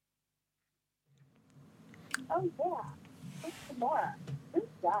 Oh, yeah. What's some more? Good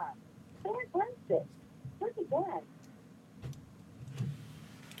job. Don't embrace it. Do it again.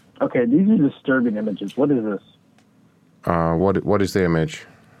 Okay, these are disturbing images. What is this? What is the image?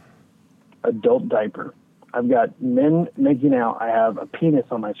 Adult diaper. I've got men making out. I have a penis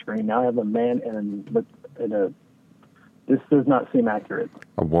on my screen. Now I have a man and a. This does not seem accurate.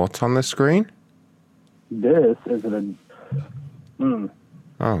 A what on the screen? This is an.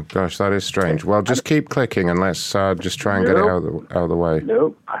 Oh gosh, that is strange. Well, just keep clicking and let's just try and get it out of the way.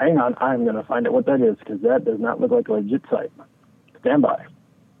 Nope. Hang on. I'm going to find out what that is because that does not look like a legit site. Stand by.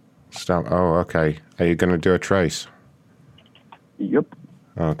 Stop. Oh, okay. Are you going to do a trace? Yep.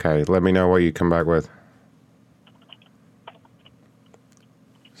 Okay. Let me know what you come back with.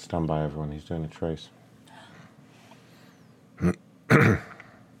 Stand by, everyone. He's doing a trace.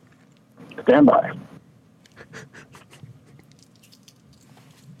 Stand by.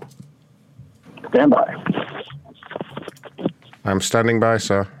 Stand by. I'm standing by,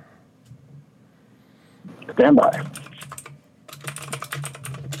 sir. Stand by.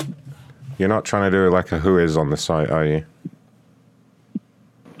 You're not trying to do like a who is on the site, are you?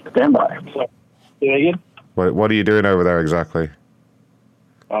 Stand by. Say that again? What are you doing over there exactly?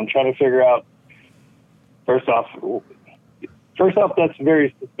 I'm trying to figure out. First off, that's a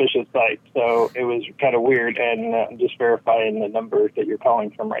very suspicious site, so it was kind of weird, and I'm just verifying the number that you're calling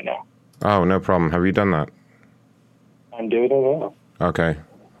from right now. Oh, no problem. Have you done that? I'm doing it now. Okay.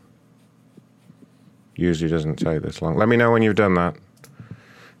 Usually doesn't take this long. Let me know when you've done that.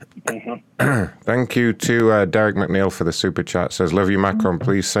 Thank you to Derek McNeil for the super chat. Says, love you, Macron.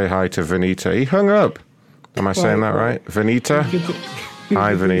 Please say hi to Vanita. He hung up. Am I saying that right? Vanita?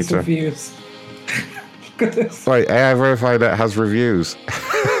 Hi, Vanita. Wait, AI Verified that has reviews.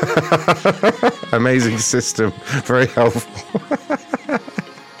 Amazing system. Very helpful.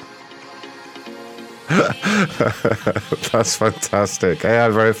 That's fantastic. AI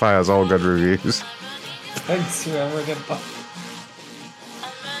Verify has all good reviews. Thanks, whoever get that.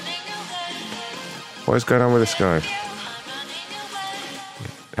 What is going on with this guy?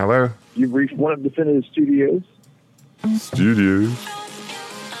 Hello? You've reached one of Definitive Studios.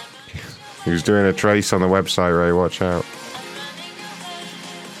 He's doing a trace on the website, Ray. Watch out.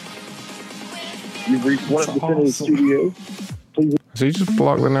 You've reached one of Definitive Studios. Please. So you just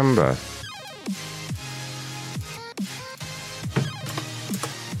block the number?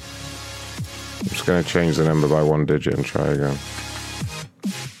 I'm just going to change the number by 1 digit and try again.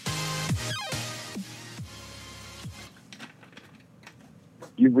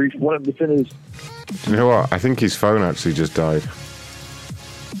 You've reached one of Definitive. You know what? I think his phone actually just died.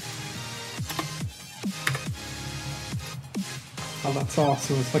 Oh, that's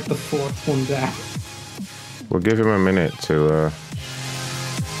awesome. It's like the 4th one down. We'll give him a minute to...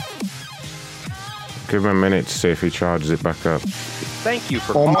 give him a minute to see if he charges it back up. Thank you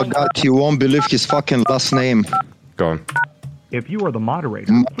for Oh my god, you won't believe his fucking last name. Go on. If you are the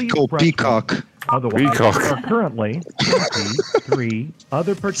moderator, Michael Peacock. Otherwise, Peacock. there are currently 23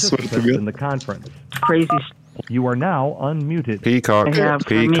 other participants in the conference. Crazy. You are now unmuted. Peacock.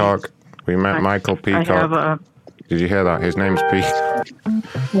 Peacock. We met Michael Peacock. I have Did you hear that? His name's Pete.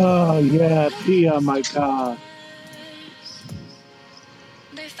 Oh, yeah. Oh, my God.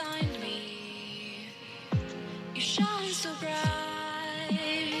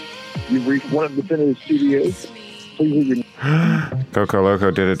 You've reached one of Definitive Studios. Please leave your... Coco Loco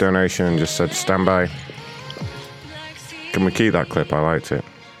did a donation and just said, stand by. Can we keep that clip? I liked it.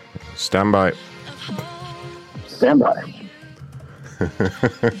 Stand by. Stand by.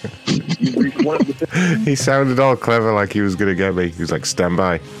 You've reached one of the... He sounded all clever like he was going to get me. He was like, stand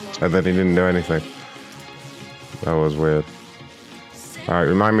by. And then he didn't do anything. That was weird. Alright,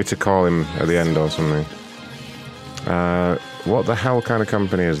 remind me to call him at the end or something. What the hell kind of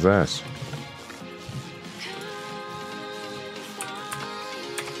company is this?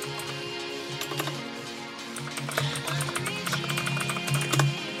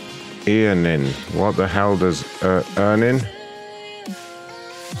 Earning. What the hell does earning?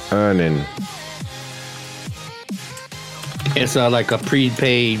 Earning. It's like a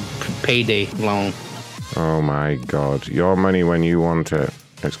prepaid payday loan. Oh my god. Your money when you want it.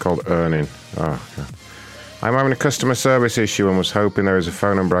 It's called earning. Oh, God. I'm having a customer service issue and was hoping there is a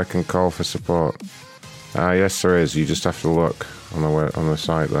phone number I can call for support. Yes, there is. You just have to look on the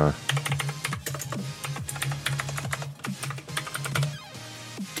site there.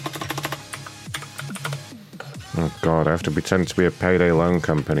 Oh God, I have to pretend to be a payday loan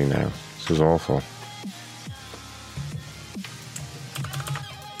company now. This is awful.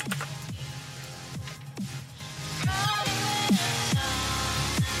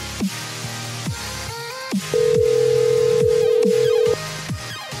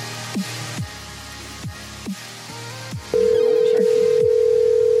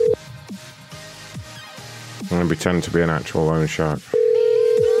 I'm going to pretend to be an actual loan shark.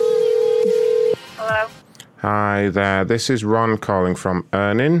 Hello? Hi there, this is Ron calling from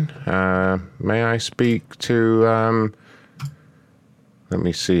Earning. May I speak to, let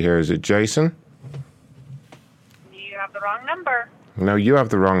me see here, is it Jason? You have the wrong number. No, you have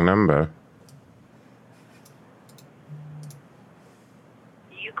the wrong number.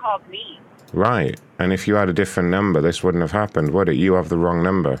 You called me. Right, and if you had a different number, this wouldn't have happened, would it? You have the wrong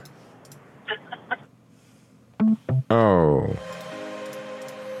number. Oh.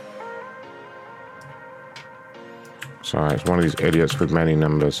 Sorry, it's one of these idiots with many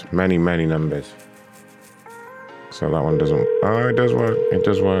numbers. Many numbers. So that one doesn't... Oh, it does work. It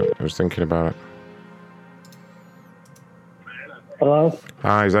does work. I was thinking about it. Hello?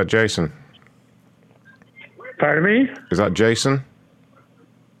 Hi, is that Jason? Pardon me? Is that Jason?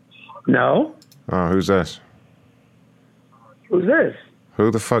 No. Oh, who's this? Who's this?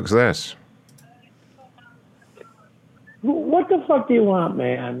 Who the fuck's this? What the fuck do you want,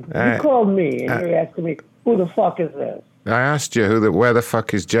 man? You called me and you're asking me, who the fuck is this? I asked you where the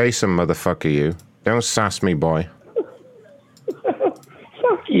fuck is Jason, motherfucker, you. Don't sass me, boy.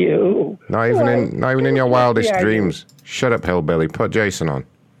 Fuck you. Not even in your wildest dreams. Shut up, hillbilly. Put Jason on.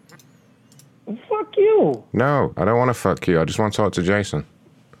 Fuck you. No, I don't want to fuck you. I just want to talk to Jason.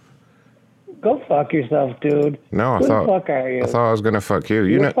 Go fuck yourself, dude. No, Who the fuck are you? I thought I was gonna fuck you.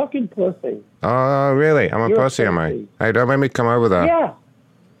 You're a fucking pussy. Oh, really? I'm a pussy, am I? Hey, don't make me come over there. Yeah.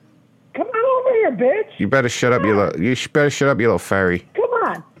 Come on over here, bitch. You better shut up, you better shut up, you little fairy. Come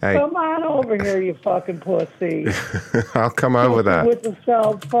on. Hey. Come on over here, you fucking pussy. I'll come over there. With the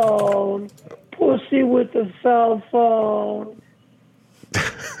cell phone. Pussy with the cell phone.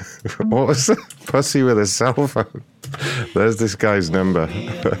 What was that? Pussy with a cell phone. There's this guy's number.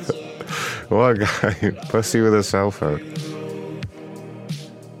 What guy? Pussy with a cell phone.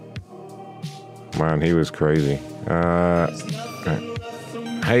 Man, he was crazy. I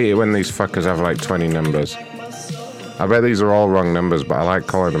hate it when these fuckers have like 20 numbers. I bet these are all wrong numbers, but I like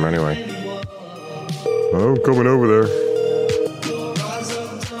calling them anyway. I'm coming over there.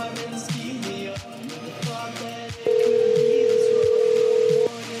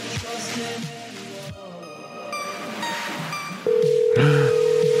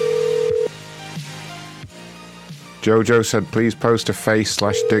 Jojo said, please post a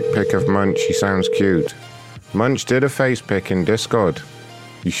face/dick pic of Munch. He sounds cute. Munch did a face pic in Discord.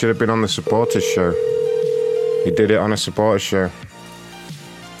 You should have been on the supporters show. He did it on a supporters show.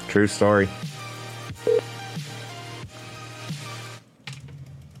 True story.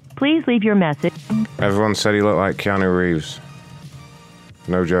 Please leave your message. Everyone said he looked like Keanu Reeves.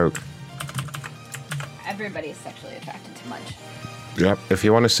 No joke. Everybody's sexually attracted to Munch. Yep. If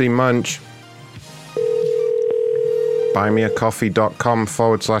you want to see Munch,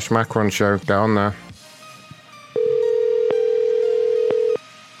 buymeacoffee.com/Macron show. Get on there.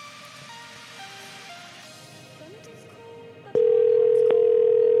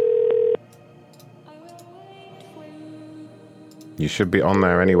 You should be on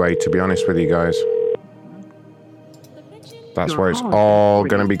there anyway, to be honest with you guys. That's where it's all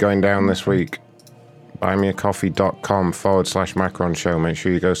going to be going down this week. buymeacoffee.com/Macron show. Make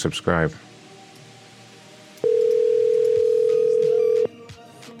sure you go subscribe.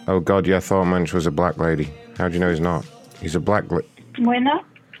 Oh God, yeah, I thought Munch was a black lady. How do you know he's not? He's a black lady. Bueno.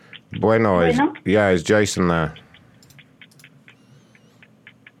 Bueno. Is Jason there?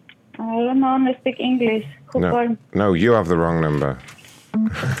 I don't know, I speak English. No, you have the wrong number.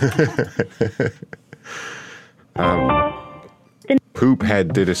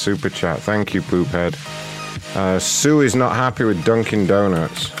 Poophead did a super chat. Thank you, Poophead. Sue is not happy with Dunkin'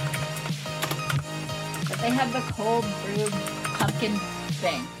 Donuts. But they have the cold brewed pumpkin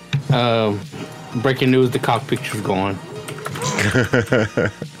thing. Breaking news: the cock picture's gone.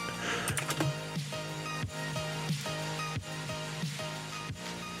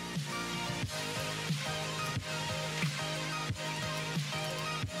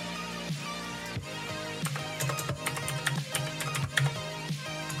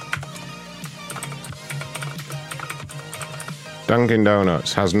 Dunkin'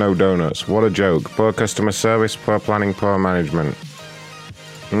 Donuts has no donuts. What a joke. Poor customer service, poor planning, poor management.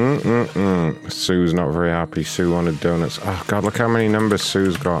 Sue's not very happy. Sue wanted donuts. Oh, God, look how many numbers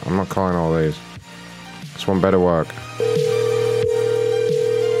Sue's got. I'm not calling all these. This one better work.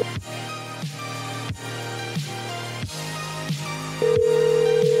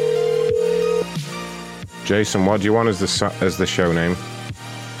 Jason, what do you want as the show name?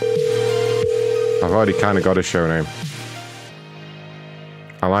 I've already kind of got a show name.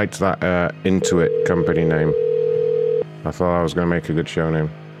 I liked that Intuit company name. I thought I was going to make a good show name.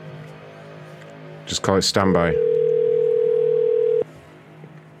 Just call it Standby.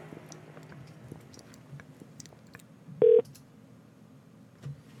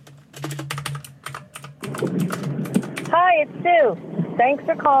 Hi, it's Sue. Thanks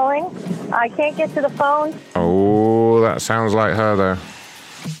for calling. I can't get to the phone. Oh, that sounds like her, though.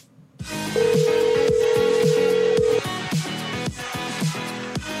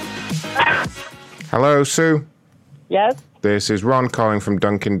 Hello, Sue. Yes? This is Ron calling from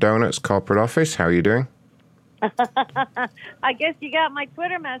Dunkin' Donuts corporate office. How are you doing? I guess you got my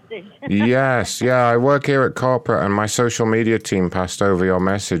Twitter message. Yes, yeah, I work here at corporate and my social media team passed over your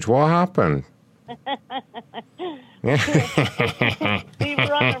message. What happened? We were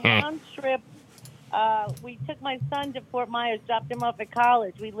on a round trip. We took my son to Fort Myers, dropped him off at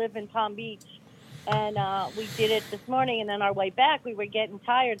college. We live in Palm Beach. And we did it this morning, and on our way back, we were getting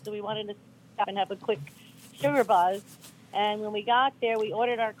tired, so we wanted to stop and have a quick sugar buzz. And when we got there, we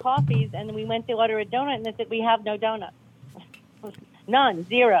ordered our coffees, and then we went to order a donut, and they said, we have no donuts. None,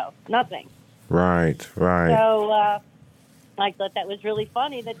 zero, nothing. Right. So I thought that was really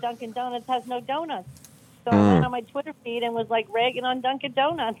funny that Dunkin' Donuts has no donuts. So I went on my Twitter feed and was like ragging on Dunkin'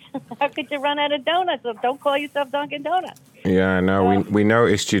 Donuts. How could you run out of donuts? So don't call yourself Dunkin' Donuts. Yeah, no, we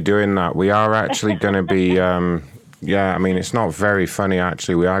noticed you doing that. We are actually going to be, yeah, I mean, it's not very funny,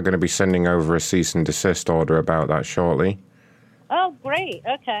 actually. We are going to be sending over a cease and desist order about that shortly. Oh, great.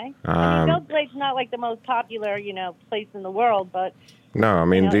 Okay. I mean, Belgrade's not like the most popular, place in the world, but no, I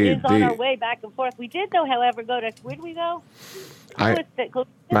mean, it's on our way back and forth. We did, though, however, go to, where did we go?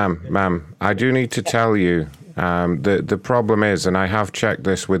 Ma'am, I do need to tell you, the problem is, and I have checked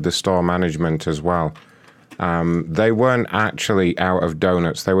this with the store management as well, they weren't actually out of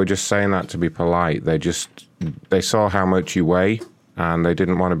donuts. They were just saying that to be polite. They saw how much you weigh, and they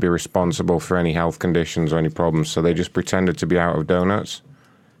didn't want to be responsible for any health conditions or any problems, so they just pretended to be out of donuts.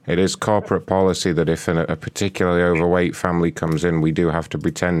 It is corporate policy that if a particularly overweight family comes in, we do have to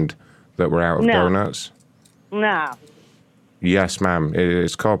pretend that we're out of donuts. No. Yes, ma'am. It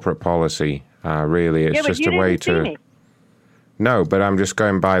is corporate policy. Really, it's just a way to. Me. No, but I'm just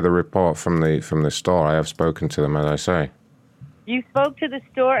going by the report from the store. I have spoken to them, as I say. You spoke to the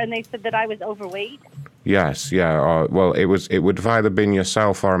store, and they said that I was overweight. Yes, yeah. Well, it would have either been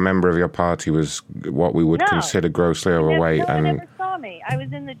yourself or a member of your party was what we would consider grossly overweight. They never saw me. I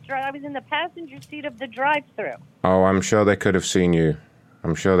was in the passenger seat of the drive-through. Oh, I'm sure they could have seen you.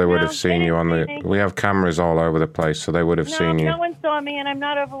 I'm sure they would have seen you on the. We have cameras all over the place, so they would have seen you. No one saw me, and I'm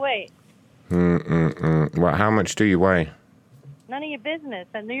not overweight. Well, how much do you weigh? None of your business,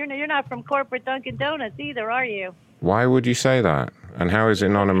 and you're not from corporate Dunkin' Donuts either, are you? Why would you say that? And how is it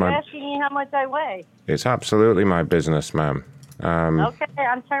none of my? You're asking me how much I weigh. It's absolutely my business, ma'am. Okay,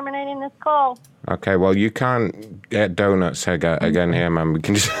 I'm terminating this call. Okay, well, you can't get donuts again here, ma'am. We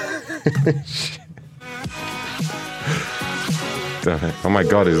can just. Oh my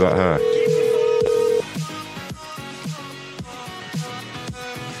God, is that her?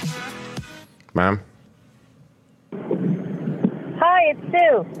 Ma'am? Hi, it's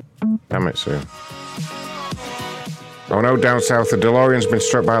Sue. Damn it, Sue. Oh no, down south, the DeLorean's been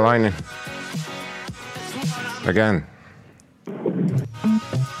struck by lightning. Again.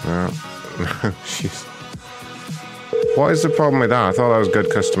 No. Jeez. What is the problem with that? I thought that was good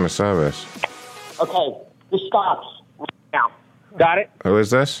customer service. Okay, this stops now. Got it? Who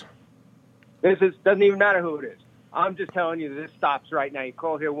is this? Doesn't even matter who it is. I'm just telling you that this stops right now. You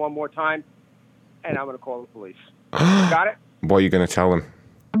call here one more time, and I'm going to call the police. Got it? What are you going to tell them?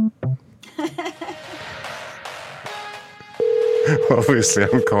 Obviously,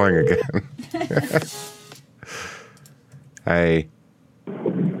 I'm calling again. Hey.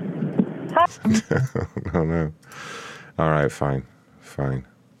 No. All right, fine.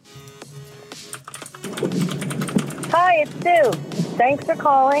 Hi, it's Sue. Thanks for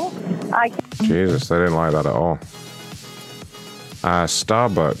calling. Jesus, they didn't like that at all.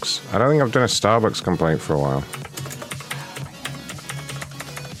 Starbucks. I don't think I've done a Starbucks complaint for a while.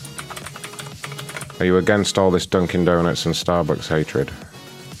 Are you against all this Dunkin' Donuts and Starbucks hatred?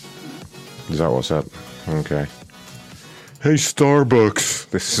 Is that what's up? Okay. Hey, Starbucks.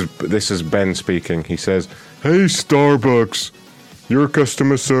 This is Ben speaking. He says, "Hey, Starbucks. Your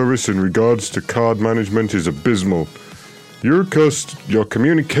customer service in regards to card management is abysmal. Your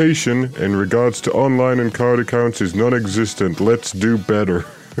communication in regards to online and card accounts is non-existent. Let's do better."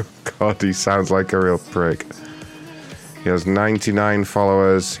 God, he sounds like a real prick. He has 99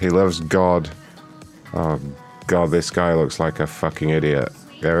 followers. He loves God. Oh, God, this guy looks like a fucking idiot.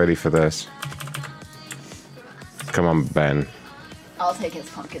 Get ready for this. Come on, Ben. I'll take his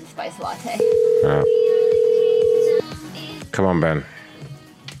pumpkin spice latte. Come on, Ben.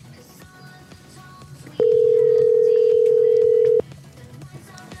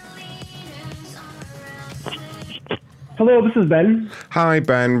 Hello, this is Ben. Hi,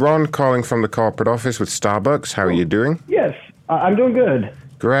 Ben. Ron calling from the corporate office with Starbucks. How are you doing? Yes, I'm doing good.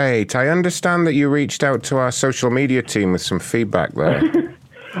 Great. I understand that you reached out to our social media team with some feedback there.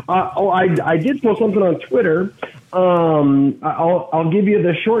 I did post something on Twitter. I'll give you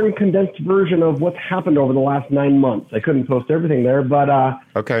the short and condensed version of what's happened over the last 9 months. I couldn't post everything there, but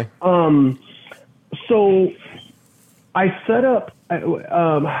okay. So I set up.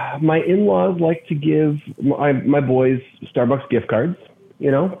 My in-laws like to give my boys Starbucks gift cards.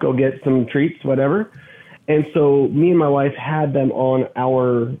 You know, go get some treats, whatever. And so me and my wife had them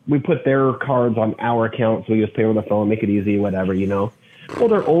on we put their cards on our account, so we just pay over the phone, make it easy, whatever, you know. Well,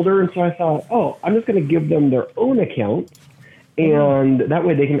 they're older, and so I thought, I'm just going to give them their own account, and that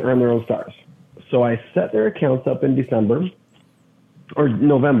way they can earn their own stars. So I set their accounts up in December or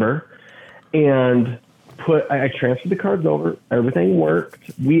November, and I transferred the cards over. Everything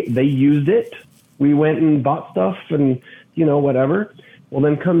worked. They used it. We went and bought stuff and, you know, whatever. Well,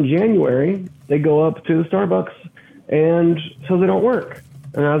 then come January, they go up to the Starbucks, and so they don't work.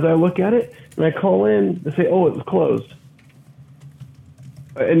 And as I look at it, and I call in, they say, it was closed.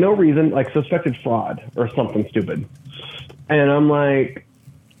 And no reason, like suspected fraud or something stupid. And I'm like,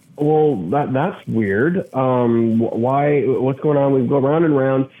 well, that's weird. Why? What's going on? We go round and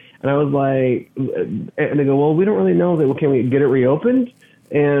round. And I was like, and they go, well, we don't really know. Well, can we get it reopened?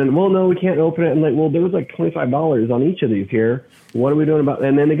 And, well, no, we can't open it. And like, well, there was like $25 on each of these here. What are we doing about it?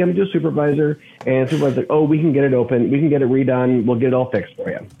 And then they got to do a supervisor. And the supervisor's like, we can get it open. We can get it redone. We'll get it all fixed for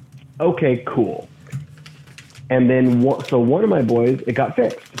you. Okay, cool. And then, so one of my boys, it got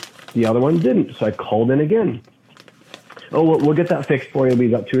fixed. The other one didn't. So I called in again. We'll get that fixed for you. It'll be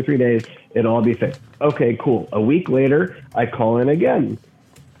about 2 or 3 days. It'll all be fixed. Okay, cool. A week later, I call in again.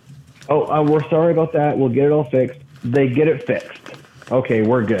 We're sorry about that. We'll get it all fixed. They get it fixed. Okay,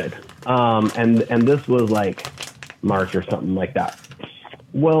 we're good. And this was like March or something like that.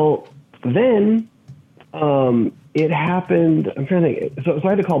 Well, then it happened. I'm trying to think. So I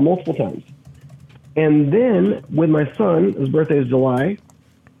had to call multiple times. And then with my son, his birthday is July,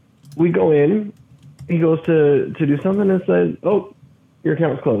 we go in. He goes to do something and says, your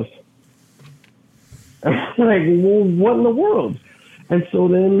account's closed. I'm like, well, what in the world? And so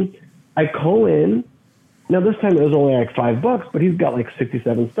then I call in. Now this time it was only like $5, but he's got like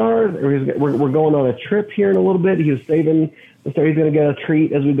 67 stars. We're going on a trip here in a little bit. He was saving, so he's going to get a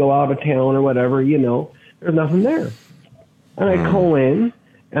treat as we go out of town or whatever. You know, there's nothing there. And I call in,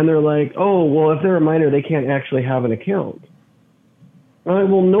 and they're like, if they're a minor, they can't actually have an account. I'm like,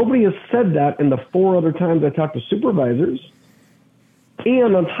 well, nobody has said that in the 4 other times I talked to supervisors.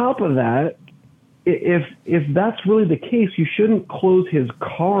 And on top of that, if that's really the case, you shouldn't close his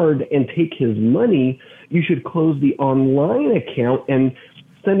card and take his money. You should close the online account and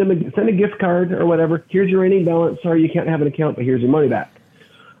send a gift card or whatever. Here's your remaining balance. Sorry, you can't have an account, but here's your money back.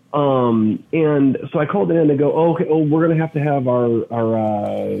 And so I called in and they go, we're going to have our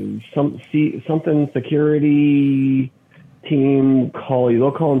something security team call you.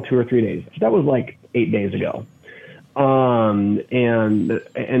 They'll call in 2 or 3 days. That was like 8 days ago. And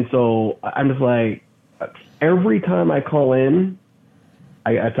so I'm just like, every time I call in,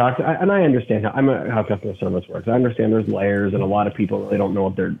 I talk to, and I understand how customer service works. I understand there's layers, and a lot of people really don't know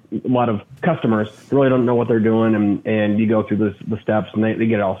a lot of customers really don't know what they're doing, and you go through the steps, and they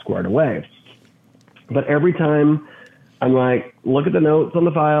get it all squared away. But every time I'm like, look at the notes on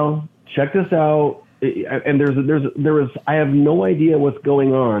the file, check this out, and I have no idea what's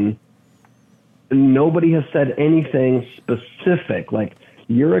going on. Nobody has said anything specific, like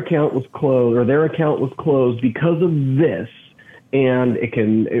your account was closed or their account was closed because of this, and it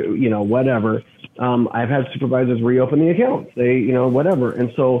can, whatever. I've had supervisors reopen the accounts. They, whatever.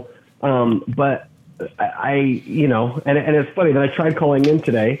 And so, but I and it's funny that I tried calling in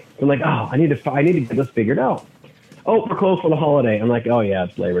today. I'm like, I need to get this figured out. We're closed for the holiday. I'm like, yeah,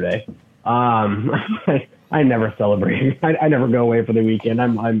 it's Labor Day. I never celebrate. I never go away for the weekend.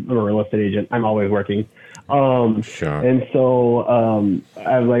 I'm a real estate agent. I'm always working. Sure. And so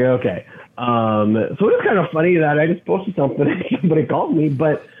I was like, okay. So it was kind of funny that I just posted something and somebody called me,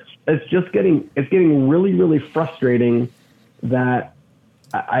 but it's getting really, really frustrating that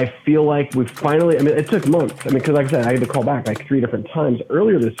I feel like we finally, I mean, it took months. I mean, because like I said, I had to call back like 3 different times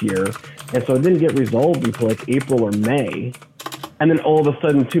earlier this year. And so it didn't get resolved until like April or May. And then all of a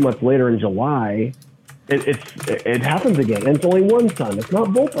sudden, 2 months later in July, it happens again. And it's only one son. It's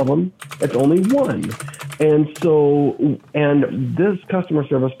not both of them. It's only one. And so, and this customer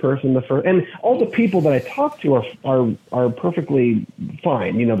service person, and all the people that I talk to are perfectly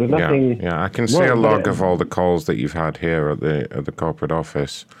fine. You know, there's nothing. Yeah, I can see a log of all the calls that you've had here at the corporate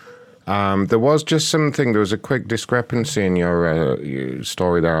office. There was just something. There was a quick discrepancy in your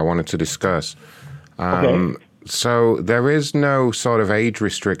story there. I wanted to discuss. Okay. So there is no sort of age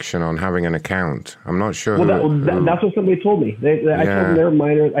restriction on having an account. I'm not sure. Well, that's what somebody told me. I told them they're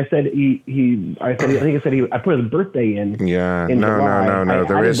minors. I said I put his birthday in. Yeah. In July. No.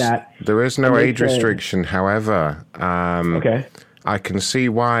 There is no age restriction. However, okay. I can see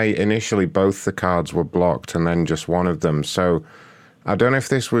why initially both the cards were blocked and then just one of them. So I don't know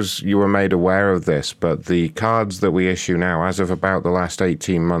if you were made aware of this, but the cards that we issue now, as of about the last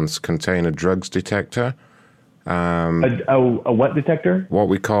 18 months, contain a drugs detector. A what detector? What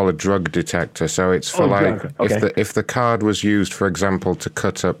we call a drug detector. So it's for if the card was used, for example, to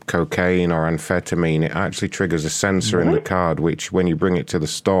cut up cocaine or amphetamine, it actually triggers a sensor in the card, which when you bring it to the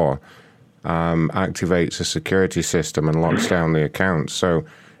store, activates a security system and locks down the account. So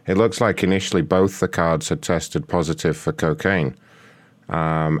it looks like initially both the cards had tested positive for cocaine,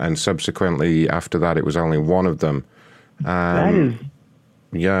 and subsequently after that it was only one of them. That is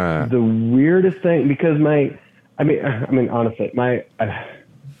the weirdest thing, because I mean, honestly, I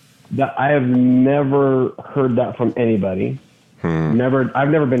have never heard that from anybody. I've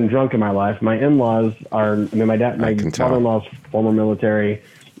never been drunk in my life. My in-laws are. I mean, my father-in-law's former military,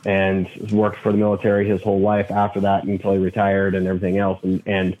 and has worked for the military his whole life after that until he retired and everything else.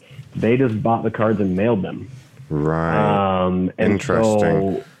 And they just bought the cards and mailed them. Right.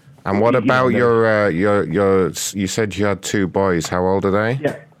 Interesting. So, and what about your? You said you had 2 boys. How old are they?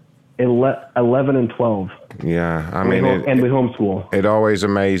 Yeah. 11 and 12. Yeah, I mean, we homeschool. It always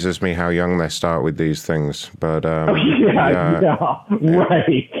amazes me how young they start with these things, but right.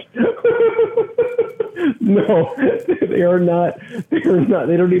 No, they are not. They are not.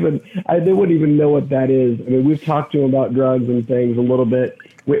 They don't even. They wouldn't even know what that is. I mean, we've talked to them about drugs and things a little bit.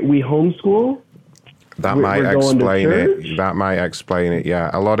 We homeschool. That might explain it. That might explain it. Yeah,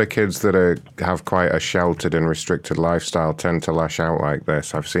 a lot of kids that have quite a sheltered and restricted lifestyle tend to lash out like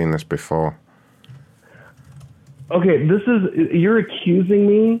this. I've seen this before. Okay, you're accusing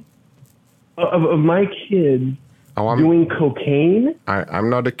me of my kids doing cocaine? I'm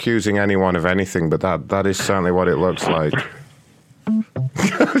not accusing anyone of anything, but that is certainly what it looks like.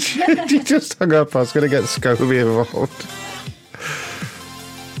 You just hung up. I was going to get Scobie involved.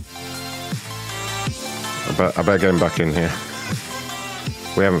 I better get him back in here.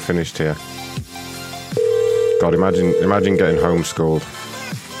 We haven't finished here. God, imagine getting homeschooled.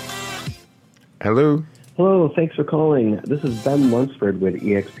 Hello? Hello, thanks for calling. This is Ben Lunsford with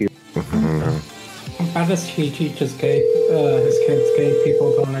EXP. How does he teach his kids gay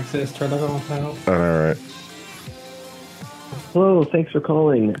people don't exist, or they're going to hell? All right. Hello, thanks for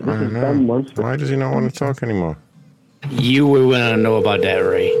calling. This is Ben Lunsford. Why does he not want to talk anymore? You would want to know about that,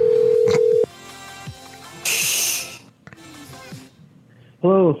 Ray.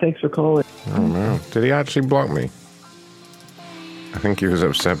 Hello, thanks for calling. Oh no. Did he actually block me? I think he was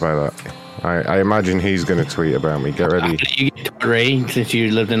upset by that. I imagine he's going to tweet about me. Get ready. How did you get to Ray, since you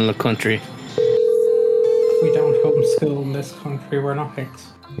lived in the country? We don't homeschool in this country. We're not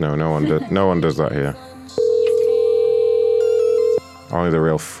hicks. No one does that here. Only the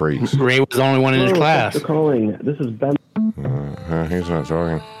real freaks. Ray was the only one in his class. Thanks for calling. This is Ben. He's not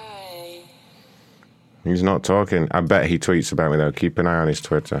talking. He's not talking. I bet he tweets about me, though. Keep an eye on his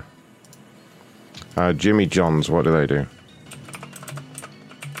Twitter. Jimmy John's, what do they do?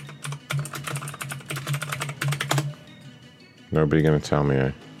 Nobody going to tell me,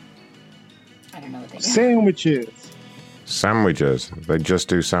 eh? I don't know what they do. Sandwiches. Sandwiches? They just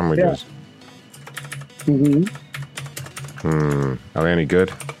do sandwiches? Yeah. Are they any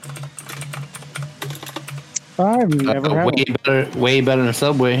good? I've never had way better than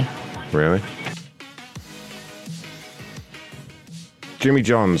Subway. Really? Jimmy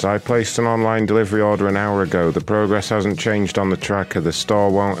John's, I placed an online delivery order an hour ago. The progress hasn't changed on the tracker. The store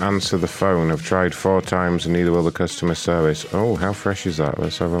won't answer the phone. I've tried 4 times and neither will the customer service. Oh, how fresh is that?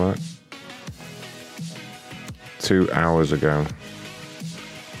 Let's have a look. 2 hours ago.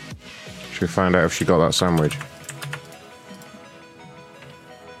 Should we find out if she got that sandwich?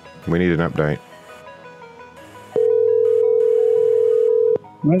 We need an update.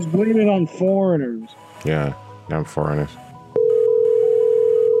 Let's blame it on foreigners. Yeah, damn foreigners.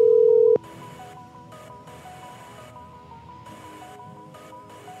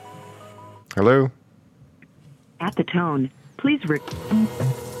 Hello? At the tone, please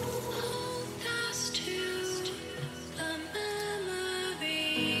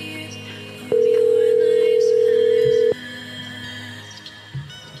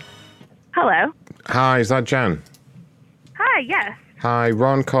Hello. Hi, is that Jan? Hi, yes. Hi,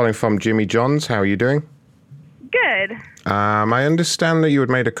 Ron calling from Jimmy John's. How are you doing? Good. I understand that you had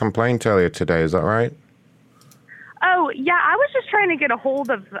made a complaint earlier today, is that right? Oh, yeah, I was just trying to get a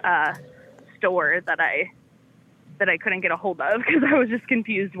hold of a store that I couldn't get a hold of because I was just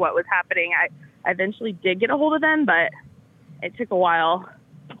confused what was happening. I eventually did get a hold of them, but it took a while.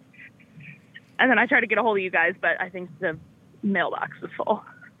 And then I tried to get a hold of you guys, but I think the mailbox was full.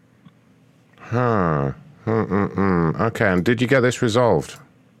 Huh. Okay, and did you get this resolved?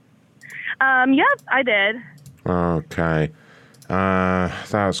 Yep, I did. Okay.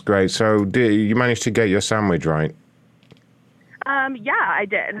 That's great. So, did you manage to get your sandwich right? Yeah, I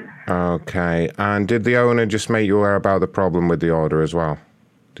did. Okay. And did the owner just make you aware about the problem with the order as well?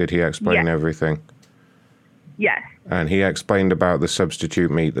 Did he explain everything? Yes. And he explained about the substitute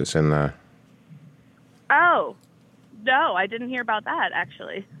meat that's in there? Oh, no, I didn't hear about that,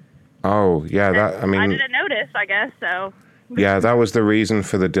 actually. Oh, yeah, that, I mean... I didn't notice, I guess, so... Yeah, that was the reason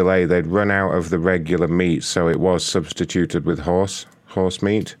for the delay. They'd run out of the regular meat, so it was substituted with horse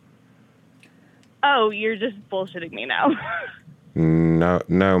meat. Oh, you're just bullshitting me now.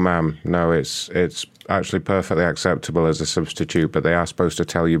 No, ma'am. No, it's actually perfectly acceptable as a substitute, but they are supposed to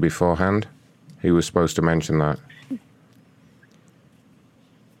tell you beforehand. He was supposed to mention that.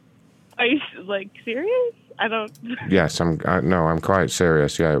 Are you, like, serious? I don't... Yes, I'm quite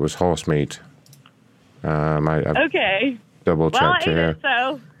serious. Yeah, it was horse meat. Okay. Double-checked here. It,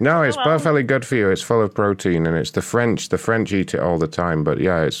 so... No, it's perfectly good for you. It's full of protein, and it's the French. The French eat it all the time, but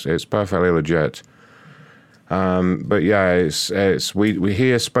yeah, it's perfectly legit. But yeah, we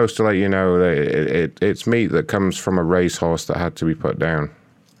here supposed to let you know that it's meat that comes from a racehorse that had to be put down,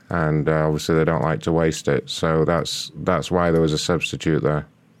 and obviously they don't like to waste it, so that's why there was a substitute there.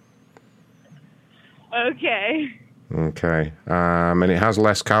 Okay. Okay, and it has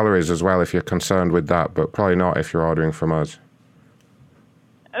less calories as well if you're concerned with that, but probably not if you're ordering from us.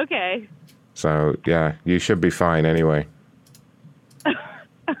 Okay. So yeah, you should be fine anyway.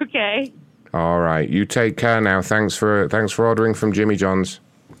 Okay. All right, you take care now. Thanks for ordering from Jimmy John's.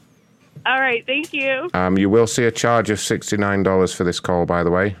 All right, thank you. You will see a charge of $69 for this call, by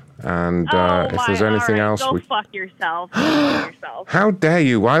the way. And if there's anything else, go fuck yourself. Go fuck yourself. How dare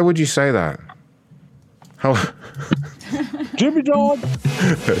you? Why would you say that? Jimmy John.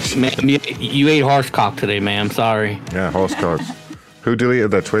 Ma'am, you ate horse cock today, ma'am. Sorry. Yeah, horse cocks. Who deleted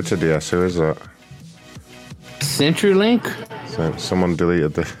their Twitter, DS? Who is that? CenturyLink? So someone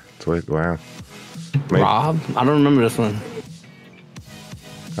deleted the tweet. Wow. Rob? I don't remember this one.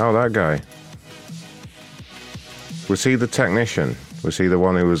 Oh, that guy. Was he the technician? Was he the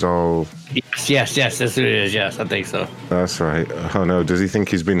one who was all... Yes, that's who it is. Yes, I think so. That's right. Oh, no. Does he think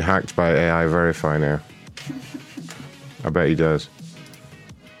he's been hacked by AI Verify now? I bet he does.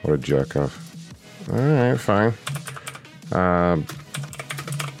 What a jerk off. Alright, fine. I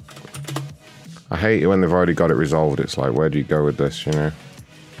hate it when they've already got it resolved. It's like, where do you go with this, you know?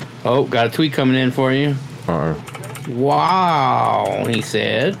 Oh, got a tweet coming in for you. Uh-oh. Wow, he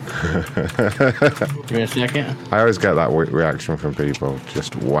said. Give me a second. I always get that reaction from people.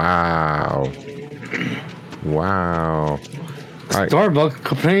 Just, wow. Wow. Starbucks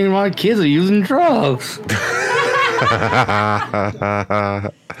complaining why kids are using drugs.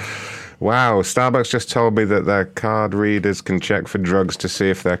 Wow, Starbucks just told me that their card readers can check for drugs to see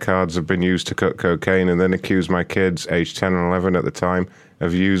if their cards have been used to cut cocaine, and then accuse my kids, aged 10 and 11 at the time,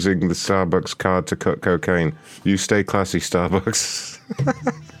 of using the Starbucks card to cut cocaine. You stay classy, Starbucks.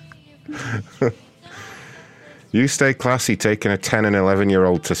 You stay classy taking a 10 and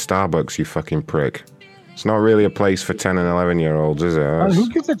 11-year-old to Starbucks, you fucking prick. It's not really a place for 10 and 11-year-olds, is it? Who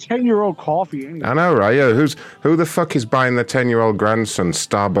gets a 10-year-old coffee anyway? I know, right? Yeah, who the fuck is buying their 10-year-old grandson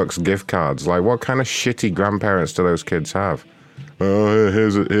Starbucks gift cards? Like, what kind of shitty grandparents do those kids have? Oh,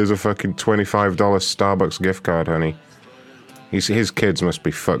 here's a fucking $25 Starbucks gift card, honey. His kids must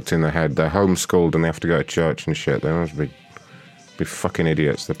be fucked in the head. They're homeschooled and they have to go to church and shit. They must be fucking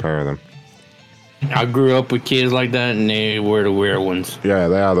idiots, the pair of them. I grew up with kids like that, and they were the weird ones. Yeah,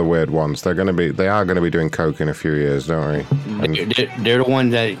 they are the weird ones. They are going to be doing coke in a few years, don't worry. They're the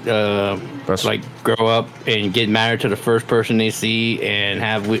ones that like grow up and get married to the first person they see and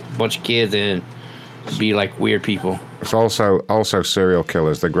have a bunch of kids and be like weird people. It's also serial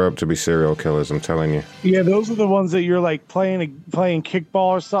killers. They grow up to be serial killers, I'm telling you. Yeah, those are the ones that you're like playing kickball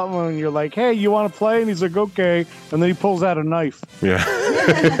or something, and you're like, "Hey, you want to play?" And he's like, "Okay," and then he pulls out a knife. Yeah.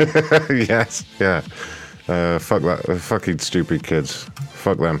 Yes. Yeah. Fuck that. Fucking stupid kids.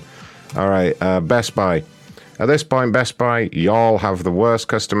 Fuck them. All right. Best Buy. At this point, Best Buy, y'all have the worst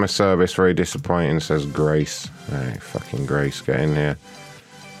customer service. Very disappointing, says Grace. All right, fucking Grace, get in here.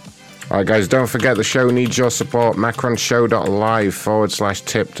 All right, guys, don't forget the show needs your support.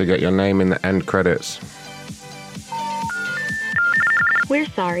 macronshow.live/tip to get your name in the end credits. We're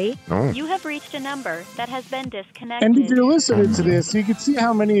sorry. Oh. You have reached a number that has been disconnected. And if you're listening to this, you can see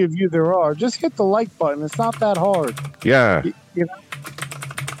how many of you there are. Just hit the like button. It's not that hard. Yeah. You know?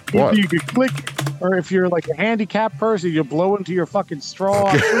 What? You could click, or if you're like a handicapped person, you blow into your fucking straw.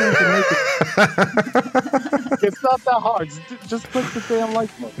 I'm sure you can make it. It's not that hard. Just click the damn like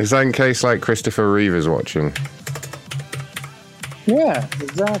button. Is that in case, like, Christopher Reeve is watching? Yeah,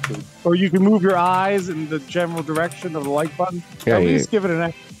 exactly. Or you can move your eyes in the general direction of the like button. Yeah, At least give it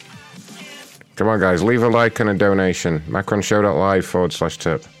an. Come on, guys. Leave a like and a donation.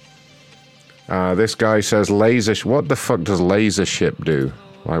 macronshow.live/tip. This guy says laser... What the fuck does laser ship do?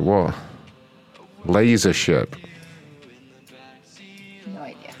 Like what? Laser ship. No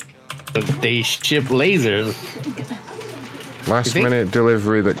idea. They ship lasers. Last minute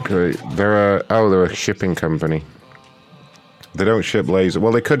delivery that they're a shipping company. They don't ship lasers.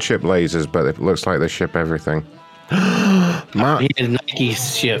 Well, they could ship lasers, but it looks like they ship everything. Mark, Nike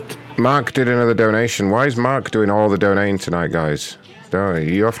shipped. Mark did another donation. Why is Mark doing all the donating tonight, guys? Don't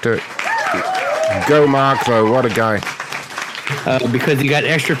you have to go, Mark? Though, what a guy. Because he got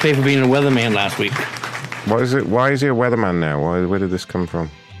extra pay for being a weatherman last week. What is it? Why is he a weatherman now? Where did this come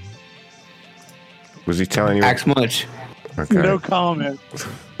from? Was he telling you? Ask much. Okay. No comment.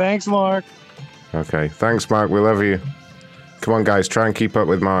 Thanks, Mark. Okay. Thanks, Mark. We love you. Come on, guys. Try and keep up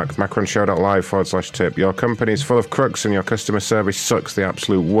with Mark. macronshow.live/tip. Your company's full of crooks and your customer service sucks. The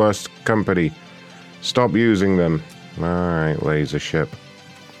absolute worst company. Stop using them. All right, laser ship.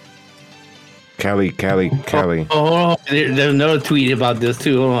 Kelly. Oh, there's another tweet about this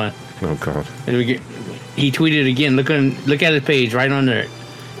too. Hold on. Oh God. He tweeted again. Look at his page right on there.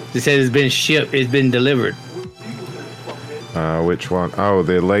 It says it's been shipped. It's been delivered. Which one? Oh,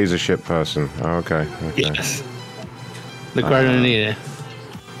 the laser ship person. Oh, okay. Yes. Look right underneath it.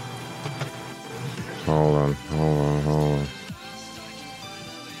 Hold on.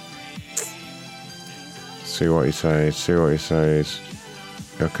 See what he says.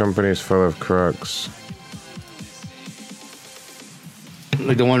 Your company is full of crooks.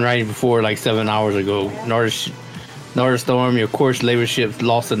 Like the one right before, like 7 hours ago. Northern Storm, your course labor ship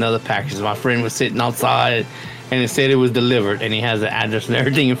lost another package. My friend was sitting outside and it said it was delivered, and he has the address and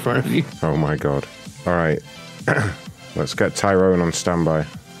everything in front of you. Oh my God. All right. Let's get Tyrone on standby.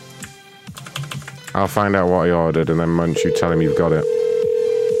 I'll find out what he ordered, and then Munch, you tell him you've got it.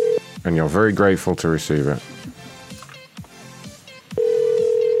 And you're very grateful to receive it.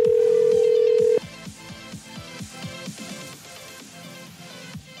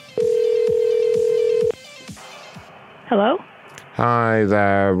 Hello? Hi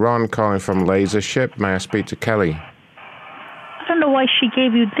there, Ron calling from Laser Ship. May I speak to Kelly? I don't know why she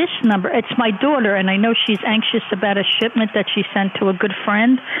gave you this number. It's my daughter, and I know she's anxious about a shipment that she sent to a good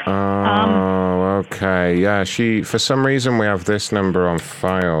friend. Oh, okay. Yeah, for some reason we have this number on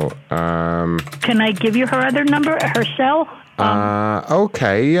file. Can I give you her other number, her cell?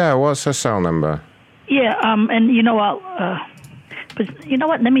 Okay, yeah, what's her cell number? Yeah, and you know, but you know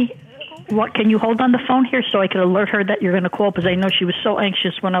what, can you hold on the phone here so I can alert her that you're going to call? Because I know she was so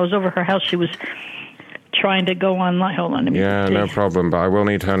anxious when I was over her house. She was trying to go online. Hold on. Yeah, no problem, but I will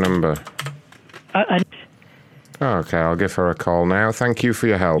need her number. Okay, I'll give her a call now. Thank you for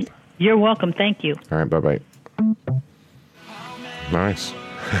your help. You're welcome. Thank you. All right, bye-bye. Nice.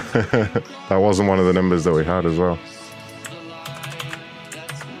 That wasn't one of the numbers that we had as well.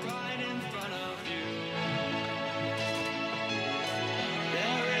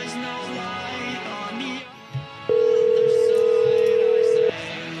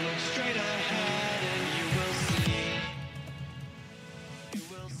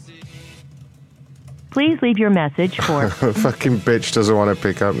 Please leave your message for... The fucking bitch doesn't want to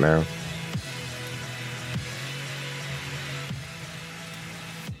pick up now.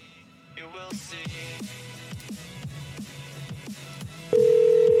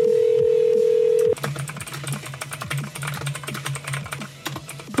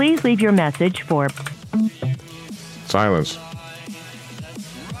 Please leave your message for Silence.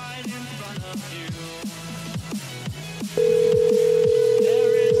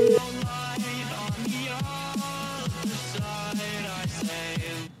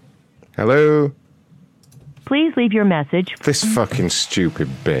 Hello? Please leave your message. This fucking stupid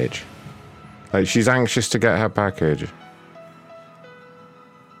bitch. Like, she's anxious to get her package.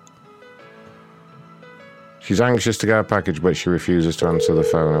 She's anxious to get her package, but she refuses to answer the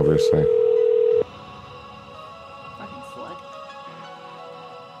phone, obviously.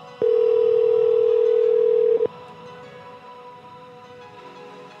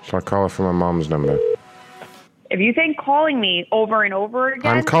 Shall I call her from her mom's number? If you think calling me over and over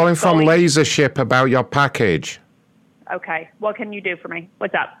again... I'm calling from Lasership about your package. Okay, what can you do for me?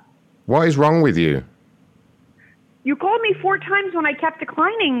 What's up? What is wrong with you? You called me 4 times when I kept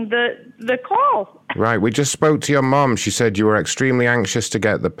declining the call. Right, we just spoke to your mom. She said you were extremely anxious to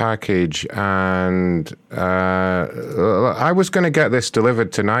get the package, and I was going to get this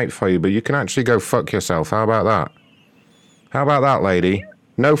delivered tonight for you, but you can actually go fuck yourself. How about that? How about that, lady?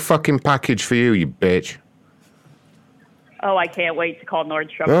 No fucking package for you, you bitch. Oh, I can't wait to call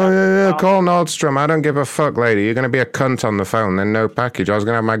Nordstrom. Oh, yeah, call Nordstrom. I don't give a fuck, lady. You're going to be a cunt on the phone, then no package. I was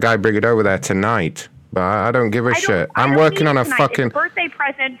going to have my guy bring it over there tonight, but I don't give a shit. I'm working on a fucking... It's a birthday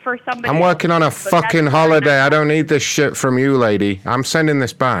present for somebody I'm working on a else, but fucking that's holiday. I don't need this shit from you, lady. I'm sending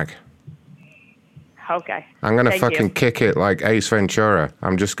this back. Okay. I'm going to Thank fucking you. kick it like Ace Ventura.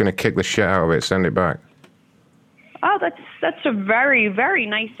 I'm just going to kick the shit out of it, send it back. Oh, that's a very, very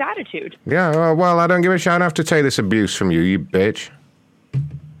nice attitude. Yeah, well, I don't give a shit. I don't have to take this abuse from you, you bitch.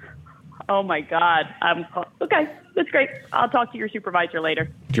 Oh, my God. Okay, that's great. I'll talk to your supervisor later.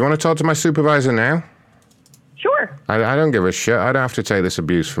 Do you want to talk to my supervisor now? Sure. I don't give a shit. I don't have to take this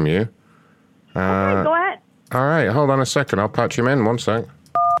abuse from you. Okay, go ahead. All right, hold on a second. I'll patch him in. 1 sec.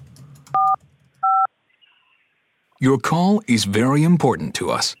 Your call is very important to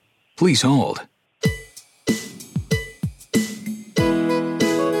us. Please hold.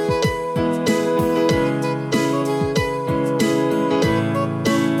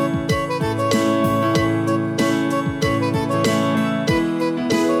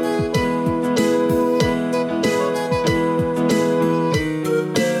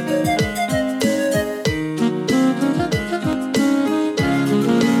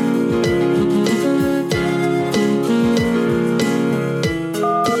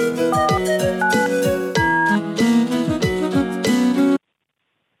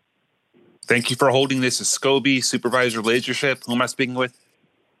 Thank you for holding. This is Scobie, Supervisor Lasership. Who am I speaking with?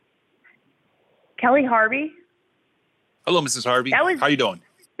 Kelly Harvey. Hello, Mrs. Harvey. How you doing?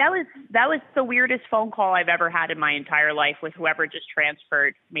 That was the weirdest phone call I've ever had in my entire life with whoever just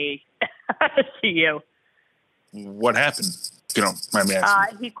transferred me to you. What happened? You know, mind me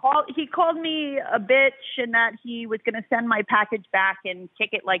asking. He called me a bitch and that he was going to send my package back and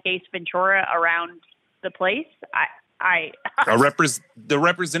kick it like Ace Ventura around the place. The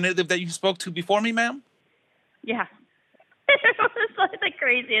representative that you spoke to before me, ma'am? Yeah. It was like the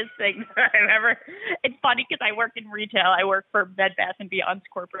craziest thing I've ever. It's funny because I work in retail. I work for Bed Bath & Beyond's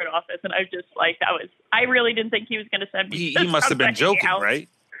corporate office, and I was just like, I really didn't think he was going to send me. He must have been joking, right?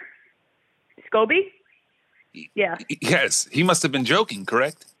 Scobie? Yeah. Yes, he must have been joking,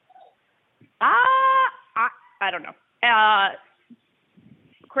 correct? I don't know.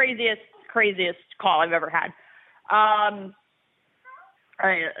 Craziest call I've ever had. All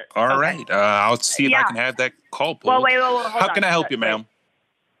right. I'll see if I can have that call pulled. Well, wait, hold on. How can I help you, ma'am?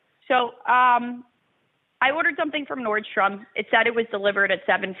 So, I ordered something from Nordstrom. It said it was delivered at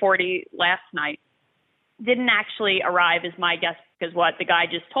 7:40 last night. Didn't actually arrive, is my guess, because what the guy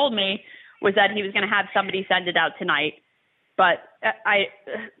just told me was that he was going to have somebody send it out tonight. But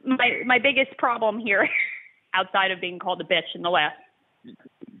my biggest problem here, outside of being called a bitch in the last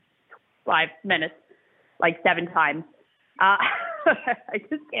 5 minutes, like 7 times. I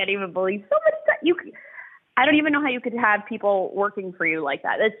just can't even believe so much stuff. I don't even know how you could have people working for you like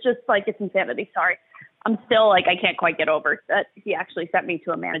that. It's just like, it's insanity. Sorry. I'm still like, I can't quite get over that he actually sent me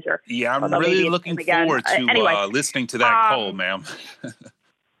to a manager. Yeah, I'm really looking forward to anyway, listening to that call, ma'am.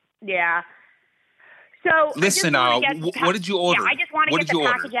 Yeah. So listen, what did you order? Yeah, I just want to get the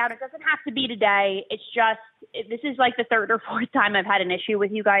package out. It doesn't have to be today. It's just, this is like the 3rd or 4th time I've had an issue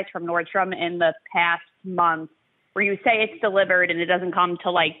with you guys from Nordstrom in the past month, where you say it's delivered and it doesn't come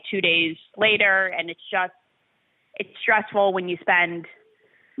till like 2 days later. And it's stressful when you spend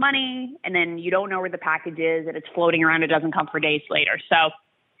money and then you don't know where the package is and it's floating around. It doesn't come for days later. So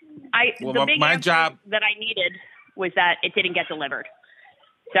the big answer that I needed was that it didn't get delivered.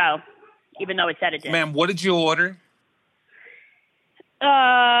 So even though it said it did. Ma'am, what did you order?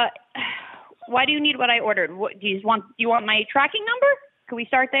 Why do you need what I ordered? What, do you want my tracking number? Can we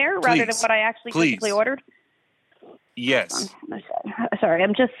start there rather than what I actually physically ordered? Yes. Sorry,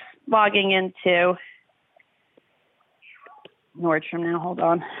 I'm just logging into Nordstrom now. Hold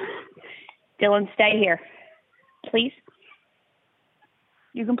on. Dylan, stay here, please.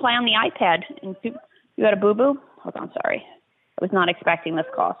 You can play on the iPad. And you had a boo-boo? Hold on, sorry. I was not expecting this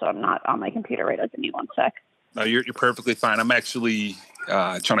call, so I'm not on my computer right now. Give me 1 sec. No, you're perfectly fine. I'm actually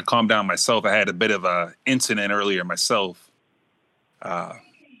trying to calm down myself. I had a bit of a incident earlier myself. I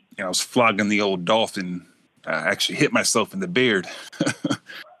was flogging the old dolphin. I actually hit myself in the beard.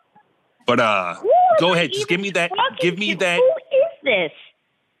 But go ahead, just give me that. Give me that. Who is this?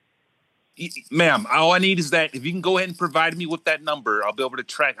 Ma'am, all I need is that if you can go ahead and provide me with that number, I'll be able to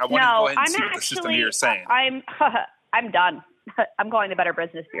track. I want to go ahead and see what the system here is saying. I'm done. I'm calling the Better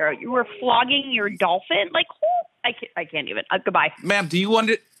Business Bureau. You were flogging your dolphin? Like, who? I can't even. Goodbye. Ma'am,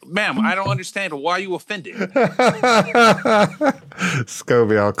 Ma'am, I don't understand. Why are you offended?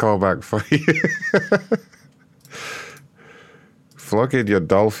 Scobie, I'll call back for you. Flogging your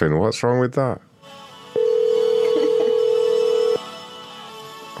dolphin. What's wrong with that?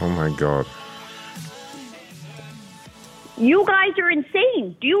 Oh my God. You guys are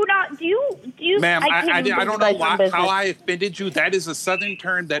insane. Do you? Ma'am, I don't know how I offended you. That is a Southern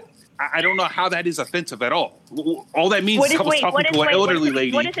term that I don't know how that is offensive at all. All that means is I was talking to an elderly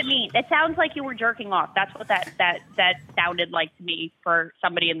lady. What does it mean? It sounds like you were jerking off. That's what that sounded like to me for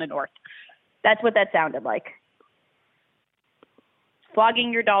somebody in the North. That's what that sounded like.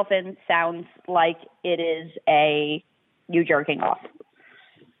 Flogging your dolphin sounds like it is you jerking off.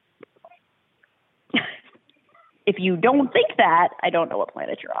 If you don't think that, I don't know what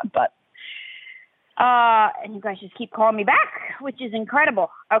planet you're on, but and you guys just keep calling me back, which is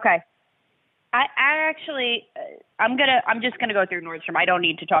incredible. Okay. I actually, I'm just gonna go through Nordstrom. I don't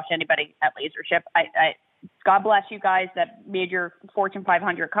need to talk to anybody at LaserShip. God bless you guys that made your Fortune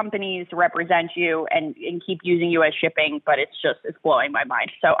 500 companies to represent you and keep using you as shipping, but it's blowing my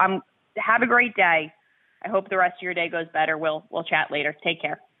mind. So have a great day. I hope the rest of your day goes better. We'll chat later. Take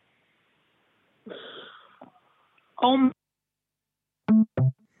care.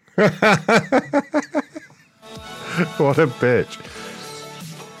 What a bitch.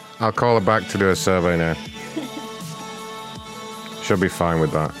 I'll call her back to do a survey now. She'll be fine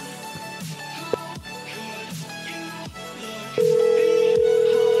with that.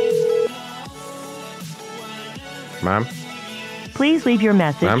 Ma'am? Please leave your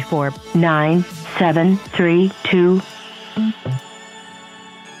message for 9732.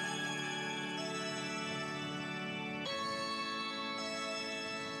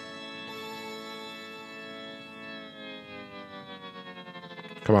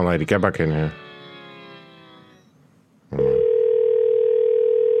 Come on, lady, get back in here.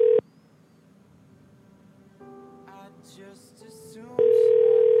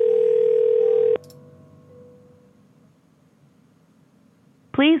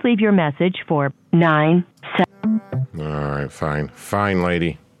 Please leave your message for 97. All right, fine. Fine,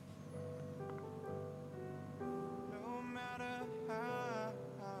 lady.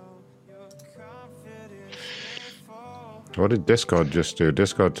 What did Discord just do?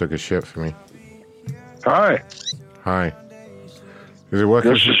 Discord took a shit for me. Hi. Hi. Is it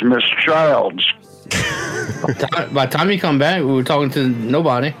working? This is Miss Childs. By the time you come back, we were talking to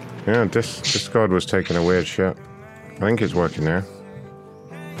nobody. Yeah, Discord was taking a weird shit. I think it's working now.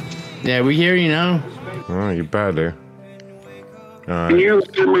 Yeah, we hear you now. Oh, you better do. Can you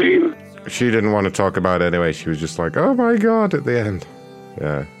hear me? She didn't want to talk about it anyway. She was just like, "Oh my God," at the end.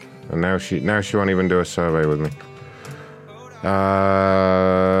 Yeah, and now she won't even do a survey with me.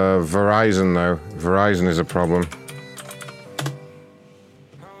 Verizon though. Verizon is a problem.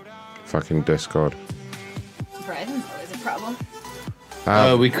 Fucking Discord. Verizon's always a problem.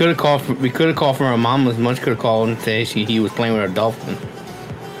 We could have called from her mom. Munch could have called and say he was playing with her dolphin.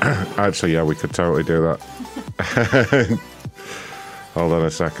 Actually, yeah, we could totally do that. Hold on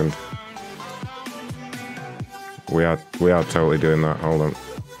a second. We are totally doing that. Hold on.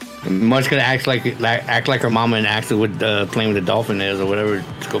 Munch could act like her mama and act with playing with the dolphin is or whatever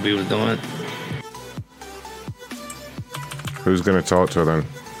Scobie was doing. Who's gonna talk to her then?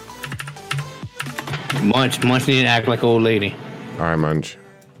 Munch need to act like an old lady. All right, Munch.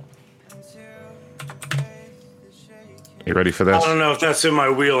 You ready for this? I don't know if that's in my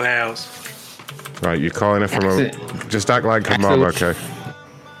wheelhouse. Right, you're calling her from a... Just act like her mom, okay?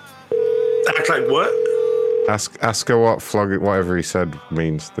 Act like what? Ask her what flog it, whatever he said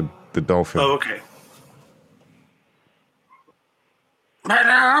means, the dolphin. Oh, okay. Right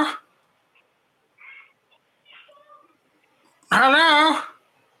now? Hello?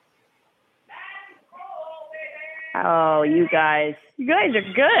 Oh, you guys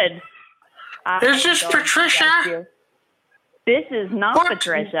are good. Is this Patricia? This is not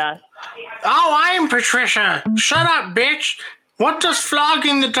Patricia. Oh, I am Patricia. Shut up, bitch. What does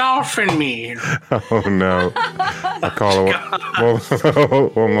flogging the dolphin mean? Oh, no. I call her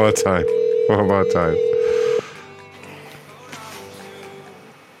one more time. One more time.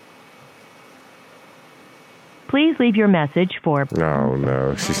 Please leave your message for...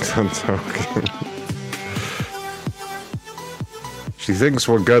 No, she's done talking. She thinks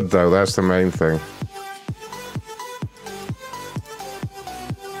we're good, though. That's the main thing.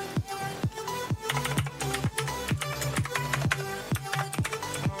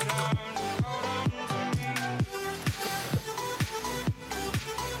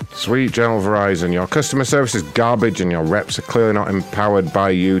 Sweet, gentle Verizon. Your customer service is garbage and your reps are clearly not empowered by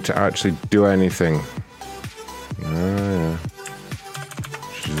you to actually do anything. Oh, yeah.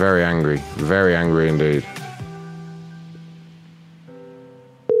 She's very angry indeed.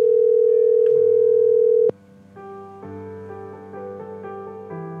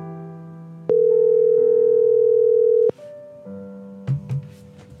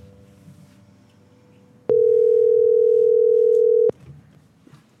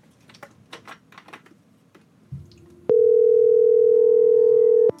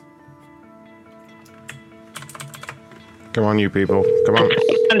 Come on, you people. Come on.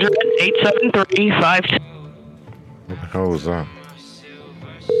 873-5. What the hell was that?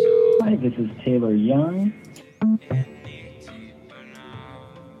 Hi, this is Taylor Young.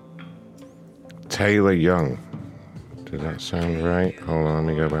 Taylor Young. Did that sound right? Hold on,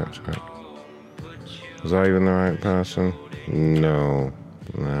 let me go back to it. Was that even the right person? No.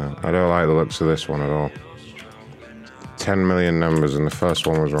 I don't like the looks of this one at all. 10 million numbers and the first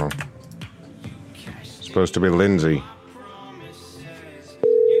one was wrong. It's supposed to be Lindsay.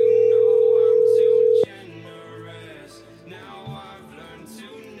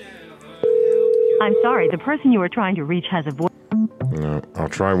 I'm sorry, the person you are trying to reach has a voice. No, I'll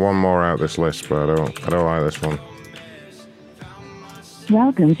try one more out this list, but I don't like this one.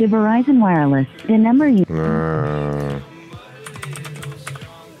 Welcome to Verizon Wireless. The number you... No.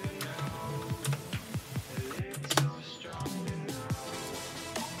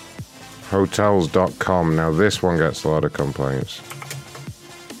 Hotels.com. Now this one gets a lot of complaints.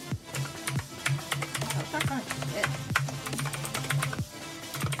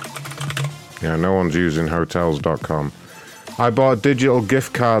 Yeah, no one's using Hotels.com. I bought a digital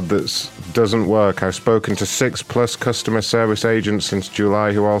gift card that doesn't work. I've spoken to 6+ customer service agents since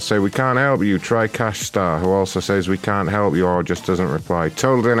July who all say, we can't help you. Try CashStar, who also says we can't help you or just doesn't reply.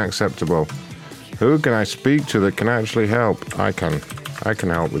 Totally unacceptable. Who can I speak to that can actually help? I can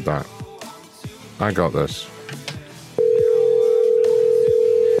help with that. I got this.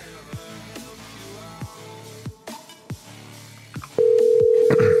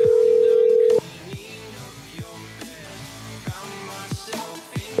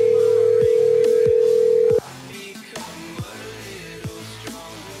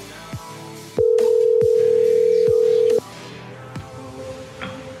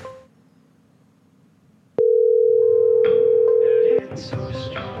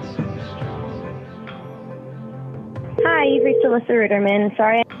 Hi, you've reached Alyssa Ruderman.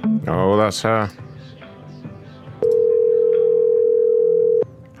 Sorry. Oh, that's her.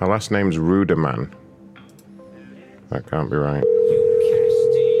 Her last name's Ruderman. That can't be right.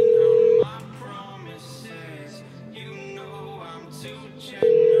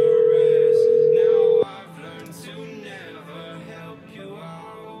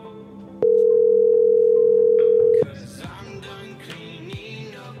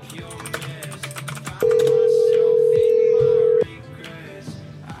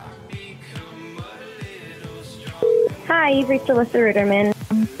 Hi, you've reached Alyssa Ruderman.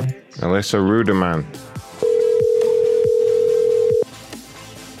 Alyssa Ruderman.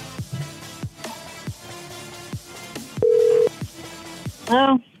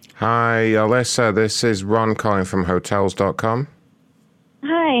 Hello. Hi, Alyssa. This is Ron calling from Hotels.com.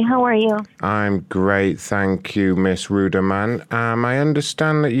 Hi, how are you? I'm great, thank you, Miss Ruderman. I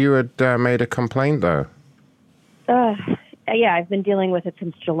understand that you had made a complaint, though. Yeah, I've been dealing with it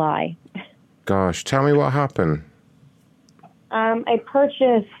since July. Gosh, tell me what happened. I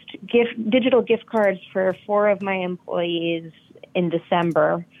purchased digital gift cards for 4 of my employees in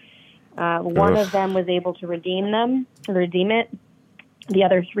December. One of them was able to redeem it. The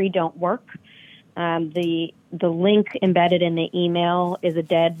other 3 don't work. The link embedded in the email is a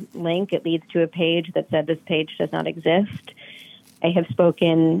dead link. It leads to a page that said this page does not exist. I have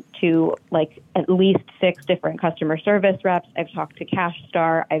spoken to like at least 6 different customer service reps. I've talked to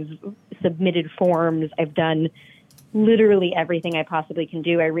CashStar. I've submitted forms. I've done literally everything I possibly can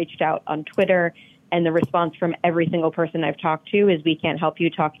do. I reached out on Twitter, and the response from every single person I've talked to is, we can't help you,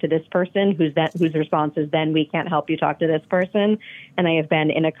 talk to this person, whose response is then, we can't help you, talk to this person. And I have been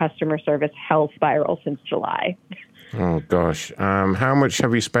in a customer service hell spiral since July. Oh, gosh. How much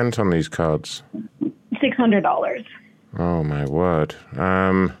have you spent on these cards? $600. Oh, my word.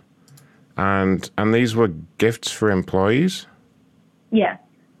 And these were gifts for employees? Yeah.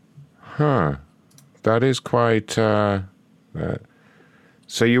 Huh. That is quite...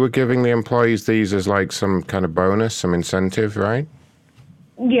 So you were giving the employees these as like some kind of bonus, some incentive, right?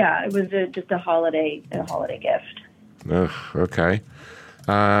 Yeah, it was just a holiday gift. Ugh, okay.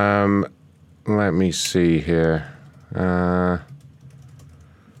 Let me see here. And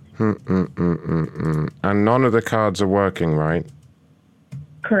none of the cards are working, right?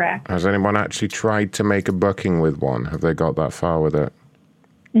 Correct. Has anyone actually tried to make a booking with one? Have they got that far with it?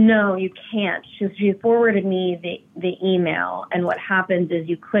 No, you can't. She forwarded me the email, and what happens is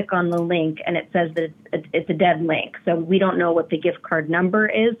you click on the link, and it says that it's a dead link. So we don't know what the gift card number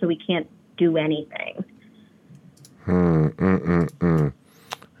is, so we can't do anything.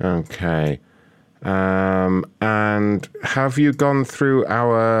 Okay. And have you gone through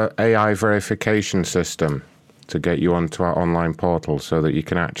our AI verification system to get you onto our online portal so that you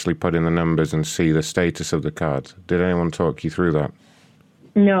can actually put in the numbers and see the status of the cards? Did anyone talk you through that?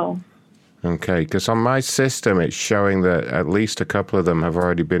 No. Okay, because on my system, it's showing that at least a couple of them have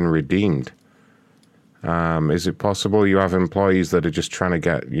already been redeemed. Is it possible you have employees that are just trying to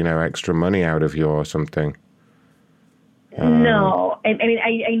get, extra money out of you or something? No. I mean,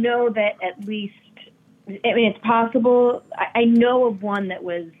 I know that at least, it's possible. I know of one that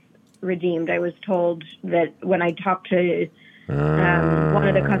was redeemed. I was told that when I talked to one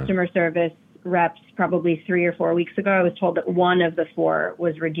of the customer service reps probably 3 or 4 weeks ago, I was told that one of the 4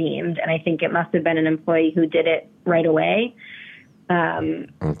 was redeemed, and I think it must have been an employee who did it right away.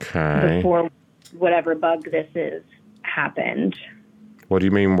 Okay. Before whatever bug this is happened. What do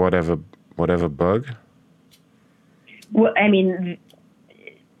you mean, whatever bug? Well, I mean,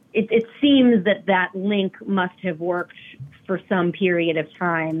 it seems that link must have worked for some period of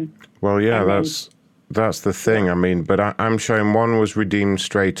time. Well, yeah, that's the thing. I mean, but I'm showing one was redeemed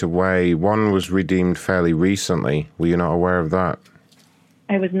straight away. One was redeemed fairly recently. Were you not aware of that?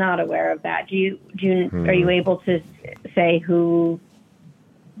 I was not aware of that. Are you able to say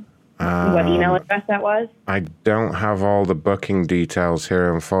what email address that was? I don't have all the booking details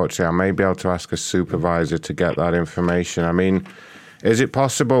here, unfortunately. I may be able to ask a supervisor to get that information. I mean, is it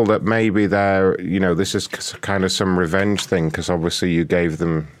possible that maybe this is kind of some revenge thing? Because obviously you gave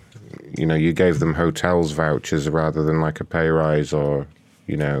them hotels vouchers rather than like a pay rise or,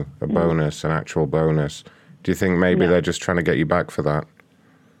 a bonus, an actual bonus. Do you think maybe they're just trying to get you back for that?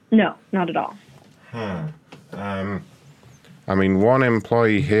 No, not at all. I mean, one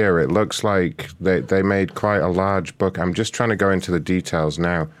employee here, it looks like they made quite a large book. I'm just trying to go into the details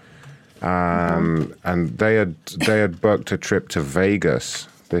now. And they had booked a trip to Vegas.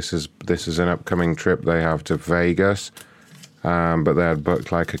 This is an upcoming trip they have to Vegas. But they had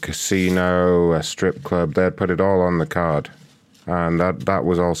booked like a casino, a strip club. They had put it all on the card. And that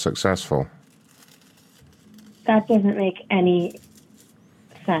was all successful. That doesn't make any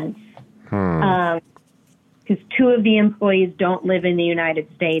sense. Because 2 of the employees don't live in the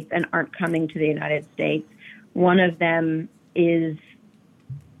United States and aren't coming to the United States. One of them is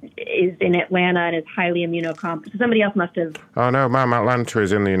in Atlanta and is highly immunocompromised. So somebody else must have... Oh, no, ma'am, Atlanta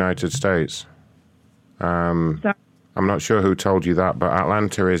is in the United States. I'm not sure who told you that, but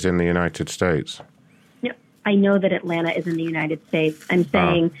Atlanta is in the United States. No, I know that Atlanta is in the United States. I'm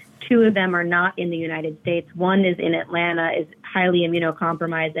saying 2 of them are not in the United States. One is in Atlanta, is highly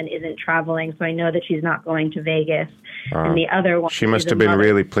immunocompromised and isn't traveling, so I know that she's not going to Vegas. And the other one... She must have been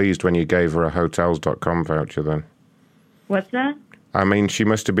really pleased when you gave her a Hotels.com voucher then. What's that? I mean, she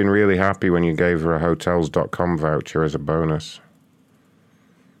must have been really happy when you gave her a Hotels.com voucher as a bonus.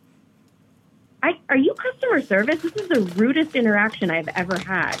 Are you customer service? This is the rudest interaction I've ever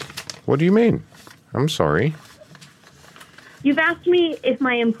had. What do you mean? I'm sorry. You've asked me if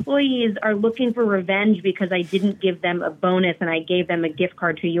my employees are looking for revenge because I didn't give them a bonus and I gave them a gift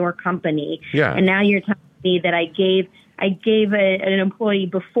card to your company. Yeah. And now you're telling me that I gave an employee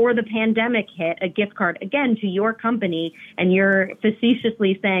before the pandemic hit a gift card, again, to your company, and you're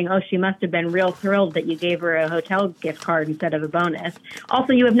facetiously saying, oh, she must have been real thrilled that you gave her a hotel gift card instead of a bonus.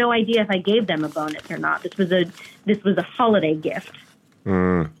 Also, you have no idea if I gave them a bonus or not. This was a holiday gift.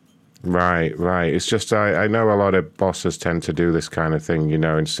 Right. It's just I know a lot of bosses tend to do this kind of thing,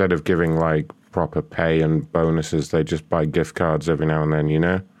 instead of giving like proper pay and bonuses, they just buy gift cards every now and then,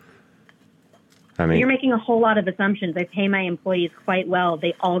 You're making a whole lot of assumptions. I pay my employees quite well.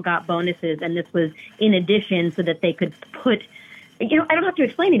 They all got bonuses, and this was in addition so that they could put, I don't have to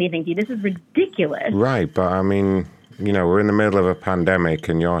explain anything to you. This is ridiculous. Right, but I mean, we're in the middle of a pandemic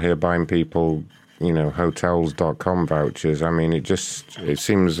and you're here buying people, hotels.com vouchers. I mean, it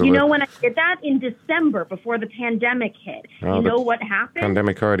seems... when I did that in December before the pandemic hit, what happened?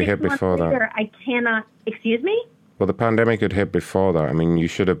 Pandemic already hit before that. I cannot... Excuse me? Well, the pandemic had hit before that. I mean, you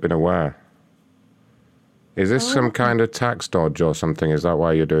should have been aware. Is this some kind of tax dodge or something? Is that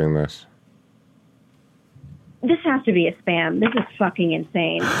why you're doing this? This has to be a spam. This is fucking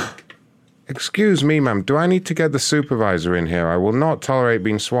insane. Excuse me, ma'am. Do I need to get the supervisor in here? I will not tolerate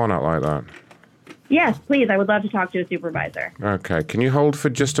being sworn at like that. Yes, please. I would love to talk to a supervisor. Okay. Can you hold for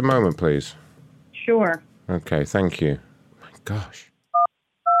just a moment, please? Sure. Okay. Thank you. Oh my gosh.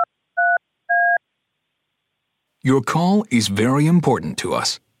 Your call is very important to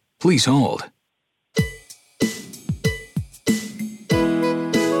us. Please hold.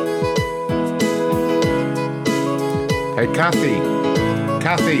 Hey, Kathy.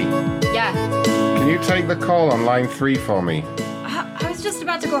 Yeah. Can you take the call on line 3 for me? I was just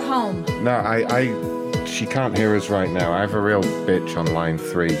about to go home. No, she can't hear us right now. I have a real bitch on line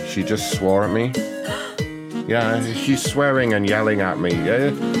 3. She just swore at me. Yeah, she's swearing and yelling at me.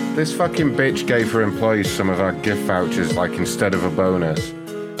 This fucking bitch gave her employees some of our gift vouchers, like, instead of a bonus.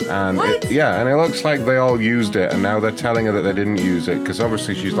 And and it looks like they all used it, and now they're telling her that they didn't use it, because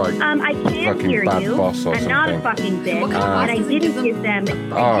obviously she's like I can't fucking hear bad you. boss or I'm something. not a fucking bitch, and I didn't give them...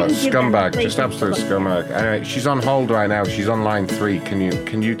 Scumbag, just absolute scumbag. Anyway, she's on hold right now. She's on line 3.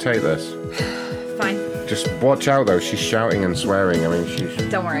 Can you take this? Fine. Just watch out, though. She's shouting and swearing. I mean, she's...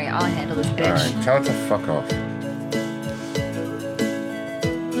 Don't worry, I'll handle this bitch. All right, tell her to fuck off.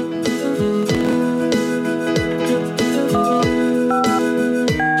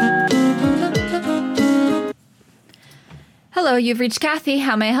 Hello, you've reached Kathy.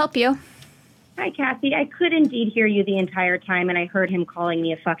 How may I help you? Hi, Kathy. I could indeed hear you the entire time, and I heard him calling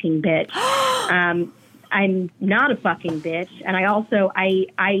me a fucking bitch. I'm not a fucking bitch, and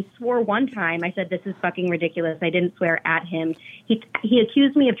I swore one time. I said, this is fucking ridiculous. I didn't swear at him. He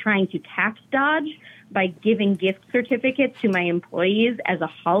accused me of trying to tax dodge by giving gift certificates to my employees as a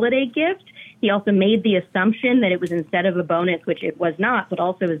holiday gift. He also made the assumption that it was instead of a bonus, which it was not, but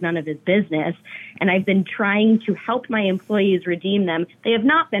also is none of his business. And I've been trying to help my employees redeem them. They have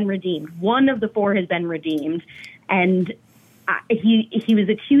not been redeemed. One of the 4 has been redeemed. And he was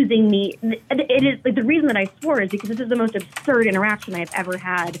accusing me. It is like, the reason that I swore is because this is the most absurd interaction I've ever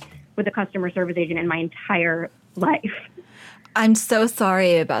had with a customer service agent in my entire life. I'm so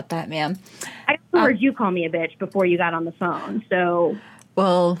sorry about that, ma'am. I also heard you call me a bitch before you got on the phone. So,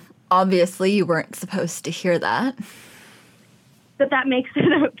 well, obviously you weren't supposed to hear that. But that makes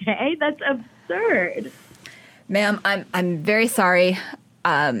it okay. That's absurd. Ma'am, I'm very sorry.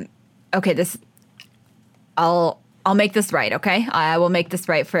 Okay, I'll make this right, okay? I will make this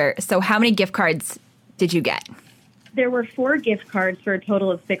right so how many gift cards did you get? There were 4 gift cards for a total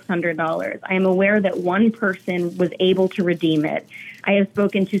of $600. I am aware that one person was able to redeem it. I have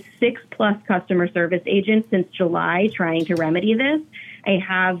spoken to 6+ customer service agents since July trying to remedy this. I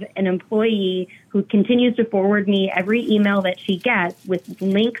have an employee who continues to forward me every email that she gets with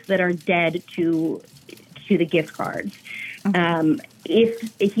links that are dead to the gift cards.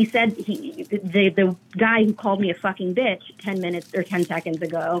 If he said the guy who called me a fucking bitch 10 seconds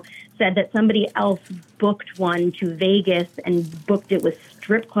ago said that somebody else booked one to Vegas and booked it with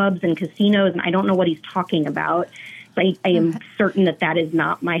strip clubs and casinos, and I don't know what he's talking about. I am certain that is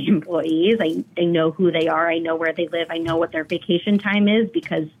not my employees. I know who they are. I know where they live. I know what their vacation time is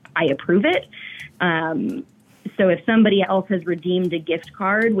because I approve it. So if somebody else has redeemed a gift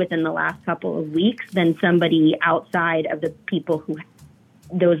card within the last couple of weeks, then somebody outside of the people who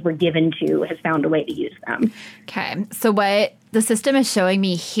those were given to has found a way to use them. Okay. So what the system is showing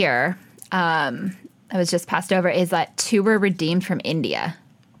me here, I was just passed over, is that 2 were redeemed from India.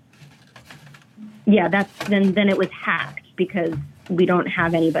 Yeah, then it was hacked because we don't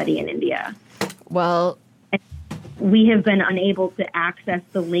have anybody in India. Well, we have been unable to access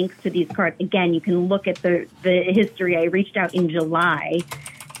the links to these cards. Again, you can look at the history. I reached out in July,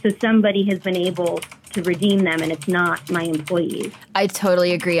 so somebody has been able to redeem them, and it's not my employees. I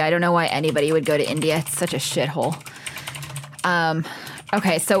totally agree. I don't know why anybody would go to India. It's such a shithole.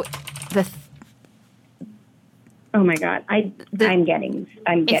 Okay, so oh my God, I'm getting.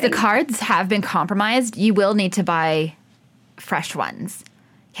 If the cards have been compromised, you will need to buy fresh ones.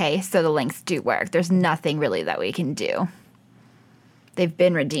 Okay, so the links do work. There's nothing really that we can do. They've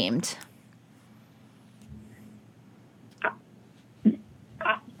been redeemed.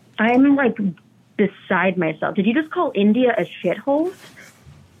 I'm like beside myself. Did you just call India a shithole?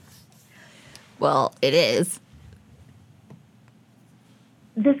 Well, it is.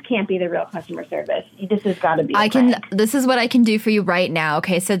 This can't be the real customer service. This has got to be. This is what I can do for you right now.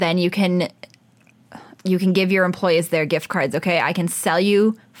 Okay, so then you can give your employees their gift cards. Okay, I can sell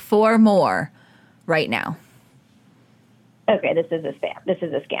you 4 more right now. Okay, this is a spam. This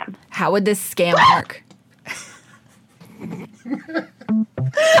is a scam. How would this scam work?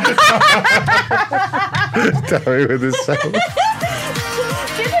 Tell me with this sound. Did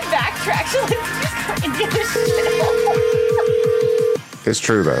it backtrack? It's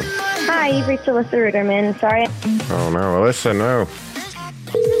true though. Hi, you've reached Alyssa Ruderman. Sorry. Oh no, Alyssa, no.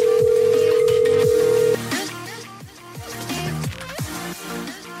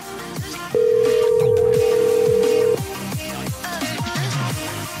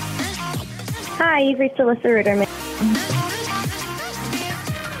 Hi, you've reached Alyssa Ruderman.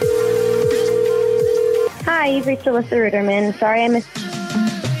 Hi, you've reached Alyssa Ruderman. Sorry, I missed.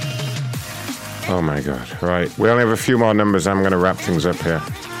 Oh my god. Right. We only have a few more numbers. I'm going to wrap things up here.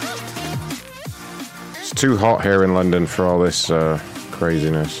 It's too hot here in London for all this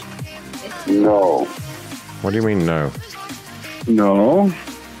craziness. No. What do you mean, no? No.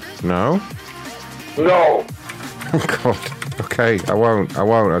 No? No. Oh god. Okay, I won't.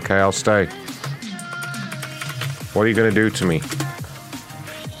 Okay, I'll stay. What are you going to do to me?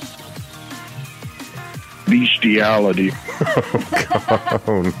 Bestiality. Oh god.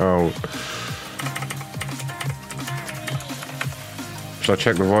 Oh no. Should I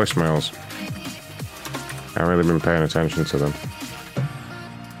check the voicemails? I haven't really been paying attention to them.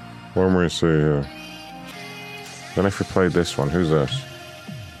 What am I see here? Then if we played this one, who's this?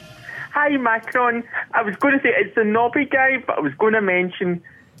 Hi, Macron. I was going to say it's the Nobby guy, but I was going to mention...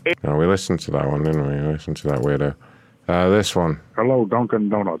 Oh, we listened to that one, didn't we? We listened to that weirdo. This one. Hello, Dunkin'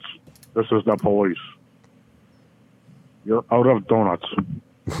 Donuts. This is the police. You're out of donuts.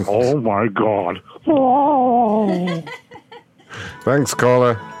 Oh, my God. Oh. Thanks,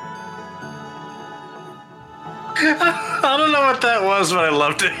 caller. I don't know what that was, but I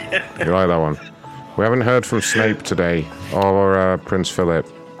loved it. You like that one? We haven't heard from Snape today, or Prince Philip.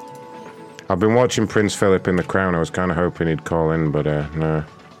 I've been watching Prince Philip in The Crown. I was kind of hoping he'd call in, but no.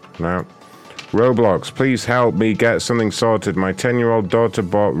 Roblox, please help me get something sorted. My 10-year-old daughter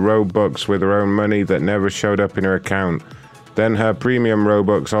bought Robux with her own money that never showed up in her account. Then her premium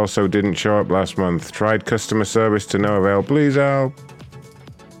Robux also didn't show up last month. Tried customer service to no avail. Please help.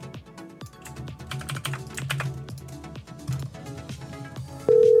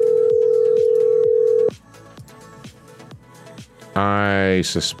 I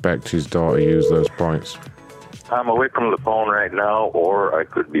suspect his daughter used those points. I'm away from the phone right now, or I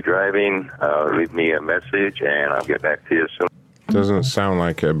could be driving. Leave me a message, and I'll get back to you soon. Doesn't sound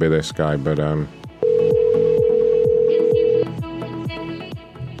like it'd be this guy, but I'm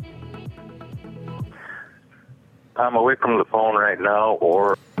away from the phone right now,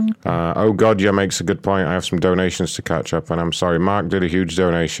 or... Oh God, yeah, makes a good point. I have some donations to catch up, and I'm sorry. Mark did a huge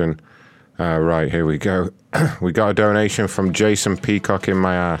donation. Right, here we go. We got a donation from Jason Peacock in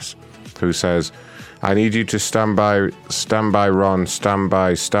my ass, who says, I need you to stand by, Ron, stand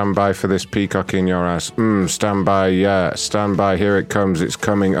by for this peacock in your ass. Stand by, yeah, stand by, here it comes, it's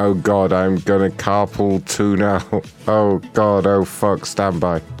coming. Oh God, I'm gonna carpool too now. Oh God, oh fuck, stand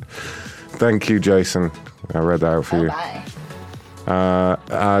by. Thank you, Jason. I read that out for you.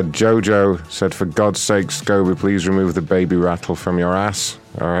 Jojo said, for God's sake, Scobie, please remove the baby rattle from your ass.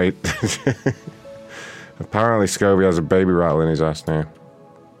 All right. Apparently, Scobie has a baby rattle in his ass now.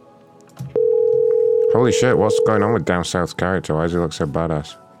 Holy shit, what's going on with Down South's character? Why does he look so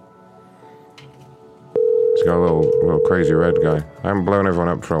badass? He's got a little crazy red guy. I haven't blown everyone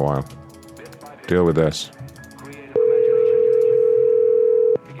up for a while. Deal with this.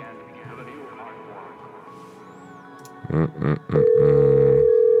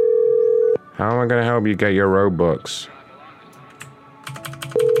 How am I going to help you get your Robux?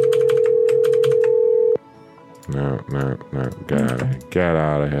 No. Get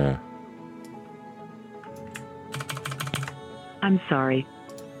out of here. I'm sorry.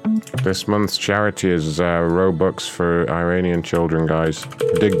 This month's charity is Robux for Iranian children, guys.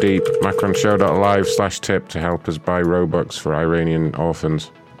 Dig deep. MacronShow.live/tip to help us buy Robux for Iranian orphans.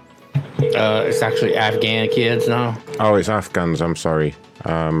 It's actually Afghan kids now. Oh, it's Afghans, I'm sorry.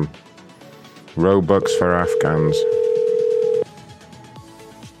 Robux for Afghans.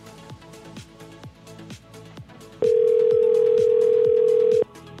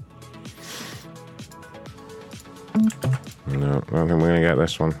 I don't think we're going to get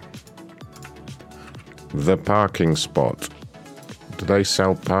this one. The parking spot. Do they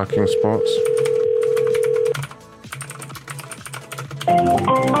sell parking spots?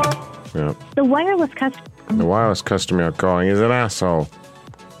 Yeah. The wireless customer you're calling is an asshole.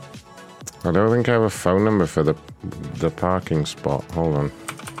 I don't think I have a phone number for the parking spot. Hold on.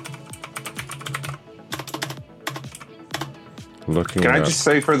 Looking. Can I just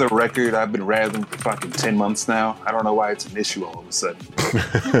say for the record, I've been rattling for fucking 10 months now. I don't know why it's an issue all of a sudden.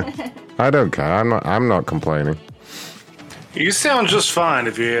 I don't care. I'm not complaining. You sound just fine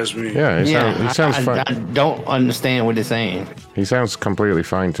if you ask me. Yeah, he sounds fine. I don't understand what they're saying. He sounds completely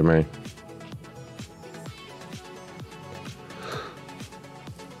fine to me.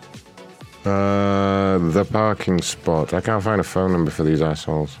 The parking spot. I can't find a phone number for these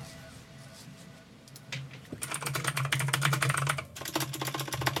assholes.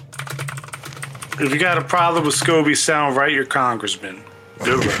 If you got a problem with Scobie sound, write your congressman.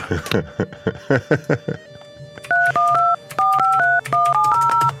 Goodbye.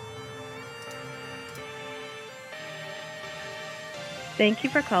 Thank you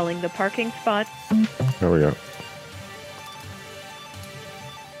for calling the parking spot. There we go.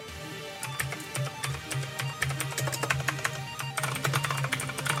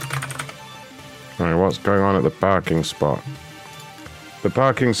 Alright, what's going on at the parking spot? The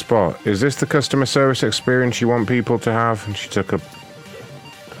parking spot. Is this the customer service experience you want people to have? And she took a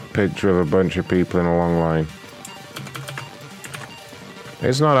picture of a bunch of people in a long line.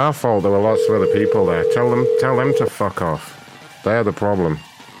 It's not our fault there were lots of other people there. Tell them to fuck off. They're the problem.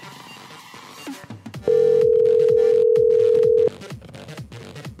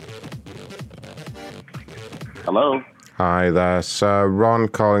 Hello. Hi there, sir. Ron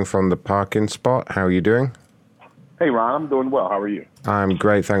calling from the parking spot. How are you doing? Hey, Ron. I'm doing well. How are you? I'm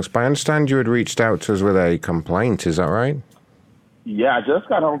great, thanks. But I understand you had reached out to us with a complaint. Is that right? Yeah, I just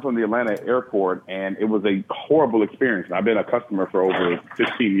got home from the Atlanta airport, and it was a horrible experience. I've been a customer for over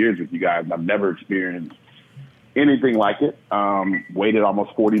 15 years with you guys, and I've never experienced anything like it. Waited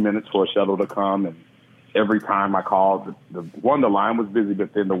almost 40 minutes for a shuttle to come, and every time I called, the line was busy,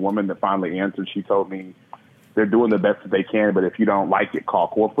 but then the woman that finally answered, she told me they're doing the best that they can, but if you don't like it, call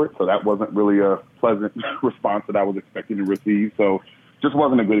corporate. So that wasn't really a pleasant response that I was expecting to receive. So just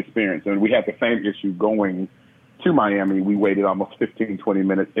wasn't a good experience. And we had the same issue going to Miami. We waited almost 15, 20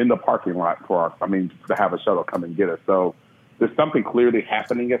 minutes in the parking lot to have a shuttle come and get us. So there's something clearly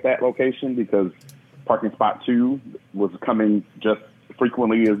happening at that location because parking spot 2 was coming just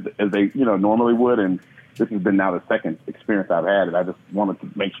frequently as they normally would. And this has been now the second experience I've had. And I just wanted to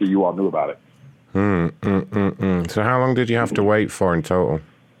make sure you all knew about it. So how long did you have to wait for in total?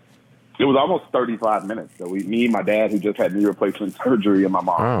 It was almost 35 minutes. So me and my dad, who just had knee replacement surgery, and my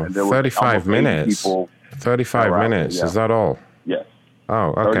mom. Oh, and there 35 minutes. 35 minutes. Yeah. Is that all? Yes.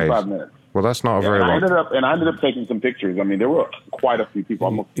 Oh, okay. 35 minutes. Well, that's not a very long. I ended up taking some pictures. I mean, there were quite a few people.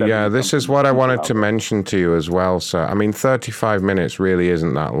 Almost. Yeah, this is what I wanted to mention to you as well, sir. I mean, 35 minutes really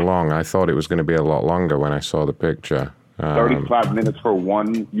isn't that long. I thought it was going to be a lot longer when I saw the picture. 35 minutes for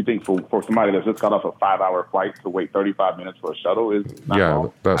one. You think for somebody that's just got off a 5-hour flight to wait 35 minutes for a shuttle is not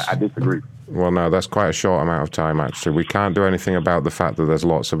long? I disagree. Well, no, that's quite a short amount of time, actually. We can't do anything about the fact that there's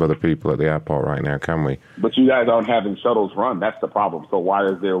lots of other people at the airport right now, can we? But you guys aren't having shuttles run. That's the problem. So why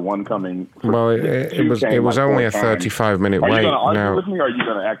is there one coming? Well, it was only a 35-minute wait. Are you going to argue now, with me, or are you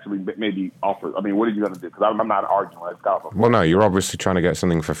going to actually maybe offer? I mean, what are you going to do? Because I'm not arguing. Let's go. Well, no, you're obviously trying to get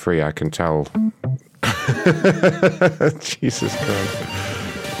something for free. I can tell. Jesus Christ.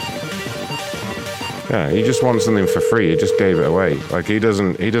 Yeah, he just wants something for free. He just gave it away. Like he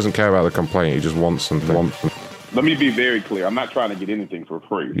doesn't care about the complaint. He just wants something. Let me be very clear. I'm not trying to get anything for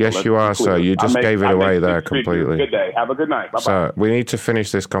free. Yes, you are, sir. You just gave it away there completely. Good day. Have a good night. Bye-bye. So we need to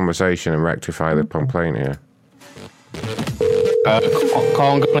finish this conversation and rectify the complaint here.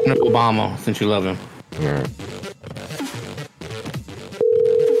 Call and complain to Obama since you love him. Yeah.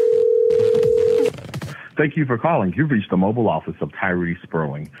 Thank you for calling. You've reached the mobile office of Tyree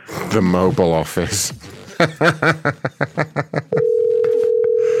Sperling. The mobile office. This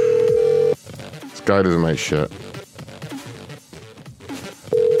guy doesn't make shit.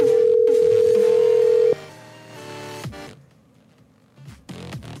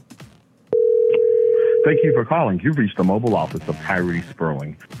 Thank you for calling. You've reached the mobile office of Tyree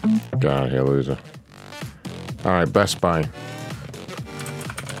Sperling. Get out of here, loser. All right, Best Buy.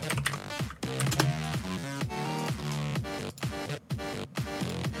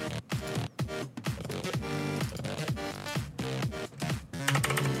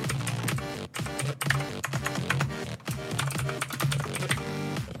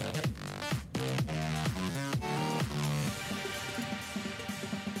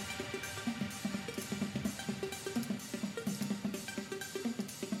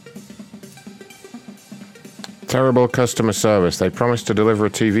 Terrible customer service. They promised to deliver a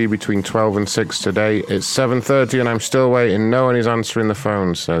TV between 12 and 6 today. It's 7:30 and I'm still waiting. No one is answering the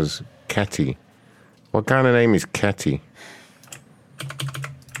phone, says Ketty. What kind of name is Ketty?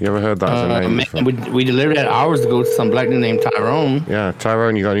 You ever heard that as a name before? We delivered that hours ago to some black dude named Tyrone. Yeah,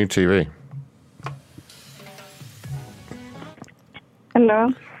 Tyrone, you got a new TV.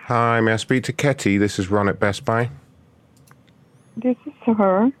 Hello, Hi, may I speak to Ketty? This is Ron at Best Buy. this is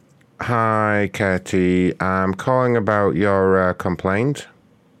her. Hi, Ketty. I'm calling about your complaint.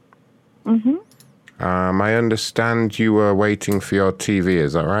 Mm-hmm. I understand you were waiting for your TV,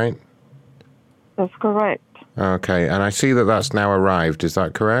 is that right? That's correct. Okay, and I see that that's now arrived, is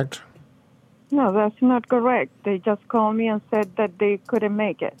that correct? No, that's not correct. They just called me and said that they couldn't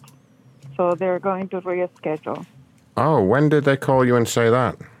make it. So they're going to reschedule. Oh, when did they call you and say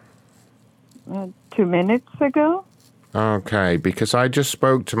that? 2 minutes ago? Okay, because I just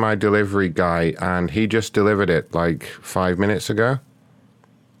spoke to my delivery guy and he just delivered it like 5 minutes ago.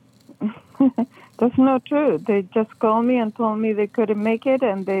 That's not true. They just called me and told me they couldn't make it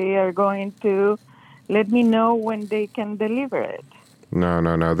and they are going to let me know when they can deliver it.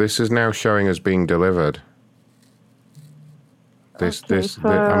 No. This is now showing as being delivered. I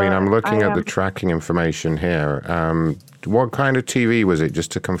mean, I'm looking at the tracking information here. What kind of TV was it,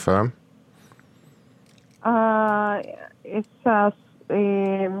 just to confirm? It's a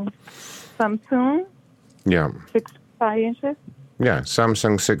Samsung. Yeah. 65 inches. Yeah,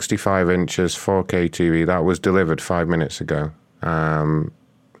 Samsung 65 inches 4K TV. That was delivered 5 minutes ago.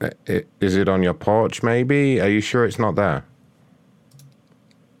 Is it on your porch, maybe? Are you sure it's not there?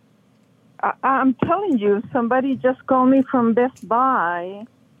 I'm telling you, somebody just called me from Best Buy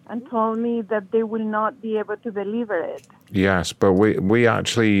and told me that they will not be able to deliver it. Yes, but we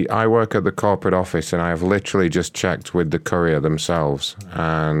actually, I work at the corporate office and I have literally just checked with the courier themselves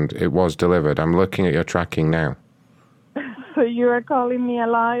and it was delivered. I'm looking at your tracking now. So you are calling me a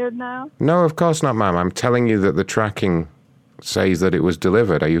liar now? No, of course not, ma'am. I'm telling you that the tracking says that it was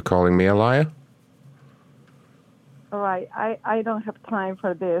delivered. Are you calling me a liar? All right, I don't have time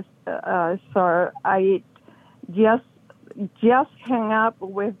for this, sir. I just hang up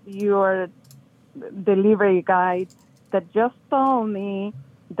with your delivery guy that just told me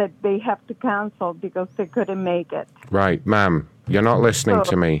that they have to cancel because they couldn't make it. Right, ma'am. You're not listening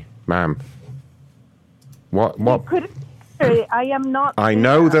to me, ma'am. What? I am not. I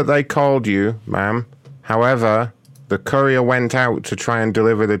know that they called you, ma'am. However, the courier went out to try and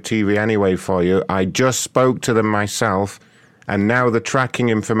deliver the TV anyway for you. I just spoke to them myself, and now the tracking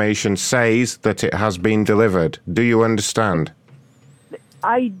information says that it has been delivered. Do you understand?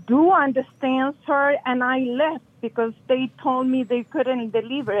 I do understand, sir, and I left because they told me they couldn't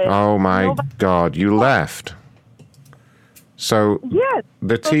deliver it. Oh, my God. You left. So yes,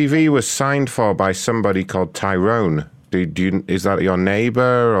 the TV was signed for by somebody called Tyrone. Is that your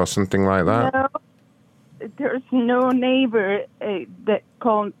neighbor or something like that? No. There's no neighbor that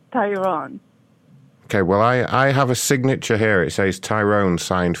called Tyrone. Okay, well, I have a signature here. It says Tyrone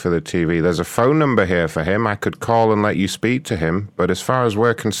signed for the TV. There's a phone number here for him. I could call and let you speak to him. But as far as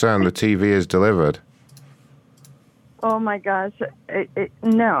we're concerned, the TV is delivered. Oh, my gosh.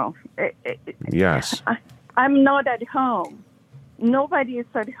 No. Yes. I'm not at home. Nobody is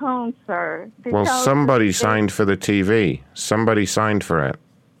at home, sir. Well, somebody signed for the TV. Somebody signed for it.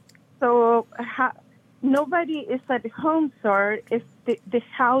 So nobody is at home, sir. If the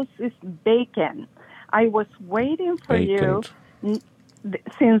house is vacant. I was waiting for you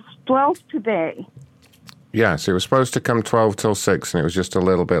since 12 today. Yes, it was supposed to come 12 till 6, and it was just a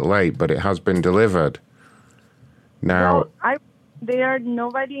little bit late, but it has been delivered. Now,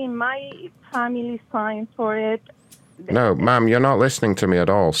 nobody in my family signed for it. No, ma'am, you're not listening to me at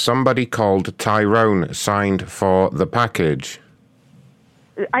all. Somebody called Tyrone signed for the package.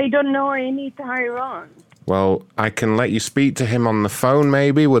 I don't know any Tyrone. Well, I can let you speak to him on the phone,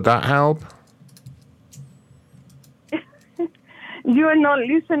 maybe. Would that help? You are not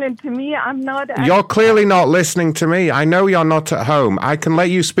listening to me. I'm not. You're clearly not listening to me. I know you're not at home. I can let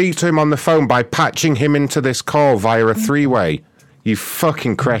you speak to him on the phone by patching him into this call via a three-way. You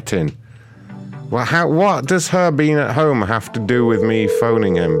fucking cretin. Well, what does her being at home have to do with me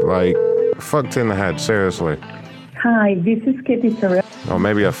phoning him? Like, fucked in the head, seriously. Hi, this is Katie Terrell. Oh,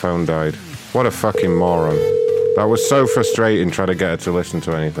 maybe her phone died. What a fucking moron. That was so frustrating trying to get her to listen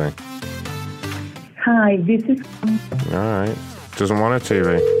to anything. Hi, this is... Alright. Doesn't want a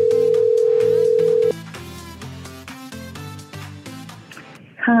TV.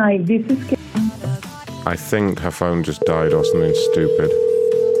 Hi, this is Katie. I think her phone just died or something stupid.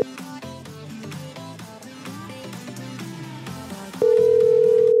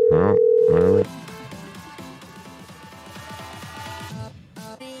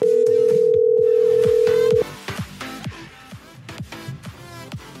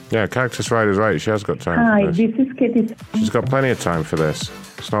 Yeah, Cactus Rider's right. She has got time Hi, for this. this is Katie. She's got plenty of time for this.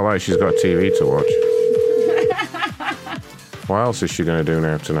 It's not like she's got TV to watch. What else is she going to do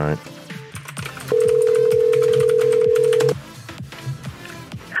now tonight?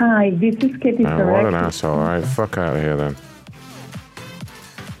 Hi, this is Katie. Oh, what an asshole. All right, fuck out of here then.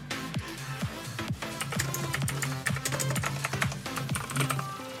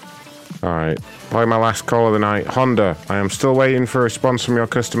 All right. Probably my last call of the night. Honda, I am still waiting for a response from your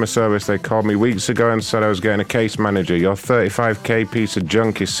customer service. They called me weeks ago and said I was getting a case manager. Your 35k piece of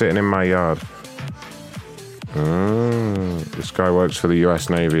junk is sitting in my yard. This guy works for the US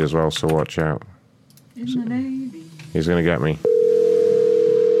Navy as well, so watch out. In the Navy. He's going to get me.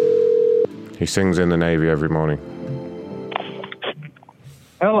 He sings in the Navy every morning.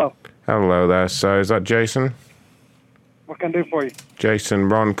 Hello. Hello there, sir. Is that Jason? What can I do for you? Jason,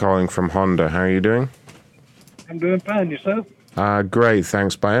 Ron calling from Honda. How are you doing? I'm doing fine. Yourself? Great,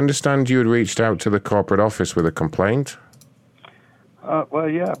 thanks. But I understand you had reached out to the corporate office with a complaint. Well,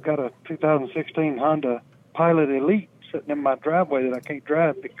 yeah, I've got a 2016 Honda Pilot Elite sitting in my driveway that I can't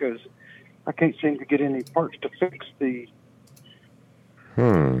drive because I can't seem to get any parts to fix the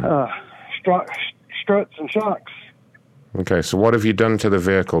struts and shocks. Okay, so what have you done to the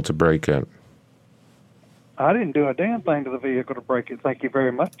vehicle to break it? I didn't do a damn thing to the vehicle to break it, thank you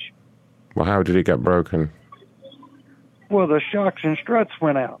very much. Well, how did it get broken? Well, the shocks and struts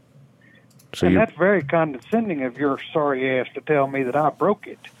went out. So and that's very condescending of your sorry ass to tell me that I broke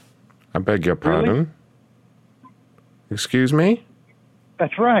it. I beg your pardon? Really? Excuse me?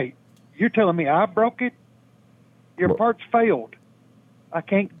 That's right. You're telling me I broke it? Your parts failed. I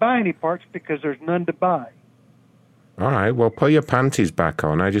can't buy any parts because there's none to buy. All right, well, put your panties back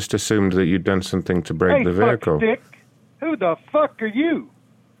on. I just assumed that you'd done something to break the vehicle. Hey, fuck stick. Who the fuck are you?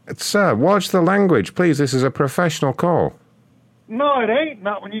 Sir, watch the language, please. This is a professional call. No, it ain't.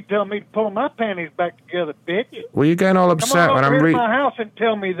 Not when you tell me to pull my panties back together, bitch. Well, you're getting all upset Come on when over I'm here to my house and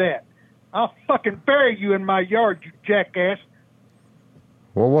tell me that. I'll fucking bury you in my yard, you jackass.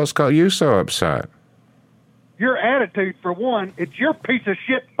 Well, what's got you so upset? Your attitude, for one. It's your piece of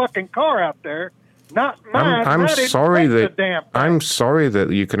shit fucking car out there, not mine. I'm sorry that I'm sorry that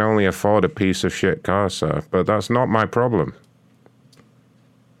you can only afford a piece of shit car, sir, but that's not my problem.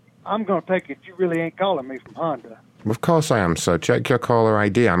 I'm going to take it you really ain't calling me from Honda. Of course I am, sir. Check your caller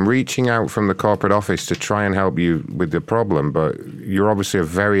ID. I'm reaching out from the corporate office to try and help you with the problem, but you're obviously a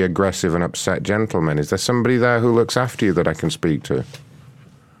very aggressive and upset gentleman. Is there somebody there who looks after you that I can speak to?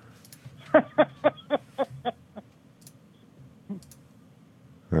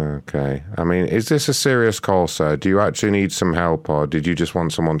 Okay. I mean, is this a serious call, sir? Do you actually need some help, or did you just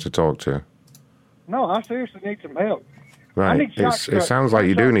want someone to talk to? No, I seriously need some help. Right. I need It sounds like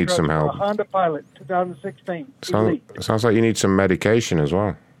you do need some help. A Honda Pilot 2016. Sounds like you need some medication as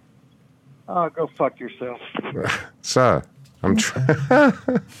well. Oh, go fuck yourself. Sir, I'm trying.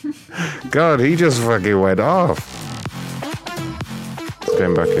 God, he just fucking went off. Let's get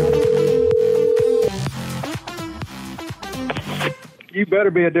him back in. You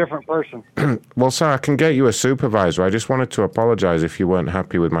better be a different person. Well, sir, I can get you a supervisor. I just wanted to apologize if you weren't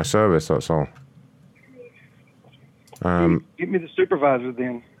happy with my service, that's all. Give me the supervisor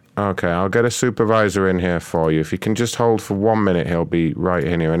then. Okay, I'll get a supervisor in here for you. If you can just hold for 1 minute, he'll be right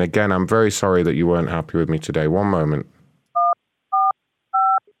in here. And again, I'm very sorry that you weren't happy with me today. 1 moment.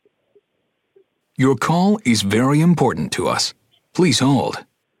 Your call is very important to us. Please hold.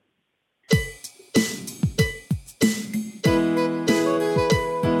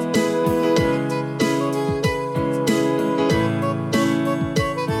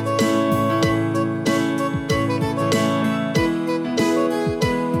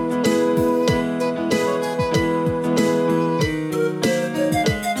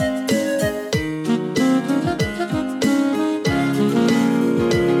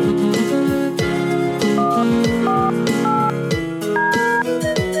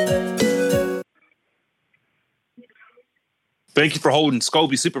 Thank you for holding.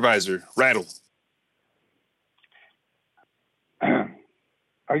 Scobie Supervisor, Rattle.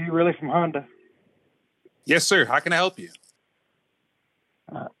 Are you really from Honda? Yes, sir. How can I help you?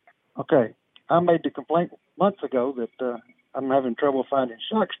 Okay. I made the complaint months ago that I'm having trouble finding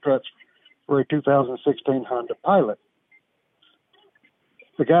shock struts for a 2016 Honda Pilot.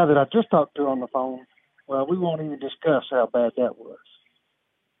 The guy that I just talked to on the phone, well, we won't even discuss how bad that was.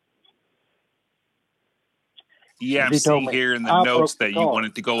 Yeah, I'm seeing here in the notes that you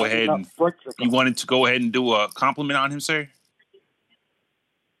wanted to go ahead and do a compliment on him, sir.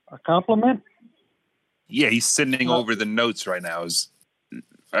 A compliment? Yeah, he's sending over the notes right now.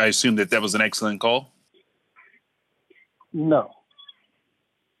 I assume that was an excellent call. No.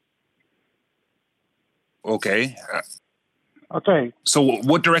 Okay. Okay. So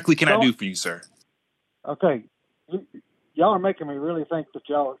what directly can I do for you, sir? Okay. Y'all are making me really think that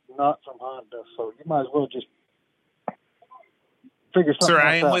y'all are not from Honda, so you might as well just figure something Sir, else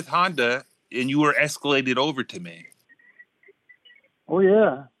I am out. with Honda, and you were escalated over to me. Oh,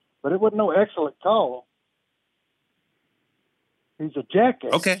 yeah, but it wasn't no excellent call. He's a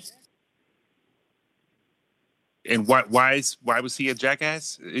jackass. Okay. And why was he a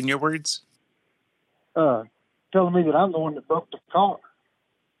jackass, in your words? Telling me that I'm the one that broke the car.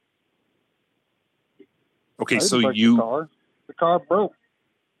 Okay, I didn't so break you... The car broke.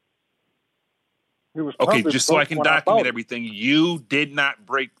 It was Okay, probably just so I broke can when I bought document it. everything, you did not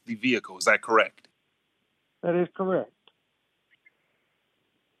break the vehicle. Is that correct? That is correct.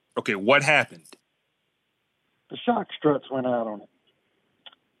 Okay, what happened? The shock struts went out on it.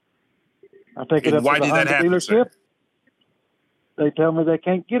 I take it And up why to the did that Honda happen, dealership. sir? They tell me they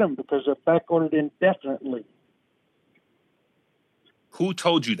can't get them because they're back ordered indefinitely. Who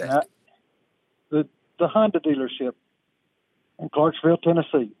told you that? The Honda dealership in Clarksville,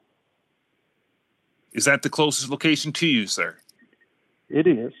 Tennessee. Is that the closest location to you, sir? It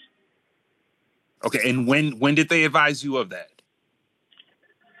is. Okay, and when did they advise you of that?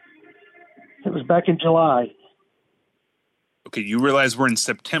 It was back in July. Okay, you realize we're in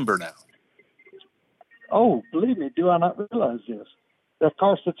September now. Oh, believe me, do I not realize this? That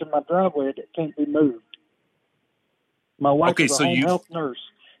car sits in my driveway that can't be moved. My wife is a home health nurse.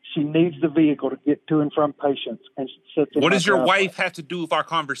 She needs the vehicle to get to and from patients, and she sits in What my does your driveway. wife have to do with our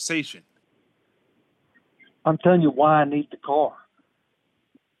conversation? I'm telling you why I need the car.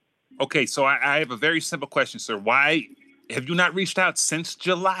 Okay, so I have a very simple question, sir. Why have you not reached out since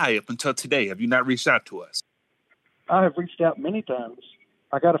July up until today? Have you not reached out to us? I have reached out many times.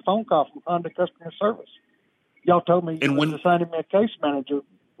 I got a phone call from Honda customer service. Y'all told me you were assigning me a case manager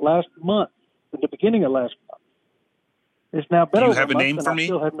last month, at the beginning of last month. It's now been Do you over have a month, name and for I me?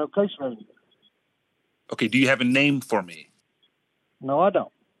 still have no case manager. Okay, do you have a name for me? No, I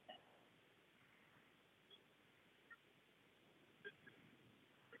don't.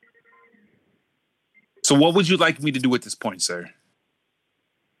 So what would you like me to do at this point, sir?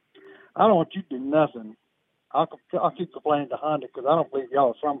 I don't want you to do nothing. I'll keep complaining to Honda because I don't believe y'all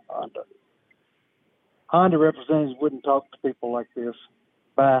are from Honda. Honda representatives wouldn't talk to people like this.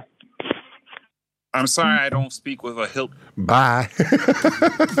 Bye. I'm sorry I don't speak with a hilt. Bye.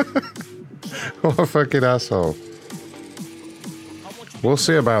 What a fucking asshole. We'll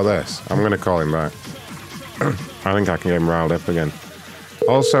see about this. I'm going to call him back. I think I can get him riled up again.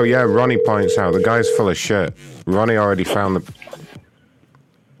 Also, yeah, Ronnie points out the guy's full of shit. Ronnie already found the...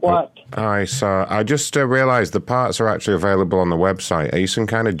 What? I just realized the parts are actually available on the website. Are you some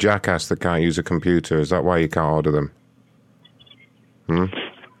kind of jackass that can't use a computer? Is that why you can't order them? Are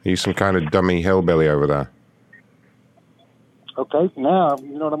you some kind of dummy hillbilly over there? Okay, now,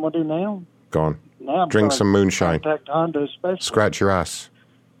 you know what I'm going to do now? Go on. Now I'm Drink gonna some moonshine. Contact Honda specialist. Scratch your ass.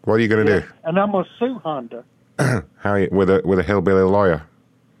 What are you going to do? And I'm going to sue Honda. How are you, with a hillbilly lawyer?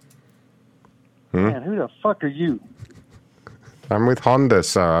 Man, who the fuck are you? I'm with Honda,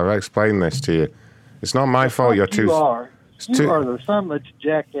 sir. I've explained this to you. It's not my fault. You're too. You are. too- You are the son of a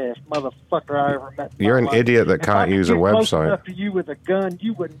jackass motherfucker I ever met. in my You're an life. idiot that If can't I could use a get close website. enough to you with a gun,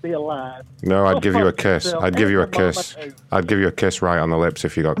 you wouldn't be alive. No, I'd Go give you a fuck kiss. yourself I'd give and you a your mama kiss. too. I'd give you a kiss right on the lips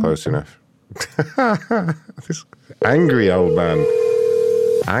if you got close enough. This angry old man.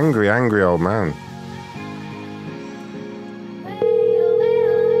 Angry old man.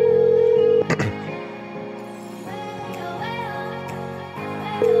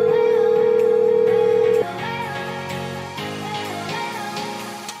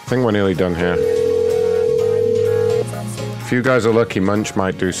 I think we're nearly done here. If you guys are lucky, Munch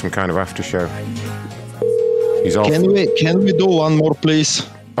might do some kind of after show. He's off. Can we do one more, please?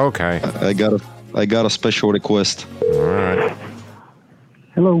 Okay. I got a special request. All right.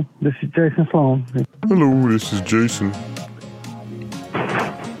 Hello, this is Jason Sloan. Hello, this is Jason.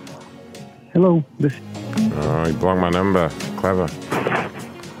 Hello, this. Oh, he blocked my number. Clever.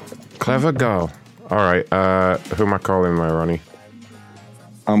 Clever girl. All right. Who am I calling there, Ronnie?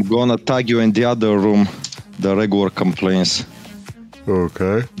 I'm gonna tag you in the other room. The regular complaints.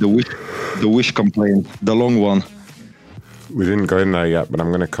 Okay. The wish complaint. The long one. We didn't go in there yet, but I'm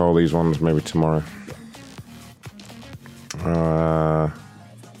going to call these ones maybe tomorrow. Oh,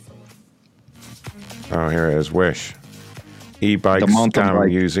 here it is. Wish. E-bike scam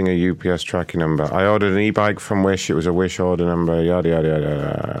bike. using a UPS tracking number. I ordered an e-bike from Wish. It was a Wish order number. Yada, yada,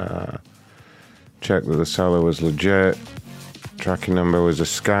 yada. Checked that the seller was legit. Tracking number was a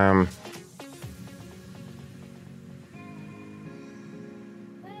scam.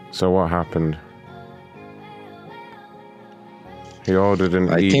 So what happened? He ordered an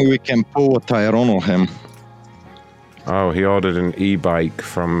I think we can pull a Tyrone on him. Oh, he ordered an e-bike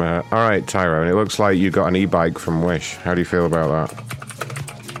from... all right, Tyrone, it looks like you got an e-bike from Wish. How do you feel about that?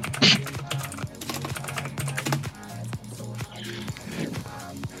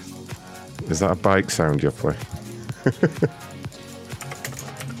 Is that a bike sound you play?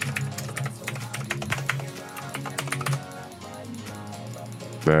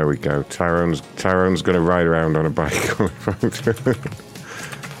 There we go. Tyrone's going to ride around on a bike.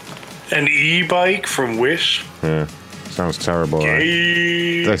 An e-bike from Wish? Yeah. Sounds terrible,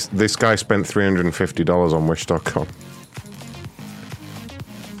 right? This guy spent $350 on Wish.com.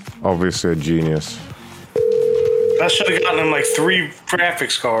 Obviously a genius. That should have gotten him like 3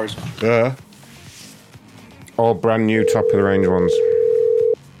 graphics cards. Yeah. All brand new, top of the range ones.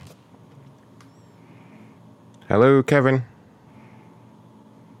 Hello, Kevin.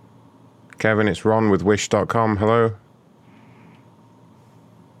 Kevin, it's Ron with Wish.com. Hello.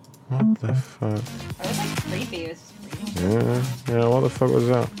 What the fuck? That was like creepy. Yeah, what the fuck was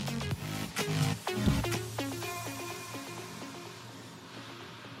that?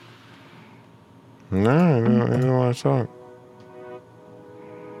 No, I don't want to talk.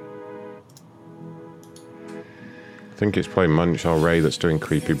 I think it's probably Munch or Ray that's doing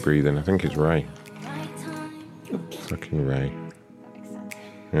creepy breathing. I think it's Ray. Fucking Ray.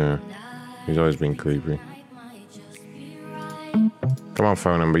 Yeah, he's always been creepy. Come on,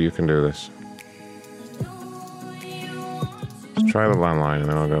 phone number, you can do this. Let's try the landline and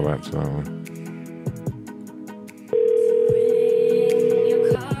then I'll go back to that one.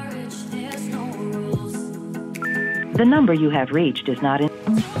 The number you have reached is not in.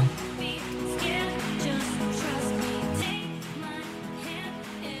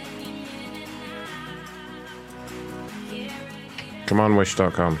 Come on,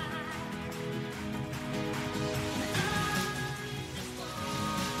 Wish.com.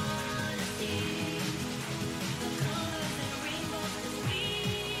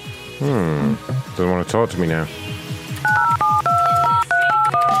 Doesn't want to talk to me now.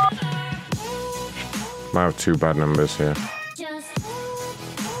 Might have 2 bad numbers here.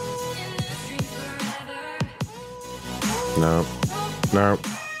 No. No.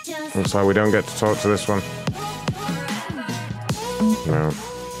 Looks like we don't get to talk to this one. No.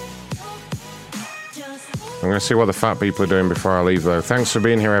 I'm going to see what the fat people are doing before I leave, though. Thanks for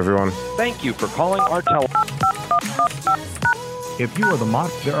being here, everyone. Thank you for calling our If you are the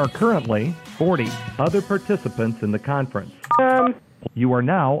there are currently 40 other participants in the conference. You are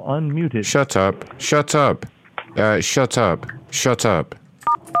now unmuted. Shut up. Shut up. Shut up. Shut up.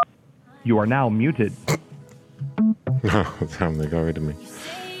 You are now muted. Oh, damn, they got rid of me.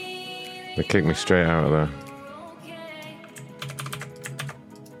 They kicked me straight out of there.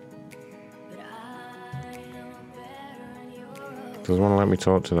 Doesn't want to let me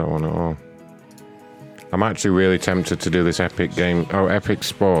talk to that one at all. I'm actually really tempted to do this Epic game. Oh, Epic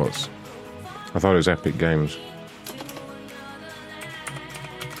Sports. I thought it was Epic Games.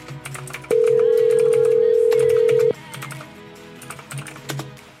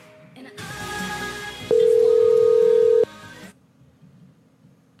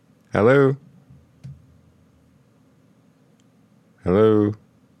 Hello? Hello?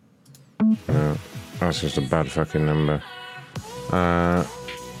 No, that's just a bad fucking number. Can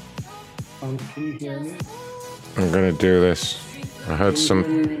you hear me? I'm gonna do this. I heard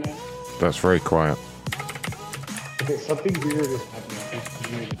some... That's very quiet. Okay, something weird is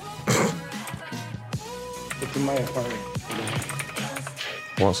happening. It's in my apartment.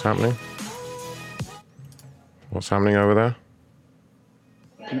 What's happening? What's happening over there?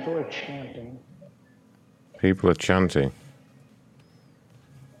 People are chanting. People are chanting.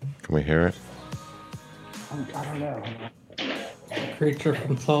 Can we hear it? I don't know. A creature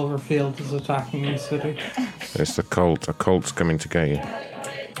from Cloverfield is attacking the city. It's the cult. A cult's coming to get you.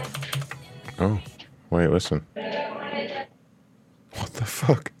 Oh, wait, listen. What the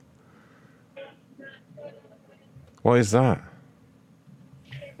fuck? What is that?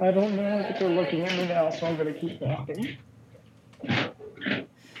 I don't know if they're looking at me now, so I'm going to keep walking.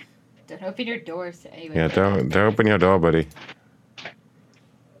 Don't open your doors anyway. Yeah, don't open your door, buddy.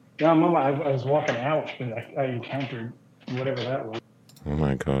 Yeah, Mama, I was walking out and I encountered whatever that was. Oh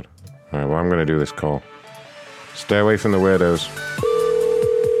my god. Alright, well, I'm going to do this call. Stay away from the weirdos.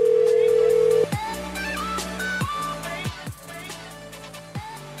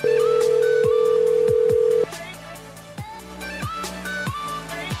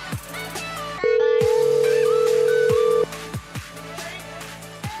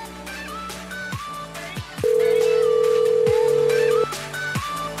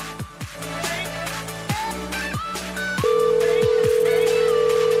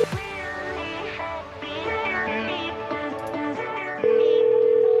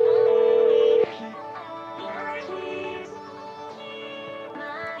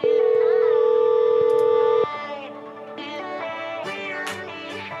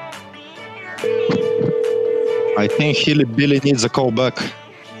 think Hilly Billy needs a call back.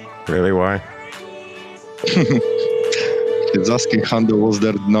 Really? Why? He's asking Honda what's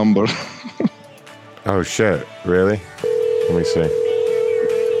their number. Oh shit! Really? Let me see.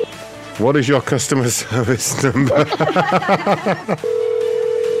 What is your customer service number?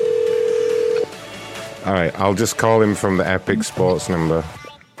 All right, I'll just call him from the Epic Sports number.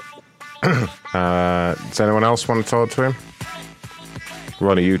 Does anyone else want to talk to him?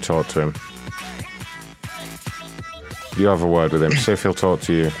 Ronnie, you talk to him. You have a word with him. See if he'll talk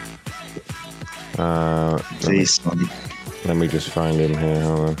to you. Let me just find him here.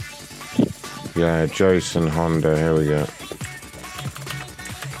 Hold on. Yeah, Jason Honda. Here we go.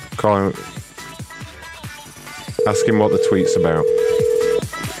 Call him. Ask him what the tweet's about.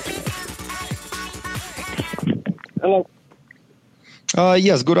 Hello.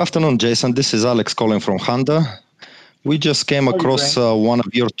 Yes, good afternoon, Jason. This is Alex calling from Honda. We just came across one of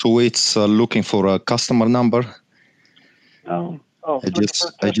your tweets looking for a customer number. I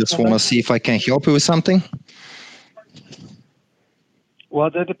just want to see if I can help you with something. Well,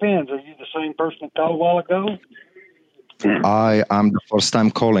 that depends. Are you the same person that called a while ago? I am the first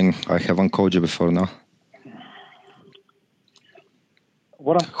time calling. I haven't called you before now.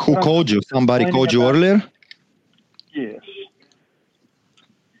 Who called you? Somebody called you earlier? Yes.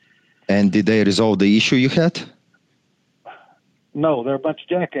 And did they resolve the issue you had? No, they're a bunch of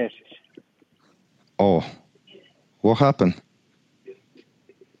jackasses. Oh, what happened?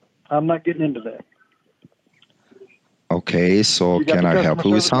 I'm not getting into that. Okay, so can I help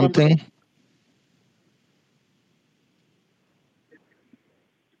you with something? Number?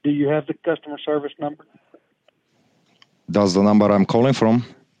 Do you have the customer service number? That's the number I'm calling from.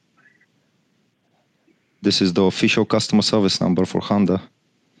 This is the official customer service number for Honda.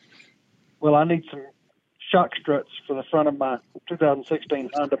 Well, I need some shock struts for the front of my 2016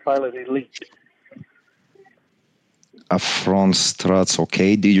 Honda Pilot Elite. A front struts,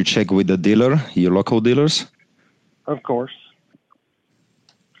 okay. Did you check with the dealer, your local dealers? Of course.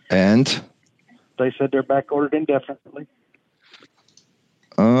 And? They said they're back ordered indefinitely.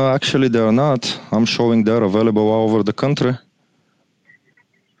 Actually, they're not. I'm showing they're available all over the country.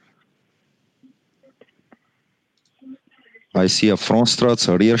 I see a front struts,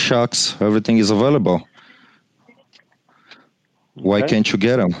 a rear shocks, everything is available. Why can't you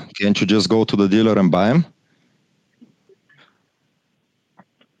get them? Can't you just go to the dealer and buy them?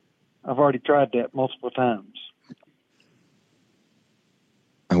 I've already tried that multiple times.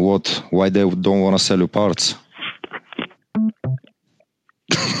 And what? Why they don't want to sell you parts?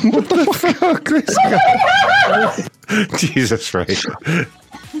 What the fuck? This guy? Jesus, right.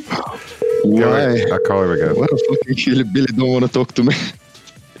 Why? I'll call him again. What the fuck? Billy don't want to talk to me.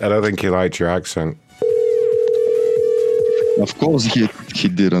 I don't think he liked your accent. Of course he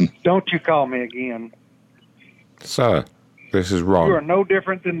didn't. Don't you call me again. Sir, this is wrong. You are no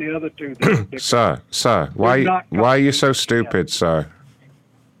different than the other two. Sir, why are you so stupid, sir?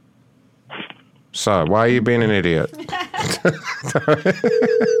 Sir, why are you being an idiot?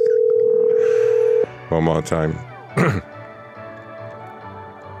 One more time.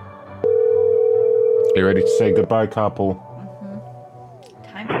 You ready to say goodbye, couple? Mm-hmm.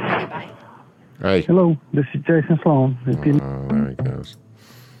 Time for goodbye. Hey. Hello, this is Jason Sloan. There he goes.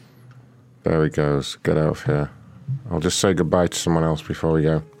 There he goes. Get out of here. I'll just say goodbye to someone else before we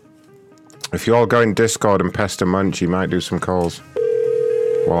go. If you all go in Discord and pester Munch, he might do some calls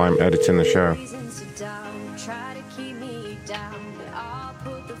while I'm editing the show.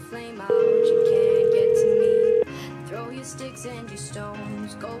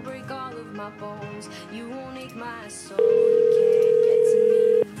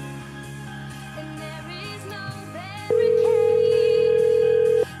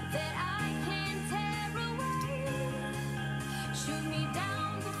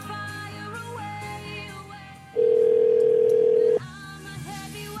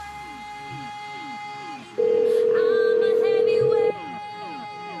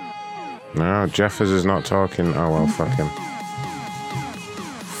 No, Jeffers is not talking. Oh, well, fuck him.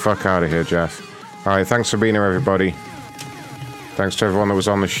 Fuck out of here, Jeff. All right, thanks for being here, everybody. Thanks to everyone that was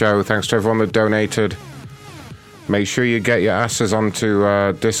on the show. Thanks to everyone that donated. Make sure you get your asses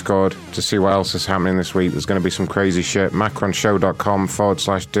onto Discord to see what else is happening this week. There's going to be some crazy shit.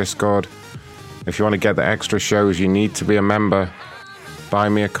 macronshow.com/Discord. If you want to get the extra shows, you need to be a member.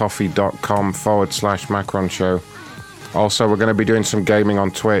 buymeacoffee.com/MacronShow. Also, we're going to be doing some gaming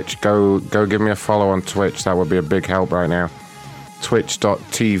on Twitch. Go give me a follow on Twitch. That would be a big help right now.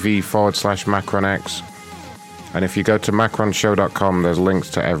 Twitch.tv/MacronX. And if you go to macronshow.com, there's links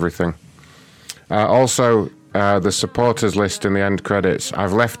to everything. Also, the supporters list in the end credits.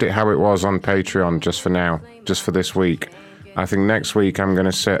 I've left it how it was on Patreon just for now, just for this week. I think next week I'm going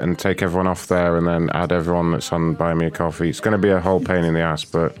to sit and take everyone off there and then add everyone that's on Buy Me a Coffee. It's going to be a whole pain in the ass,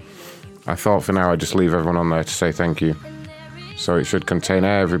 but I thought for now I'd just leave everyone on there to say thank you. So it should contain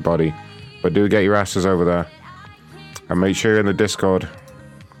everybody. But do get your asses over there. And make sure you're in the Discord.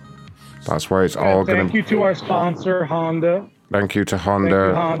 That's where it's all going to... Thank you to our sponsor, Honda. Thank you to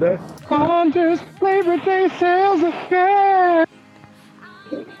Honda. Thank you, Honda. Honda's Labor Day sales again.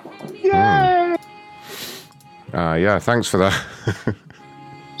 Yay! Yeah, thanks for that.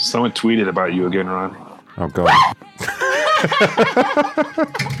 Someone tweeted about you again, Ron. Oh, God.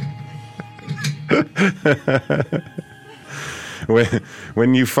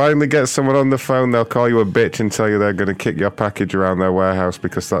 When you finally get someone on the phone, they'll call you a bitch and tell you they're going to kick your package around their warehouse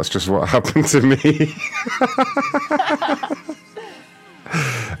because that's just what happened to me.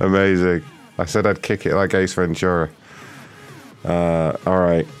 Amazing. I said I'd kick it like Ace Ventura. All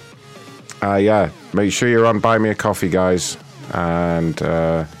right. Yeah, make sure you're on Buy Me a Coffee, guys. And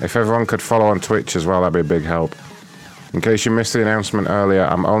if everyone could follow on Twitch as well, that'd be a big help. In case you missed the announcement earlier,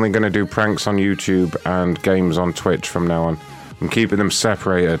 I'm only going to do pranks on YouTube and games on Twitch from now on. I'm keeping them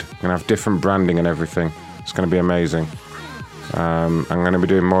separated. I'm going to have different branding and everything. It's going to be amazing. I'm going to be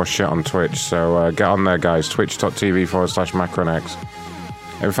doing more shit on Twitch, so get on there, guys.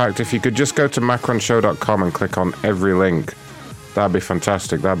 Twitch.tv/MacronX. In fact, if you could just go to macronshow.com and click on every link, that'd be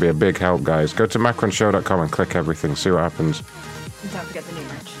fantastic. That'd be a big help, guys. Go to macronshow.com and click everything. See what happens. And don't forget the new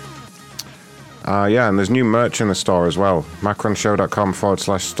merch. Yeah, and there's new merch in the store as well.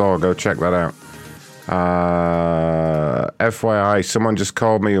 macronshow.com/store. Go check that out. FYI, someone just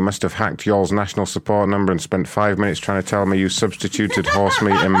called me who must have hacked y'all's national support number and spent 5 minutes trying to tell me you substituted horse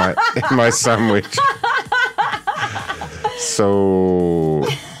meat in my sandwich. So,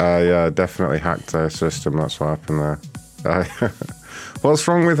 yeah, definitely hacked their system. That's what happened there. What's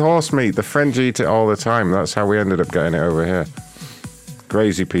wrong with horse meat? The French eat it all the time. That's how we ended up getting it over here.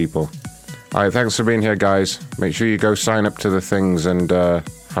 Crazy people. All right, thanks for being here, guys. Make sure you go sign up to the things and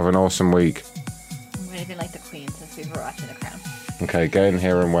have an awesome week. I'm waving like the queen since we were watching The Crown. Okay, get in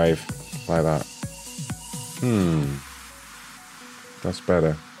here and wave like that. That's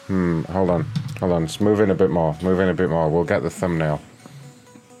better. Hold on. Just move in a bit more. We'll get the thumbnail.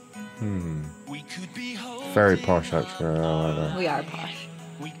 Very posh, actually. I like that. We are posh.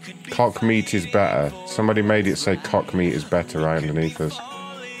 Cock meat is better. Somebody made it say cock meat is better right underneath us.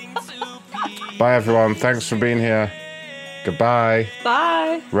 Bye, everyone. Thanks for being here. Goodbye.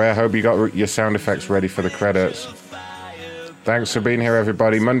 Bye. Ray, I hope you got your sound effects ready for the credits. Thanks for being here,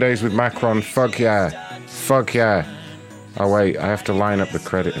 everybody. Mondays with Macron. Fuck yeah. Oh, wait. I have to line up the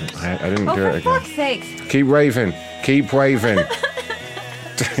credit. I didn't do it again. For fuck's sakes. Keep waving. Keep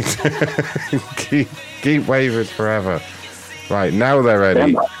waving forever. Right, now they're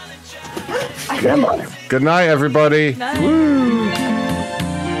ready. Good night, everybody. Woo.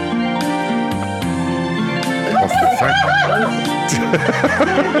 What's the fuck?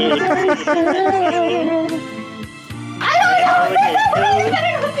 I don't know. It's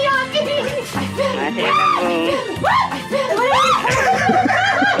gonna go beyond me.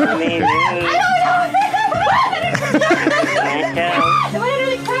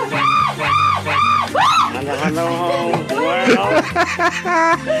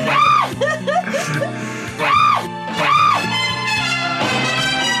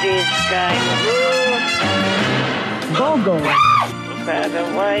 This guy Go. Father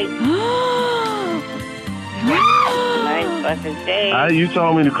White. Nice fucking day. You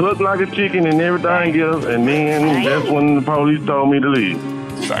told me to cook like a chicken and everything else, and then that's when the police told me to leave.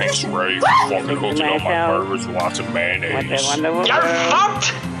 Thanks, Ray, for fucking hooking on my burgers with lots of mayonnaise. You're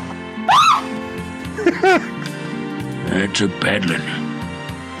fucked! That's a peddling.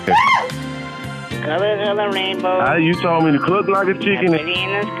 Colors of the rainbow. You told me to cook like a chicken. Pretty in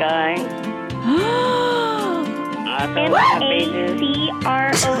the sky. MACRON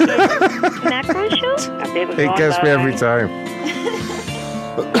Macro Show? It gets me every time.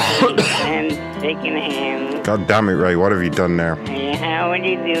 And shaking hands. God damn it, Ray. What have you done now? Hey, how would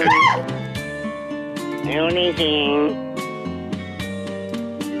you do? Anything.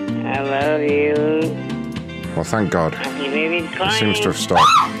 I love you. Well, thank God. It seems to have stopped.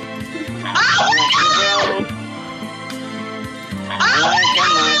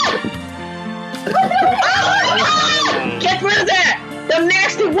 Get rid of that! The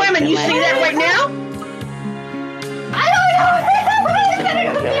nasty women, you see that right now? I don't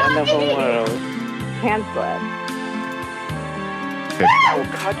know! The wonderful world. Hand slap. I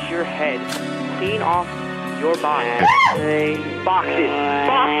will cut your head clean off your body. Box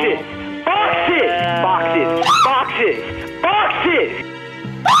it! Boxes! Boxes! Boxes!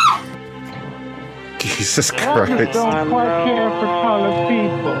 Jesus Elders Christ. don't quite care for taller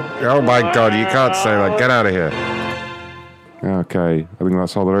people. Oh my God, you can't say that. Get out of here. Okay, I think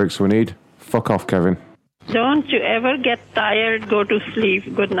that's all the lyrics we need. Fuck off, Kevin. Don't you ever get tired, go to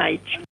sleep. Good night.